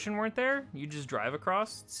 If the ocean weren't there, you just drive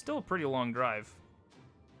across. It's still a pretty long drive.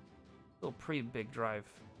 Still a pretty big drive.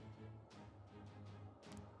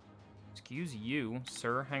 Excuse you,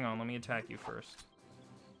 sir. Hang on, let me attack you first.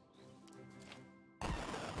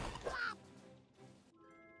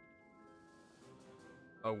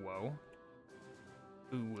 Oh, whoa.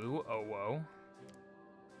 Ooh, woo, oh, whoa.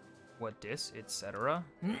 What dis, etc.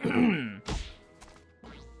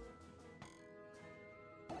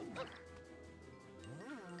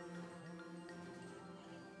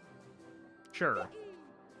 Sure.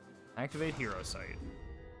 Activate hero sight.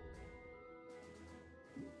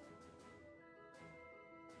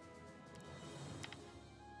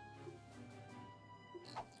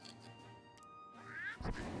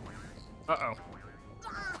 Uh-oh.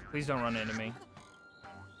 Please don't run into me.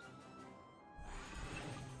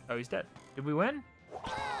 Oh, he's dead. Did we win?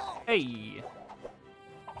 Hey!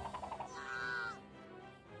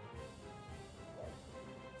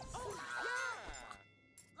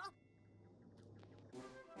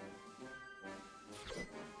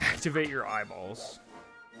 Activate your eyeballs.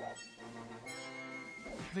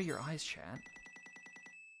 Activate your eyes, chat.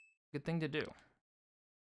 Good thing to do.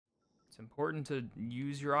 It's important to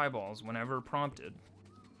use your eyeballs whenever prompted.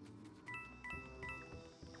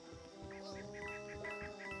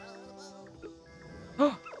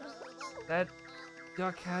 That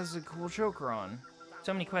duck has a cool choker on.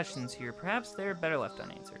 So many questions here. Perhaps they're better left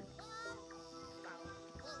unanswered.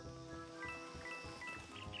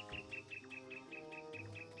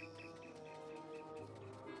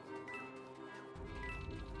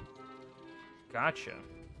 Gotcha.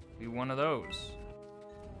 Be one of those.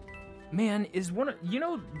 Man, is one of, you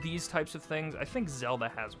know, these types of things? I think Zelda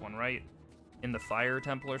has one, right? In the Fire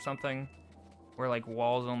Temple or something, where like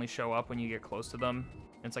walls only show up when you get close to them.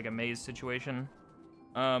 It's like a maze situation.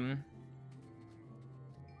 Rabbids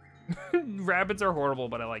are horrible,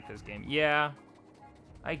 but I like this game. Yeah,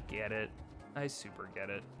 I get it. I super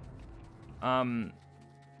get it.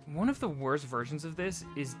 One of the worst versions of this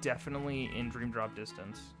is definitely in Dream Drop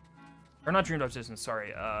Distance. Or not Dream Drop Distance,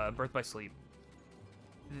 sorry, Birth by Sleep.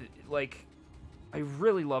 Like, I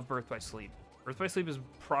really love Birth by Sleep. Birth by Sleep is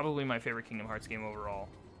probably my favorite Kingdom Hearts game overall.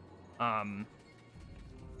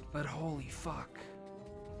 But holy fuck.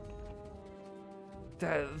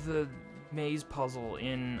 The maze puzzle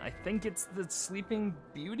in, I think it's the Sleeping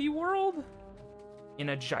Beauty world? In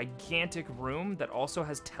a gigantic room that also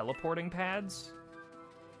has teleporting pads?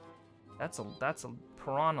 That's a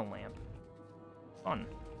piranha lamp. Fun.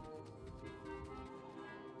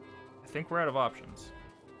 I think we're out of options.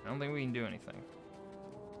 I don't think we can do anything.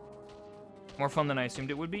 More fun than I assumed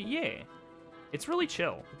it would be? Yeah. It's really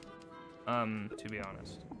chill, to be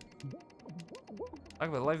honest. Talk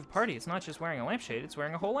about the life of the party. It's not just wearing a lampshade, it's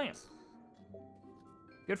wearing a whole lamp.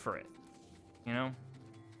 Good for it. You know?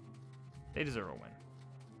 They deserve a win.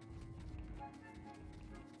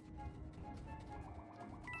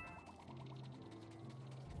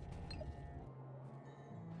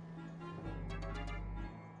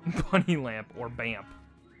 Bunny lamp or BAMP.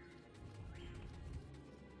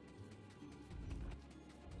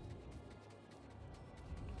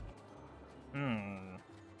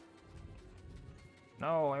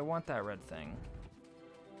 No, I want that red thing.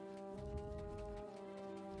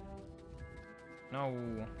 No.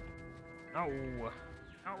 No.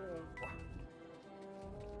 No.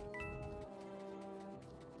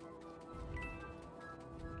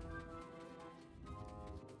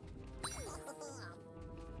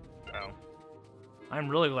 Oh. I'm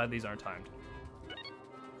really glad these aren't timed.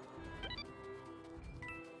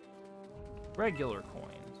 Regular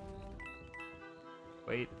coins.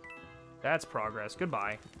 Wait. That's progress.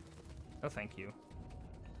 Goodbye. No, thank you.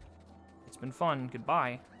 It's been fun.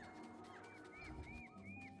 Goodbye.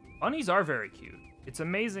 Bunnies are very cute. It's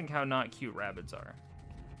amazing how not cute rabbits are.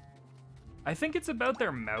 I think it's about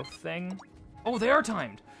their mouth thing. Oh, they are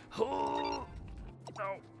timed. Oh,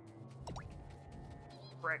 no.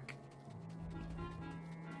 Frick.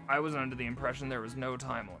 I was under the impression there was no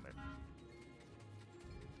time limit.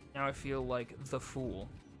 Now I feel like the fool.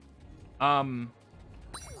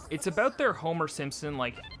 It's about their Homer Simpson,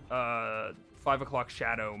 like, 5 o'clock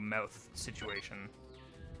shadow mouth situation.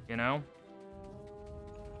 You know?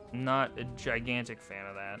 Not a gigantic fan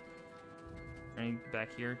of that. Any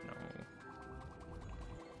back here? No.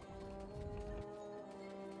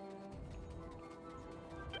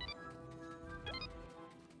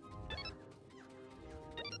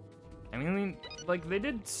 I mean, like, they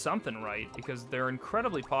did something right, because they're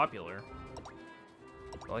incredibly popular.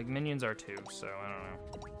 But, like, Minions are too, so I don't know.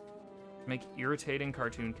 Make irritating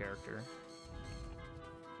cartoon character.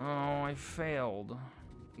 Oh, I failed.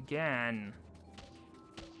 Again.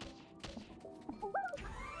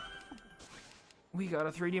 We got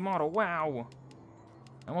a 3D model, wow!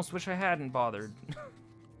 I almost wish I hadn't bothered.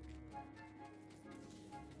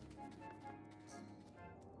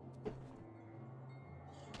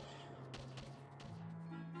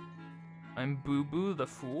 I'm Boo Boo the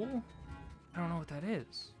Fool? I don't know what that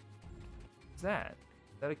is. What's that?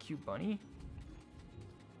 Is that a cute bunny?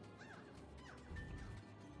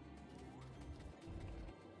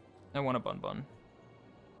 I want a bun bun.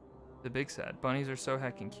 The big sad. Bunnies are so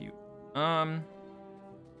heckin' cute.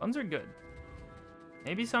 Buns are good.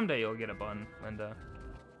 Maybe someday you'll get a bun, Linda.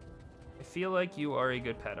 I feel like you are a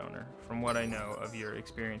good pet owner, from what I know of your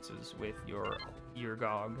experiences with your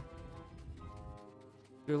gog.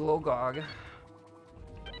 Your little gog.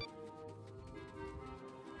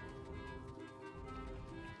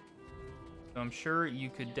 So I'm sure you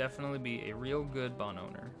could definitely be a real good bun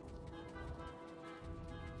owner.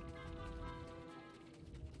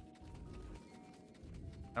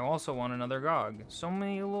 I also want another gog. So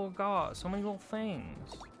many little gogs, so many little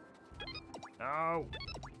things. No.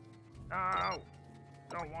 No.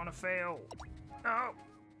 Don't want to fail. No.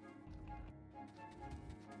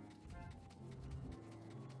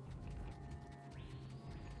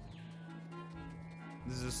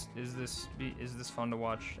 Is this fun to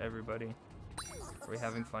watch, everybody? Are we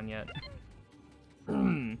having fun yet?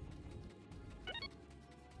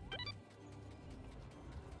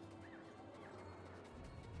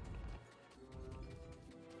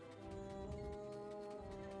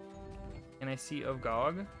 Can I see of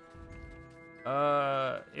GOG?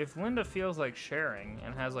 If Linda feels like sharing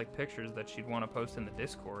and has like pictures that she'd want to post in the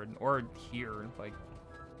Discord or here, like,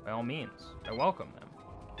 by all means, I welcome them.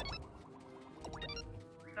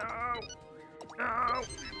 No! No! Oh,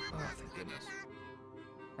 thank goodness.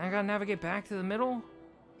 I gotta navigate back to the middle?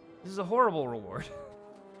 This is a horrible reward.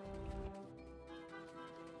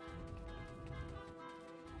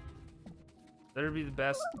 Better be the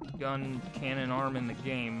best gun cannon arm in the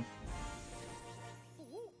game.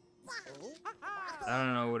 I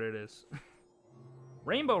don't know what it is.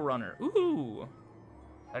 Rainbow Runner. Ooh!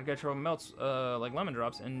 That guy trouble melts like lemon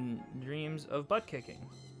drops, and dreams of butt kicking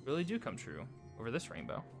really do come true over this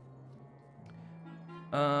rainbow.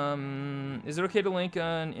 Is it okay to link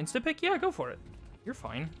an Instapic? Yeah, go for it. You're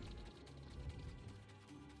fine.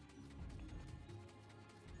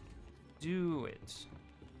 Do it.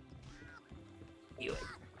 Feel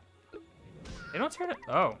it. They don't tear it.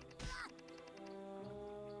 Oh.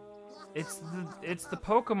 It's the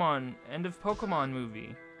Pokemon end of Pokemon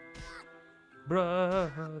movie.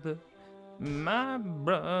 Brother, my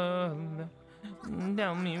brother,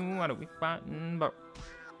 tell me what are we fighting about?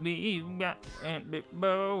 We got and big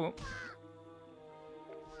bow.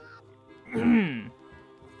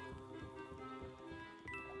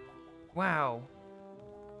 Wow.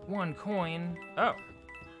 1 coin. Oh,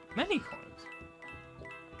 many coins.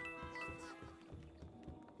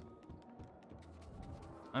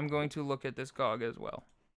 I'm going to look at this GOG as well.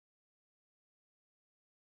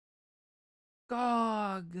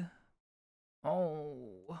 GOG.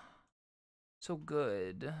 Oh, so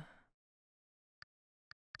good.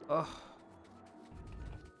 Ugh.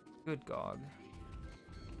 Good GOG.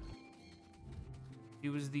 He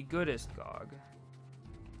was the goodest GOG.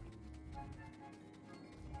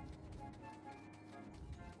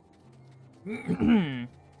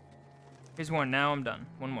 Here's one, now I'm done.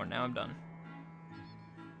 One more, now I'm done.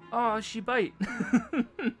 Oh, she bite.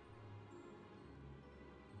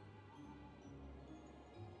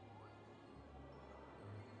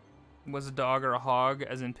 Was a dog or a hog,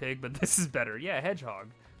 as in pig, but this is better. Yeah, hedgehog.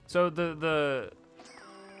 So the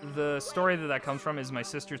story that comes from is my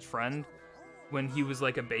sister's friend. When he was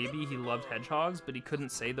like a baby, he loved hedgehogs, but he couldn't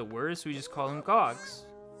say the words, so we just called him Gogs.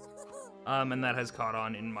 And that has caught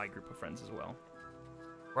on in my group of friends as well.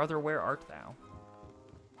 Brother, where art thou?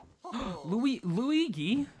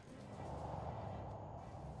 Luigi?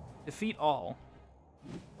 Defeat all.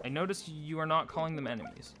 I noticed you are not calling them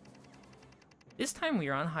enemies. This time we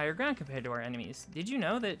are on higher ground compared to our enemies. Did you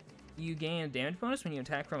know that you gain a damage bonus when you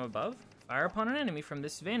attack from above? Fire upon an enemy from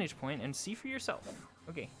this vantage point and see for yourself.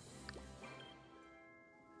 Okay.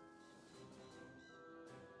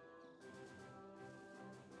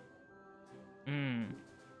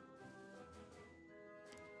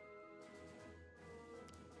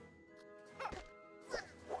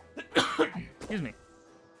 Excuse me.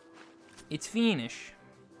 It's Fiennish.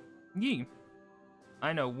 Yee.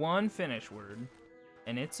 I know one Finnish word,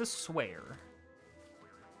 and it's a swear.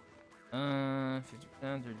 50%,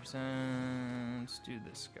 30%. Let's do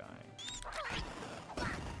this guy.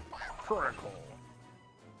 Critical.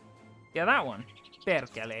 Yeah, that one.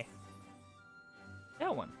 Perkele.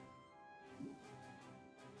 That one.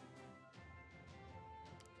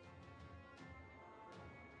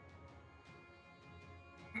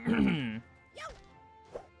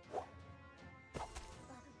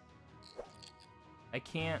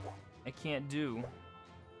 I can't do.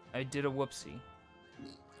 I did a whoopsie.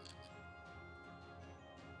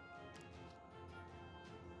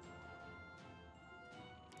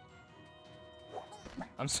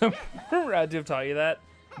 I'm so proud to have taught you that.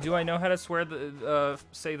 Do I know how to swear the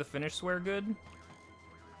say the Finnish swear good?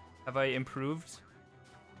 Have I improved?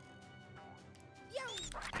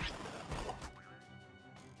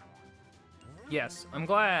 Yes, I'm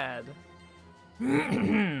glad.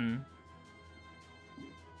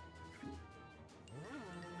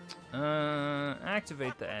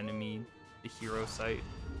 Activate the enemy, the hero site.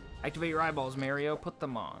 Activate your eyeballs, Mario. Put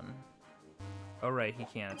them on. Oh, right, he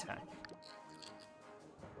can't attack.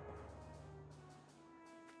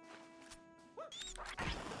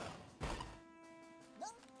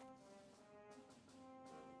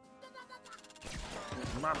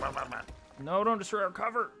 No, don't destroy our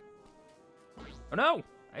cover. Oh no,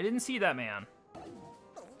 I didn't see that man.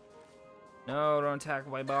 No, don't attack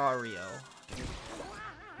my Mario.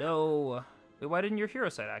 No. Wait, why didn't your hero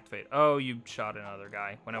site activate? Oh, you shot another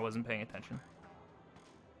guy when I wasn't paying attention.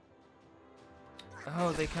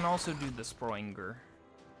 Oh, they can also do the Sproinger.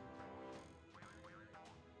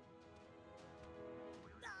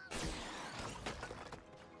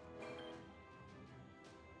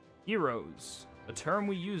 Heroes. A term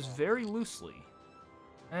we use very loosely.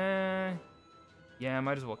 Yeah, I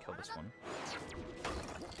might as well kill this one.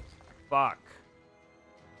 Fuck.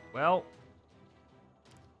 Well,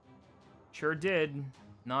 sure did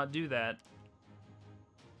not do that.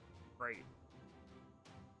 Great.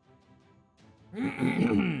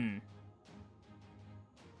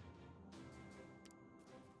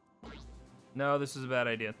 No, this is a bad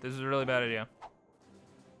idea. This is a really bad idea.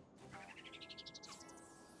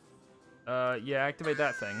 Yeah, activate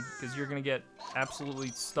that thing, because you're gonna get absolutely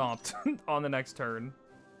stomped on the next turn.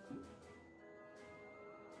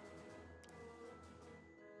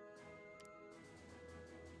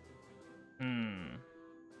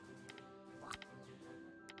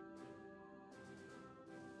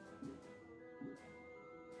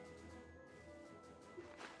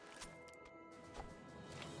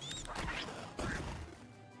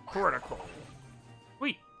 Critical.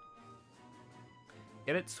 Sweet.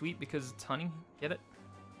 Get it? Sweet because it's honey? Get it?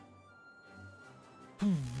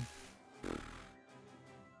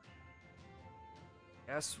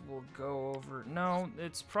 Guess we'll go over... No,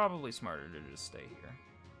 it's probably smarter to just stay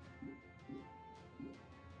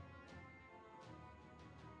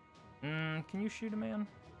here. Can you shoot a man?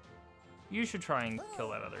 You should try and kill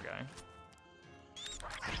that other guy.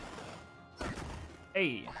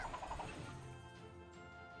 Hey.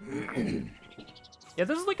 Yeah,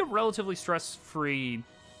 this is like a relatively stress-free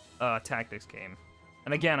tactics game.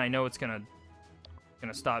 And again, I know it's gonna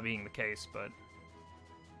stop being the case, but...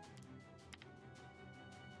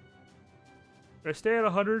 Should I stay at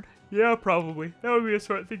 100? Yeah, probably. That would be a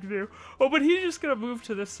smart thing to do. Oh, but he's just gonna move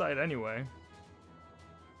to this side anyway.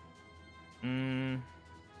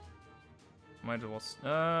 Might as well...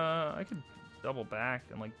 I could double back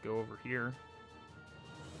and, like, go over here.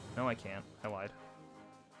 No, I can't. I lied.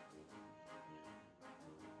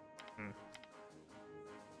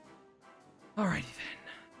 Alrighty then.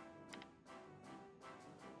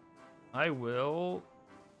 I will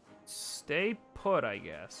stay put, I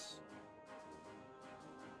guess.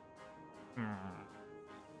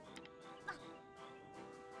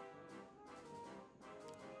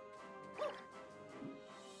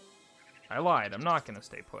 I lied. I'm not gonna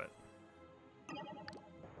stay put.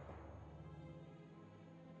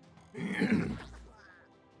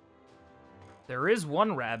 There is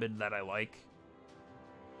one Rabbid that I like.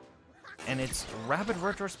 And it's Rabbid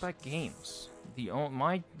Retrospect Games.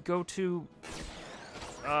 My go-to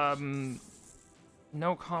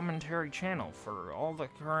no commentary channel for all the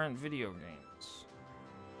current video games.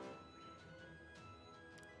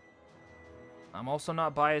 I'm also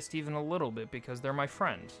not biased even a little bit because they're my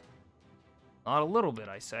friend. Not a little bit,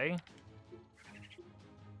 I say.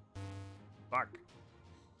 Fuck.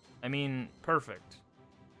 I mean, perfect.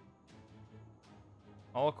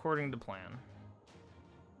 All according to plan.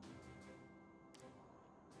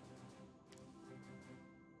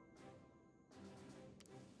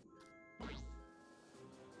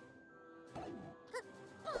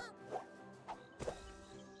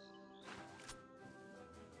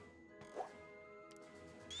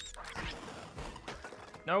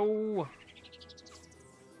 No!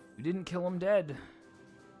 We didn't kill him dead.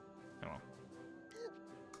 Oh well.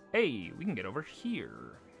 Hey, we can get over here.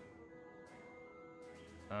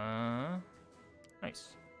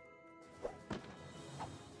 Nice.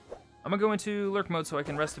 I'm gonna go into lurk mode so I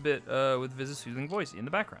can rest a bit with Viz's soothing voice in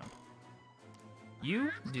the background.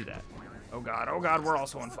 You do that. Oh god, we're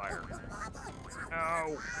also on fire.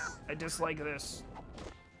 Oh, I dislike this.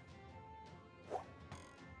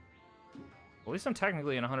 At least I'm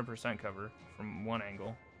technically in 100% cover from one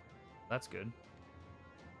angle. That's good.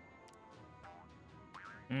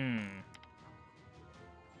 I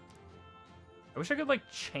wish I could, like,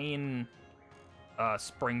 chain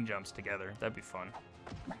spring jumps together. That'd be fun.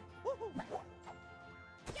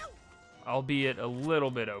 Albeit a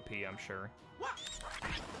little bit OP, I'm sure.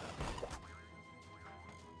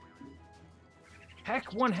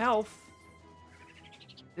 Heck, 1 health.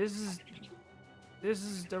 This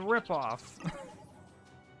is the ripoff.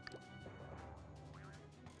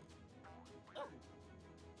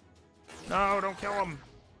 No, don't kill him.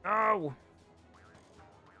 No.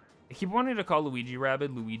 I keep wanting to call Luigi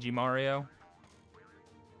Rabbid Luigi Mario.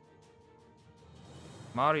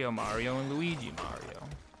 Mario and Luigi Mario.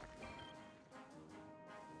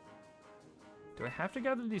 Do I have to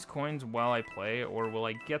gather these coins while I play, or will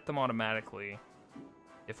I get them automatically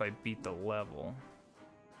if I beat the level?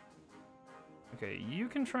 Okay, you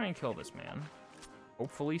can try and kill this man.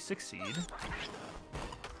 Hopefully succeed.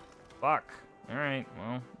 Fuck. Alright,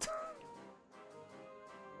 well.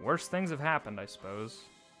 Worse things have happened, I suppose.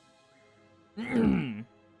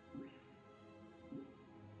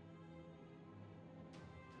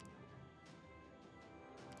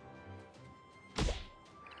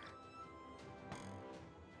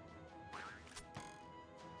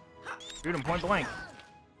 Shoot him point blank.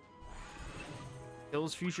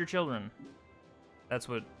 Kills future children. That's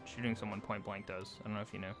what shooting someone point blank does. I don't know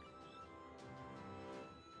if you know.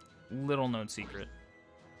 Little known secret.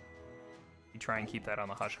 You try and keep that on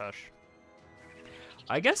the hush hush.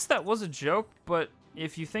 I guess that was a joke, but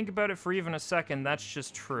if you think about it for even a second, that's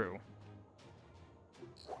just true.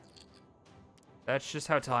 That's just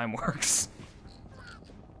how time works.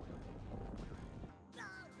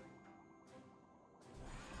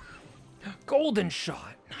 Golden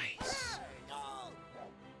shot. Nice.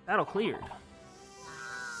 Battle cleared.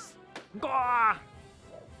 Gah!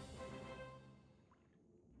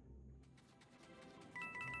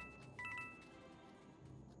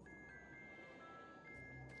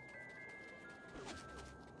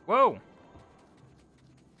 Whoa!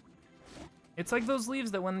 It's like those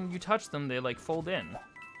leaves that when you touch them, they like fold in,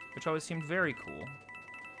 which always seemed very cool.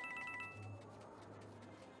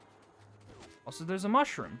 Also, there's a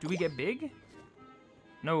mushroom. Do we get big?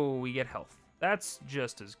 No, we get health. That's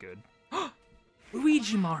just as good.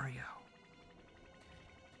 Luigi Mario.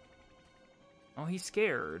 Oh, he's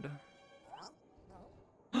scared.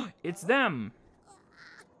 It's them.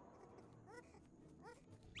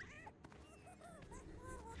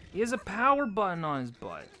 He has a power button on his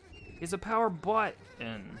butt. He has a power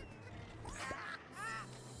button.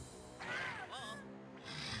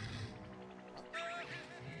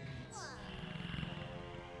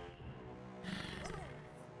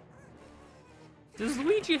 Does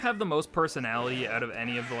Luigi have the most personality out of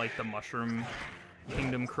any of the Mushroom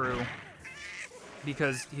Kingdom crew?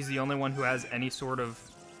 Because he's the only one who has any sort of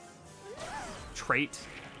trait,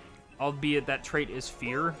 albeit that trait is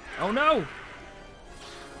fear. Oh no!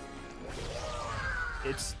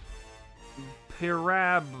 It's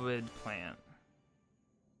Rabbids plant.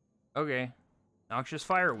 Okay. Noxious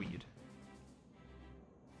fireweed.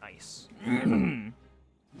 Nice.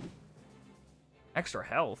 Extra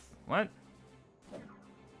health. What?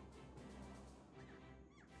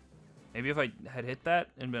 Maybe if I had hit that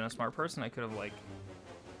and been a smart person, I could have, like...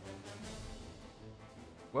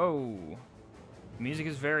 Whoa. The music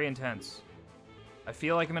is very intense. I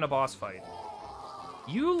feel like I'm in a boss fight.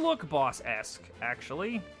 You look boss-esque,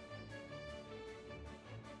 actually.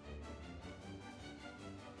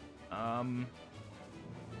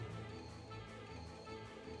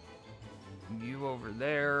 You over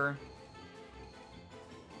there.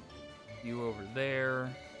 You over there.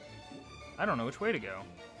 I don't know which way to go.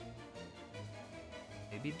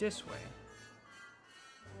 Maybe this way.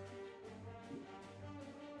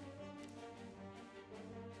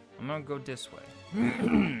 I'm gonna go this way.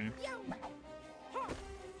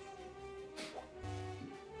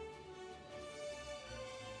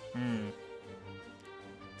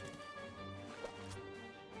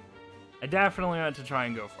 I definitely want to try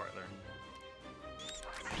and go farther.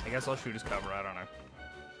 I guess I'll shoot his cover, I don't know.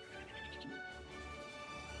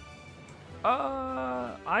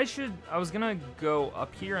 I was gonna go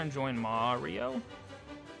up here and join Mario,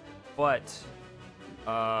 but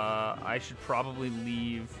I should probably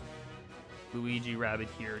leave Luigi Rabbit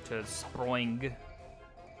here to Sproing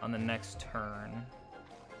on the next turn.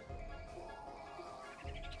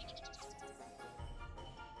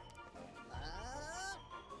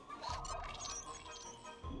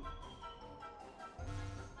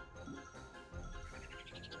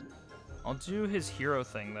 I'll do his hero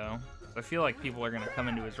thing, though. I feel like people are going to come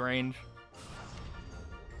into his range.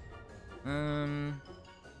 And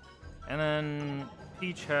then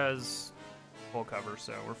Peach has full cover,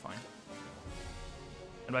 so we're fine.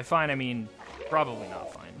 And by fine, I mean probably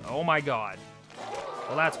not fine. Oh my god.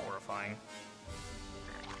 Well, that's horrifying.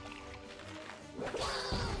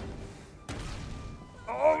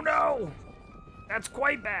 Oh no! That's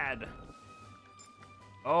quite bad.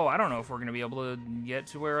 Oh, I don't know if we're gonna be able to get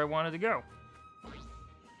to where I wanted to go.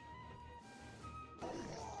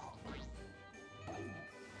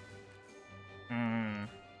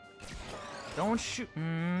 Don't shoot.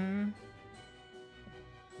 I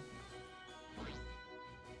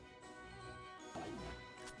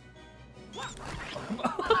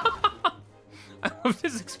love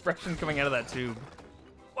his expression coming out of that tube.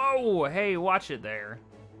 Whoa, hey, watch it there.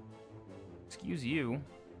 Excuse you.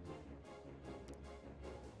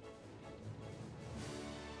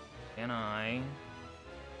 Can I?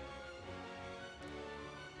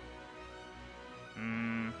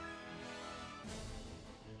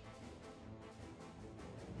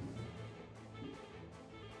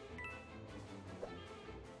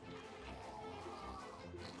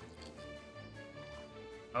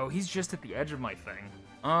 Oh, he's just at the edge of my thing.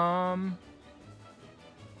 Alright.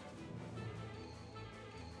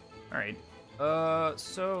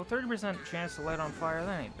 So 30% chance to light on fire,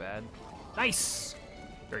 that ain't bad. Nice!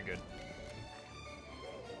 Very good.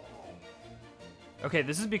 Okay,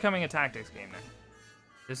 this is becoming a tactics game now.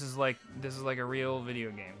 This is like a real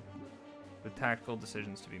video game with tactical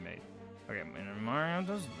decisions to be made. Okay, and Mario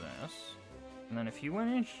does this. And then if he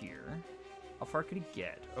went in here, how far could he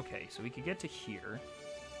get? Okay, so we could get to here.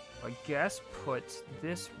 I guess put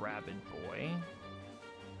this Rabbid boy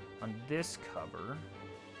on this cover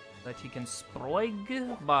so that he can sprig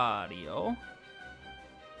Mario.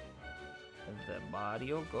 The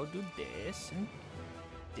Mario go do this and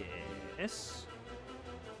this.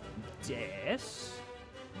 This.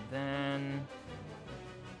 Then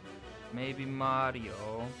maybe Mario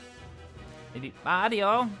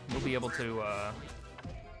will be able to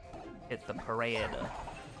hit the parade.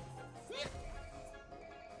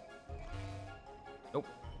 Nope.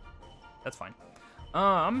 That's fine.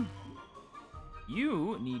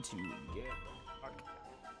 You need to get...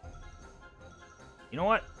 You know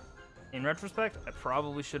what? In retrospect, I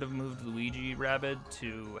probably should have moved Luigi Rabbid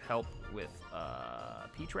to help with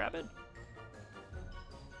Peach Rabbid.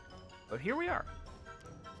 But here we are.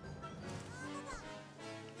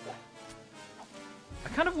 I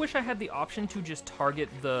kind of wish I had the option to just target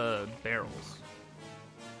the barrels.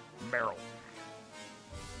 Barrel.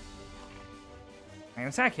 I can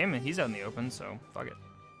attack him and he's out in the open, so fuck it.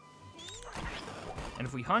 And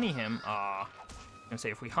if we honey him, I'm gonna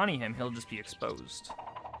say if we honey him, he'll just be exposed.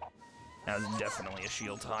 That's definitely a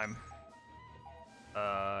shield time.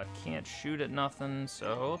 Can't shoot at nothing,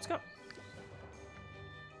 so let's go.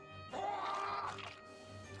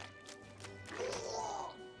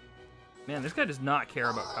 Man, this guy does not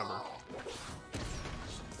care about cover.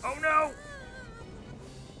 Oh no!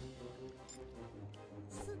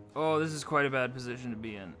 Oh, this is quite a bad position to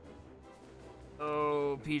be in.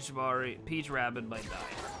 Oh, Peach Rabbid might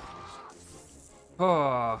die.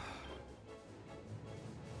 Oh.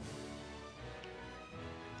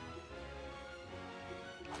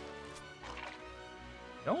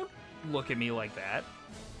 Don't look at me like that.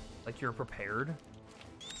 Like you're prepared.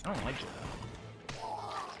 I don't like that.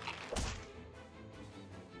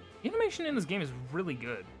 The animation in this game is really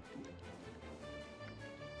good.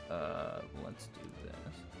 Let's do this.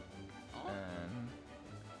 And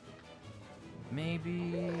maybe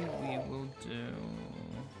we will do...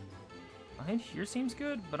 Behind here seems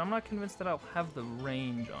good, but I'm not convinced that I'll have the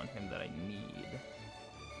range on him that I need.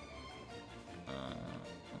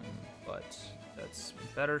 But that's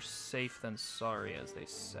better safe than sorry, as they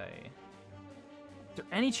say. Is there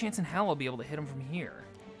any chance in hell I'll be able to hit him from here?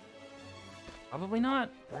 Probably not.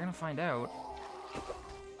 We're gonna find out.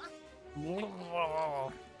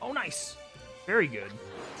 Oh, nice. Very good.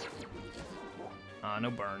 No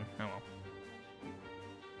burn. Oh well.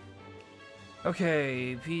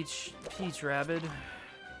 Okay, Peach Rabbid.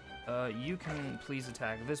 You can please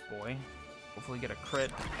attack this boy. Hopefully get a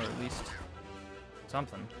crit, or at least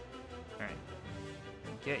something. Alright.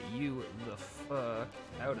 Get you the fuck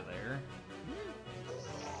out of there.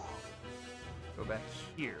 Go back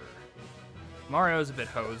here. Mario's a bit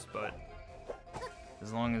hosed, but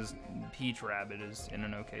as long as Peach Rabbid is in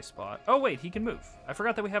an okay spot. Oh wait, he can move. I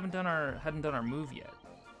forgot that we hadn't done our move yet.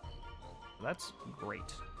 That's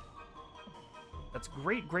great. That's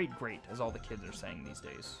great, great, great, as all the kids are saying these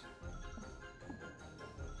days.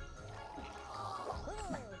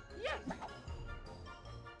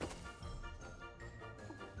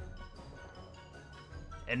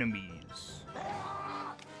 Enemies.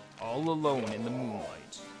 All alone in the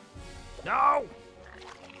moonlight. No!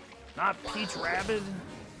 Not Peach Rabbid.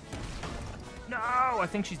 No! I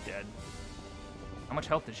think she's dead. How much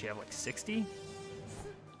health did she have? Like 60?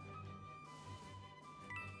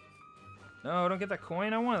 No, don't get that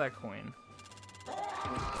coin. I wanted that coin. I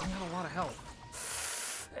have a lot of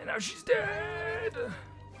health. And now she's dead!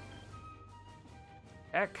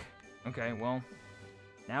 Heck. Okay, well.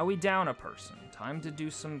 Now we down a person. Time to do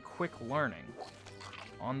some quick learning.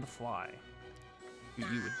 On the fly. Shoot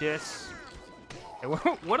you with this. Hey,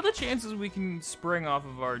 what are the chances we can spring off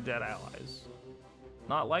of our dead allies?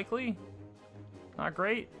 Not likely? Not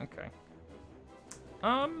great? Okay.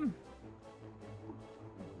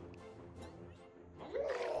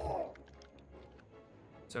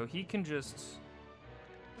 So he can just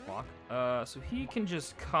walk. So he can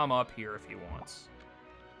just come up here if he wants.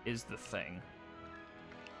 Is the thing.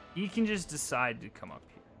 He can just decide to come up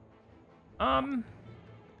here.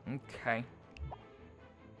 Okay.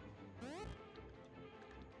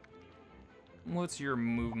 What's your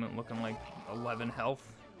movement looking like? 11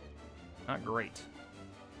 health? Not great.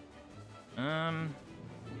 Did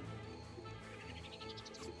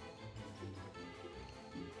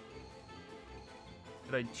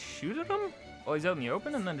I shoot at him while he's out in the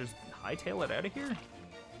open and then just hightail it out of here?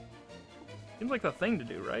 Seems like the thing to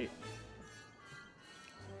do, right?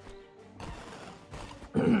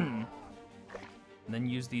 And then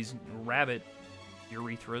use these rabbit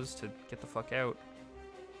urethras to get the fuck out.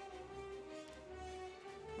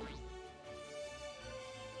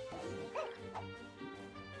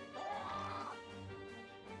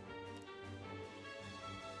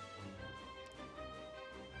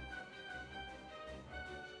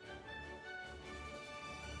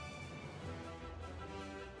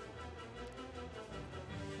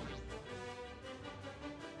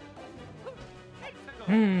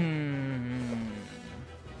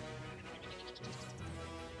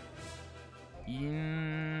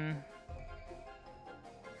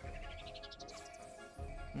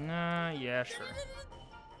 Yeah, sure.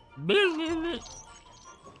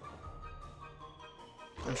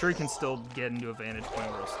 I'm sure he can still get into a vantage point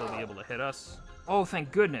where he'll still be able to hit us. Oh,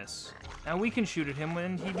 thank goodness. Now we can shoot at him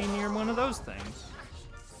when he'd be near one of those things.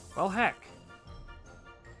 Well, heck.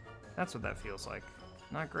 That's what that feels like.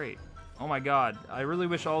 Not great. Oh my god, I really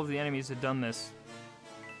wish all of the enemies had done this,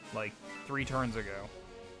 like, 3 turns ago.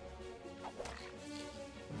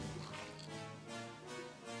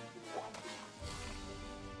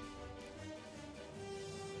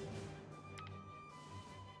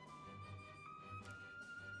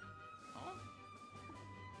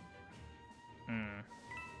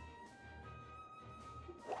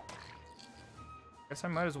 Guess I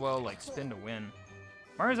might as well, like, spin to win.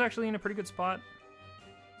 Mario's actually in a pretty good spot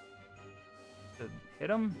to hit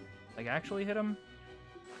him. Like, actually hit him.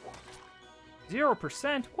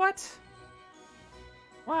 0%? What?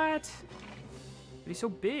 What? But he's so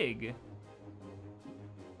big.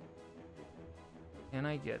 Can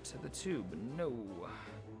I get to the tube? No.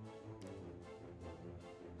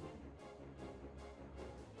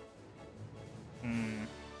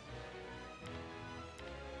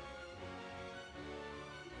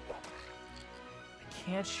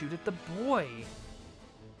 Can't shoot at the boy.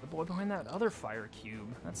 The boy behind that other fire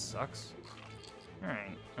cube. That sucks.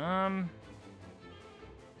 Alright,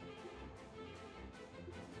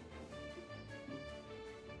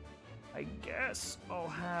 I guess I'll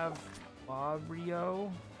have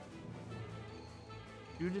Mario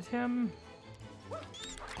shoot at him.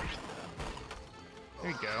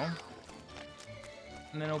 There you go.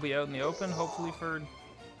 And then he'll be out in the open, hopefully for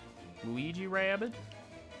Luigi Rabbid.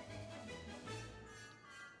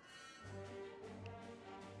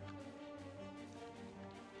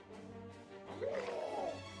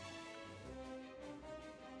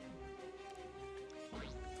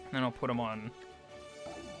 Then I'll put him on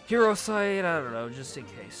hero side, I don't know, just in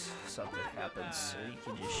case something happens, so you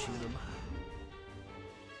can just shoot him.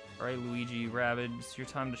 Alright, Luigi, Rabbids, it's your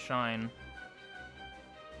time to shine.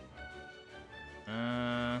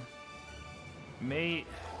 I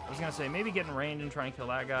was gonna say, maybe get in range and try and kill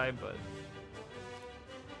that guy, but...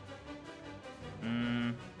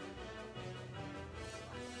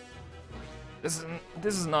 This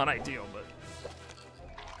is not ideal, but...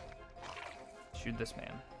 Shoot this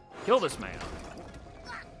man. Kill this man.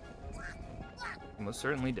 Most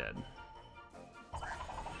certainly dead.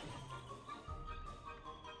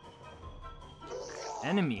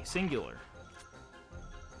 Enemy, singular.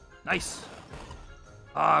 Nice.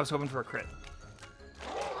 Ah, I was hoping for a crit.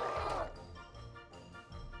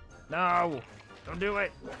 No, don't do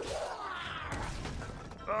it.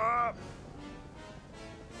 Ah.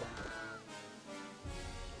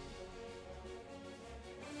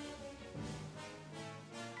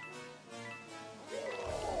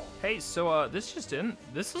 Hey, so this is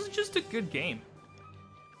just a good game.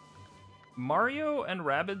 Mario and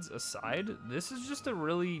Rabbids aside, this is just a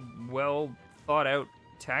really well thought out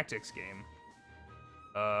tactics game.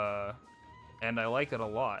 And I like it a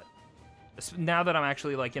lot. Now that I'm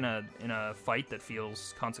actually like in a fight that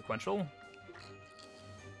feels consequential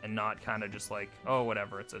and not kind of just like, oh,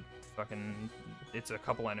 whatever, it's a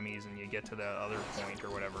couple enemies and you get to the other point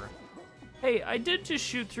or whatever. Hey, I did just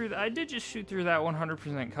shoot through that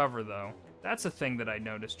 100% cover though. That's a thing that I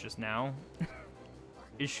noticed just now.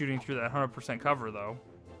 Is shooting through that 100% cover though.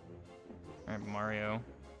 All right, Mario.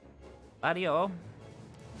 Mario.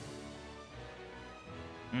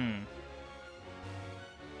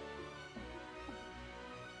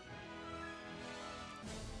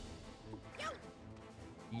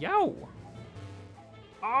 Yo!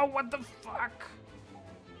 Oh, what the fuck?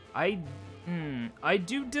 I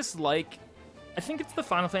do dislike... I think it's the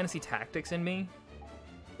Final Fantasy Tactics in me,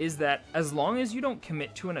 is that as long as you don't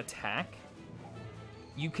commit to an attack,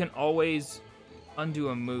 you can always undo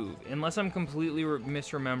a move. Unless I'm completely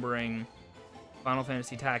misremembering Final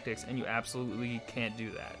Fantasy Tactics, and you absolutely can't do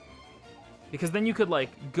that. Because then you could,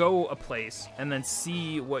 like, go a place and then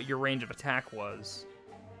see what your range of attack was.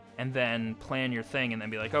 And then plan your thing and then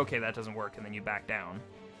be like, okay, that doesn't work, and then you back down.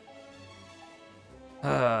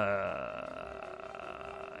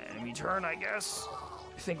 Enemy turn, I guess.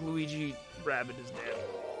 I think Luigi Rabbid is dead.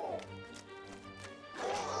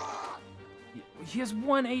 He has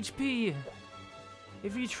 1 HP.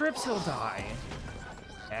 If he trips, he'll die.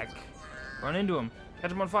 Heck. Run into him.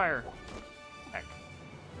 Catch him on fire. Heck.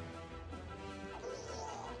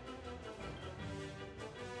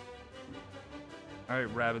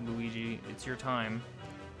 Alright, Rabbid Luigi, it's your time.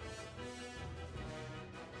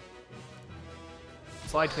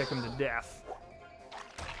 Slide kick him to death.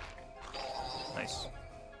 Nice.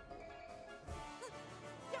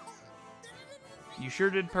 You sure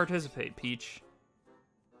did participate, Peach.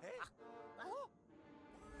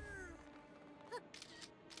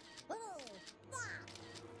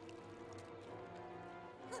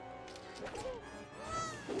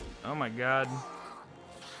 Oh my god.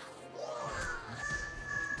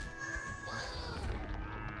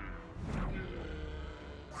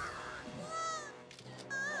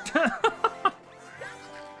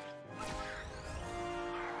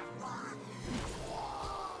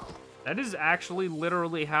 That is actually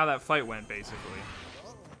literally how that fight went, basically.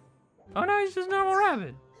 Oh no, he's just a normal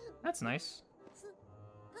rabbit. That's nice.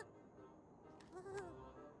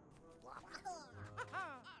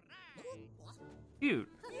 Cute.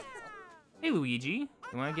 Hey, Luigi.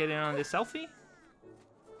 You want to get in on this selfie?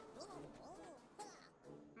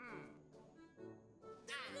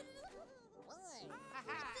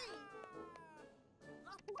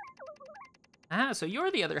 Ah, so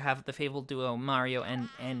you're the other half of the fabled duo Mario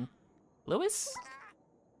and Lewis?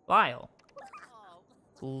 Lyle.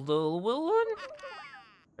 Little one?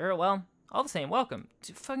 Well, all the same, welcome.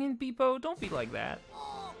 Fucking Beepo, don't be like that.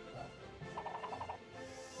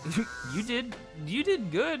 You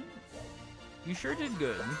did good. You sure did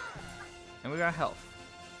good. And we got health.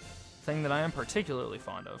 Thing that I am particularly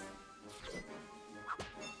fond of.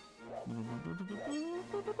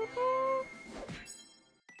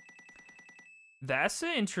 That's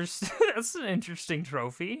an interesting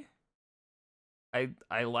trophy.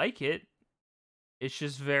 I like it. It's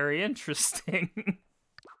just very interesting.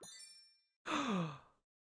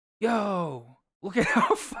 Yo, look at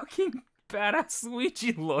how fucking badass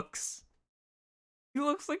Luigi looks. He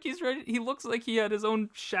looks like he's ready. He looks like he had his own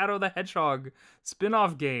Shadow the Hedgehog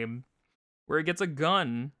spin-off game where he gets a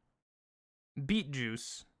gun. Beet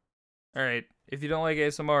juice. All right. If you don't like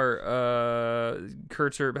ASMR,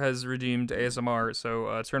 Kurtzerp has redeemed ASMR,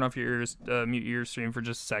 so turn off your ears, mute your stream for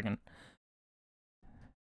just a second.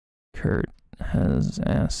 Kurt has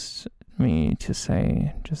asked me to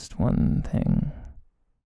say just one thing.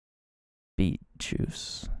 Beet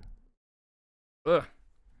juice. Ugh.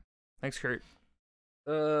 Thanks, Kurt.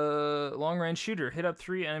 Long-range shooter. Hit up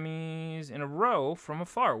 3 enemies in a row from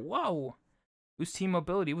afar. Whoa! Boost team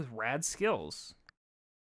mobility with rad skills.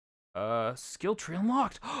 Skill tree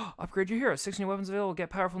unlocked. Upgrade your hero. 6 new weapons available. Get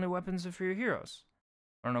powerful new weapons for your heroes.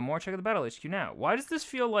 I don't know more. Check out the Battle HQ now. Why does this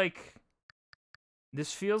feel like...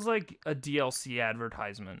 This feels like a DLC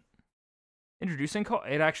advertisement. Introducing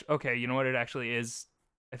it actually... Okay, you know what it actually is?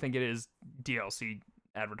 I think it is DLC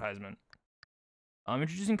advertisement.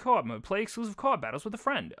 Introducing co-op mode. Play exclusive co-op battles with a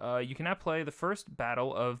friend. You can now play the first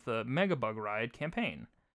battle of the Mega Bug Ride campaign.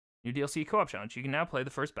 New DLC co-op challenge. You can now play the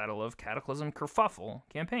first battle of Cataclysm Kerfuffle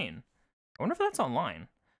campaign. I wonder if that's online.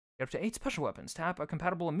 Get up to 8 special weapons. Tap a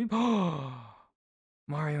compatible amiibo.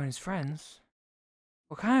 Mario and his friends.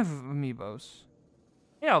 What kind of amiibos?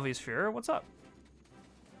 Hey, Alvisphere, what's up?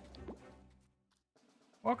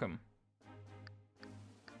 Welcome.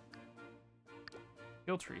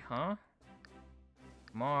 Skill tree, huh?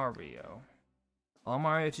 Mario. Allow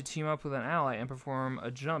Mario to team up with an ally and perform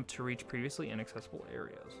a jump to reach previously inaccessible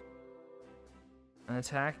areas. An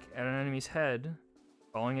attack at an enemy's head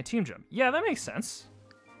following a team jump. Yeah, that makes sense.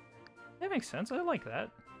 That makes sense. I like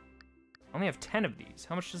that. I only have 10 of these.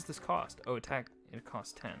 How much does this cost? Oh, attack. It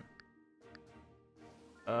costs 10.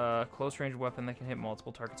 Close range weapon that can hit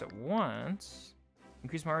multiple targets at once.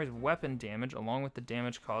 Increase Mario's weapon damage along with the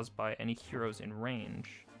damage caused by any heroes in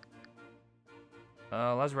range.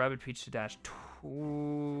 Allows Rabbid Peach to dash 2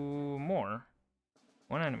 more.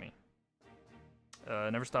 1 enemy.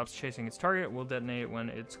 Never stops chasing its target. Will detonate when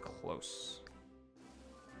it's close.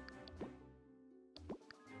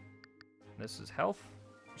 This is health.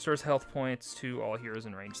 Restores health points to all heroes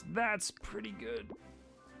in range. That's pretty good.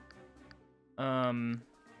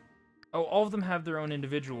 Oh, all of them have their own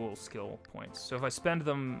individual skill points. So if I spend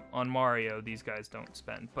them on Mario, these guys don't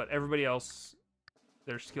spend. But everybody else,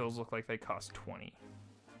 their skills look like they cost 20.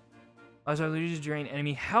 Allows Luigi to drain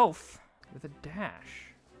enemy health with a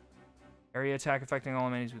dash. Area attack affecting all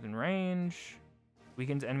enemies within range.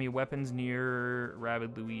 Weakens enemy weapons near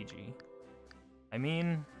Rabid Luigi. I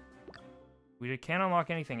mean, we can't unlock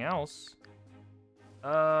anything else.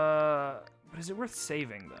 But is it worth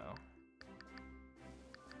saving, though?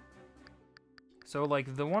 So,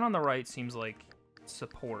 like, the one on the right seems like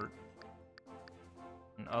support.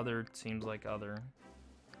 And other seems like other.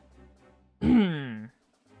 Team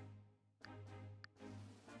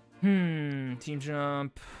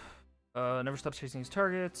jump. Never stops chasing his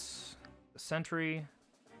targets. The sentry.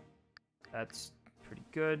 That's pretty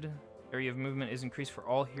good. Area of movement is increased for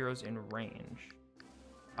all heroes in range.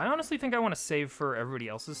 I honestly think I want to save for everybody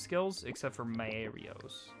else's skills, except for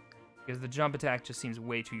Mario's. Because the jump attack just seems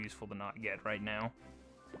way too useful to not get right now.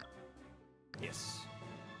 Yes.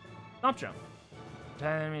 Stomp jump.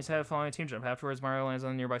 Attack enemies head following a team jump. Afterwards, Mario lands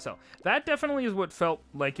on a nearby cell. That definitely is what felt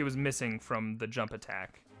like it was missing from the jump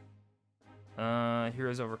attack.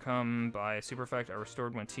 Heroes overcome by a super effect are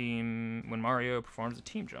restored when Mario performs a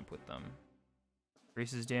team jump with them.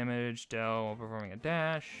 Increases damage, Del while performing a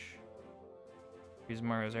dash. Increases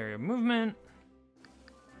Mario's area of movement.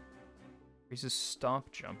 Increases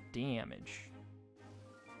stomp jump damage.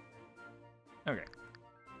 Okay.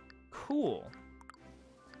 Cool.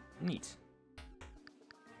 Neat.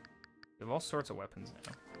 We have all sorts of weapons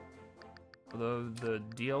now. Although the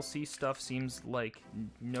DLC stuff seems like,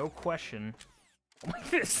 no question,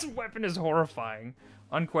 this weapon is horrifying.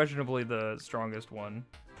 Unquestionably the strongest one,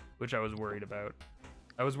 which I was worried about.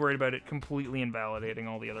 I was worried about it completely invalidating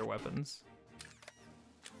all the other weapons.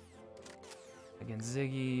 Against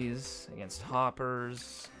Ziggies, against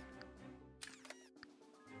Hoppers.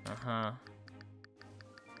 Uh-huh.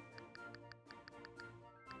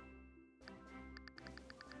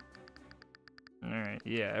 Alright,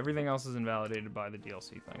 yeah, everything else is invalidated by the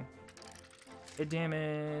DLC thing. Hit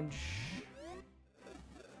damage.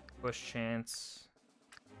 Push chance.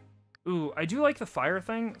 Ooh, I do like the fire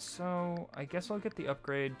thing, so I guess I'll get the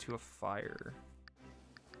upgrade to a fire.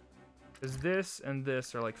 Because this and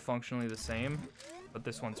this are like functionally the same, but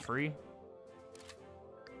this one's free.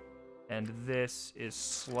 And this is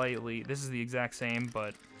slightly, this is the exact same,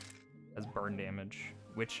 but has burn damage,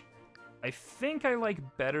 which I think I like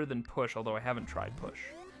better than push, although I haven't tried push.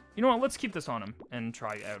 You know what, let's keep this on him and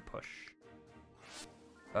try out push.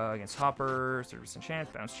 Against Hopper, 30% chance,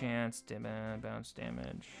 bounce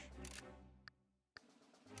damage.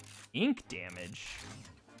 Ink damage?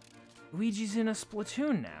 Luigi's in a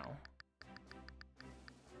Splatoon now.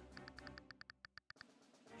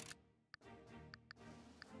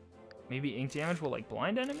 Maybe ink damage will like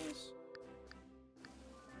blind enemies?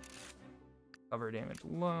 Cover damage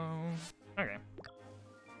low. Okay.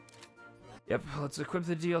 Yep, let's equip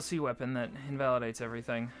the DLC weapon that invalidates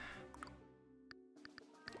everything.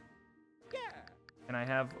 Yeah. Can I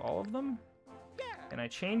have all of them? Yeah. Can I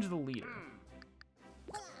change the leader?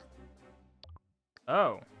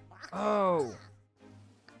 Oh. Oh.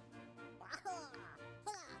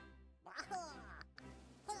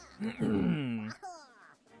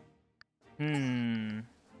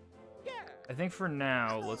 I think for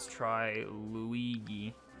now, let's try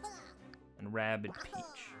Luigi and Rabbid Peach.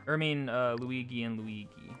 Or I mean, Luigi and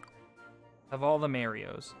Luigi. Have all the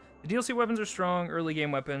Marios. The DLC weapons are strong, early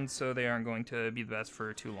game weapons, so they aren't going to be the best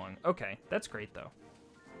for too long. Okay, that's great though.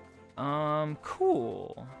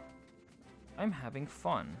 Cool. I'm having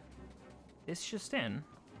fun. This just in.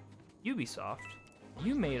 Ubisoft,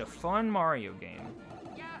 you made a fun Mario game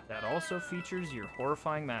that also features your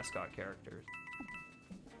horrifying mascot characters.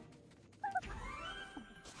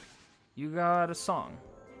 You got a song.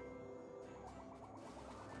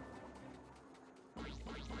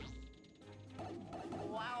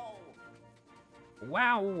 Wow.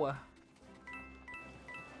 Wow.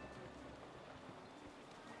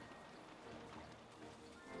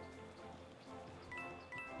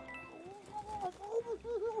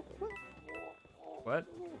 What?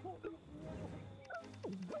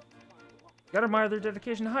 Gotta admire their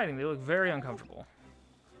dedication to hiding. They look very uncomfortable.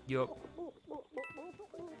 Yup.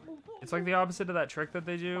 It's like the opposite of that trick that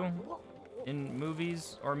they do in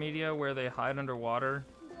movies or media where they hide underwater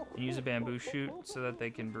and use a bamboo shoot so that they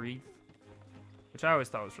can breathe. Which I always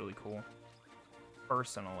thought was really cool.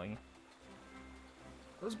 Personally.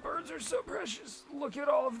 Those birds are so precious. Look at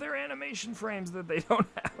all of their animation frames that they don't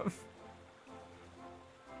have.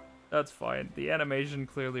 That's fine. The animation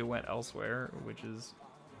clearly went elsewhere, which is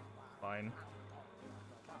fine.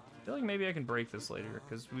 I feel like maybe I can break this later,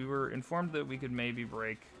 because we were informed that we could maybe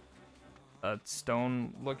break a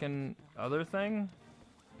stone-looking other thing.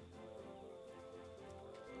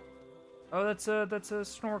 Oh, that's a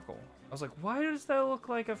snorkel. I was like, why does that look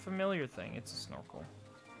like a familiar thing? It's a snorkel.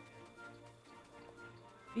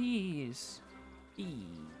 Bees.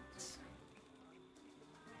 Bees.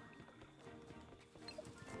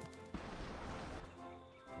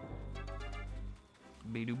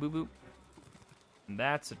 Be-doo boo boo.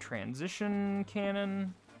 That's a transition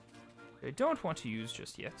cannon I don't want to use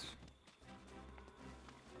just yet.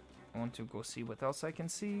 I want to go see what else I can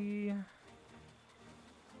see.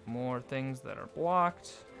 More things that are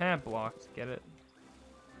blocked. Blocked. Get it?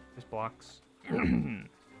 There's blocks.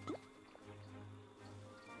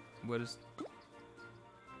 What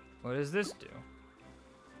does this do?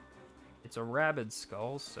 It's a Rabbids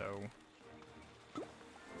skull, so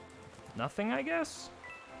nothing, I guess?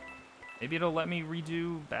 Maybe it'll let me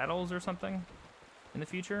redo battles or something in the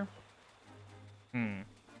future?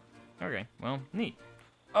 Okay, well, neat.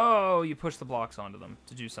 Oh, you push the blocks onto them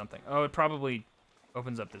to do something. Oh, it probably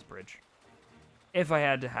opens up this bridge. If I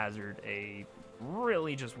had to hazard a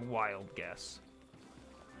really just wild guess.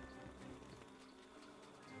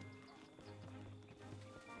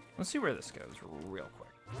 Let's see where this goes real quick.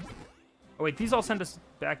 Oh wait, these all send us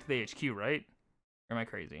back to the HQ, right? Or am I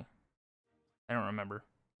crazy? I don't remember.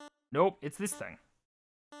 Nope, it's this thing.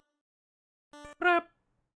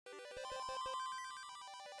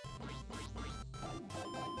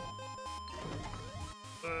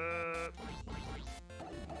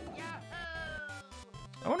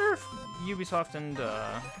 I wonder if Ubisoft and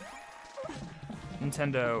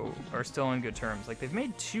Nintendo are still in good terms. Like, they've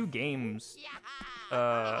made 2 games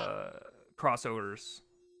crossovers,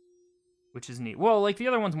 which is neat. Well, like, the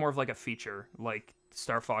other one's more of like a feature, like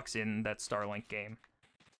Star Fox in that Starlink game.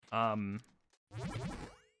 I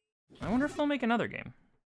wonder if they'll make another game.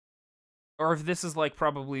 Or if this is, like,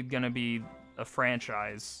 probably gonna be a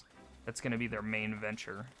franchise that's gonna be their main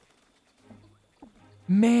venture.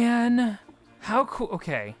 Man, how cool,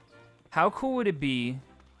 okay. How cool would it be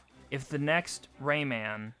if the next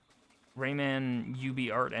Rayman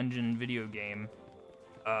UB Art Engine video game,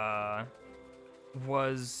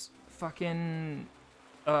 was fucking,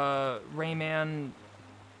 Rayman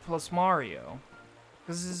plus Mario?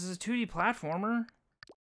 Because this is a 2D platformer.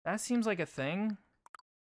 That seems like a thing.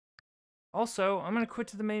 Also, I'm gonna quit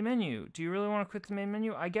to the main menu. Do you really want to quit the main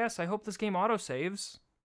menu? I guess. I hope this game autosaves.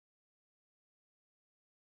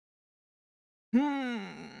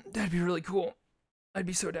 That'd be really cool. I'd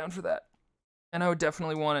be so down for that. And I would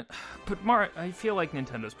definitely want it. But I feel like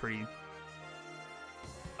Nintendo's pretty,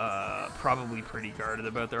 probably pretty guarded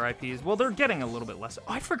about their IPs. Well, they're getting a little bit less.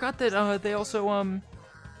 Oh, I forgot that, they also,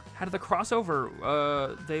 had the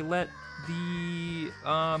crossover. They let the,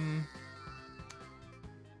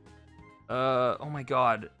 oh my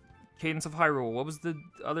god. Cadence of Hyrule. What was the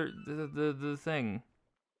other, the thing?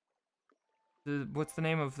 What's the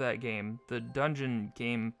name of that game? The dungeon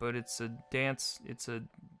game, but it's a dance, it's a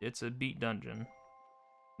beat dungeon.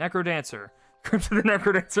 Necrodancer. Crypt of the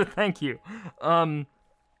Necrodancer, thank you.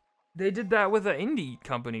 They did that with an indie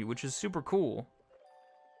company, which is super cool.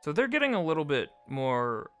 So they're getting a little bit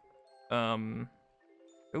more, they're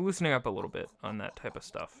loosening up a little bit on that type of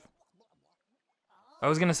stuff. I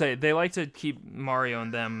was gonna say, they like to keep Mario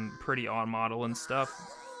and them pretty on model and stuff,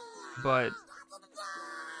 but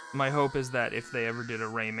my hope is that if they ever did a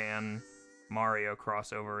Rayman Mario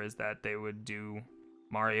crossover, is that they would do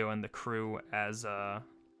Mario and the crew as,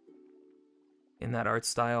 in that art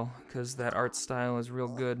style, because that art style is real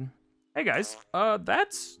good. Hey guys,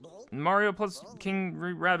 that's Mario plus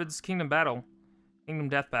Rabbids Kingdom Battle. Kingdom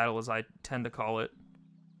Death Battle, as I tend to call it,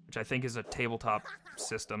 which I think is a tabletop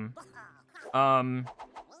system.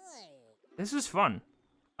 This is fun.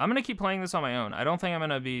 I'm gonna keep playing this on my own. I don't think I'm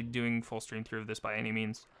gonna be doing full stream through of this by any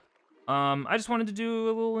means. I just wanted to do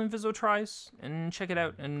a little InvisoTries and check it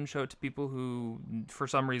out and show it to people who, for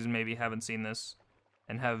some reason, maybe haven't seen this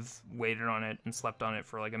and have waited on it and slept on it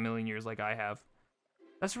for like a million years like I have.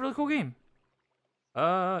 That's a really cool game.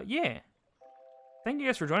 Yeah. Thank you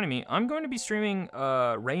guys for joining me. I'm going to be streaming,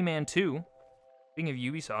 Rayman 2. Speaking of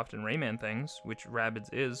Ubisoft and Rayman things, which Rabbids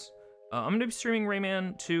is, I'm gonna be streaming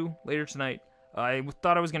Rayman 2 later tonight. I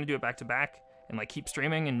thought I was gonna do it back to back and like keep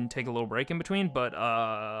streaming and take a little break in between, but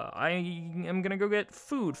I am gonna go get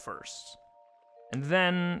food first. And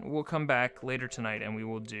then we'll come back later tonight and we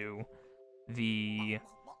will do the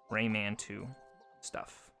Rayman 2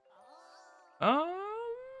 stuff. Who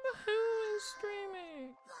is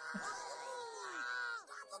streaming?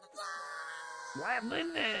 That's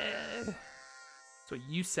what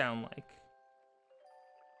you sound like.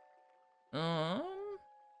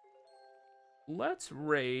 Let's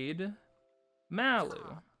raid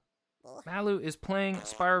Malu. Malu is playing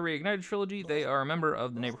Spyro Reignited Trilogy. They are a member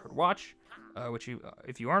of the Neighborhood Watch. which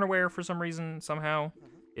if you aren't aware for some reason, somehow,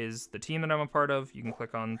 is the team that I'm a part of. You can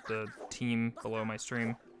click on the team below my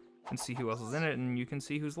stream and see who else is in it, and you can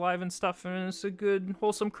see who's live and stuff, and it's a good,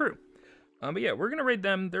 wholesome crew. But yeah, we're going to raid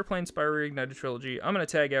them. They're playing Spyro Reignited Trilogy. I'm going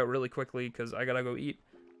to tag out really quickly because I got to go eat.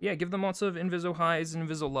 Yeah, give them lots of Inviso highs,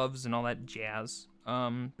 Inviso loves, and all that jazz.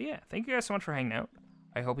 But yeah, thank you guys so much for hanging out.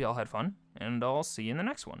 I hope you all had fun, and I'll see you in the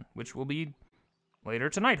next one, which will be later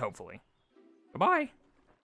tonight, hopefully. Bye-bye!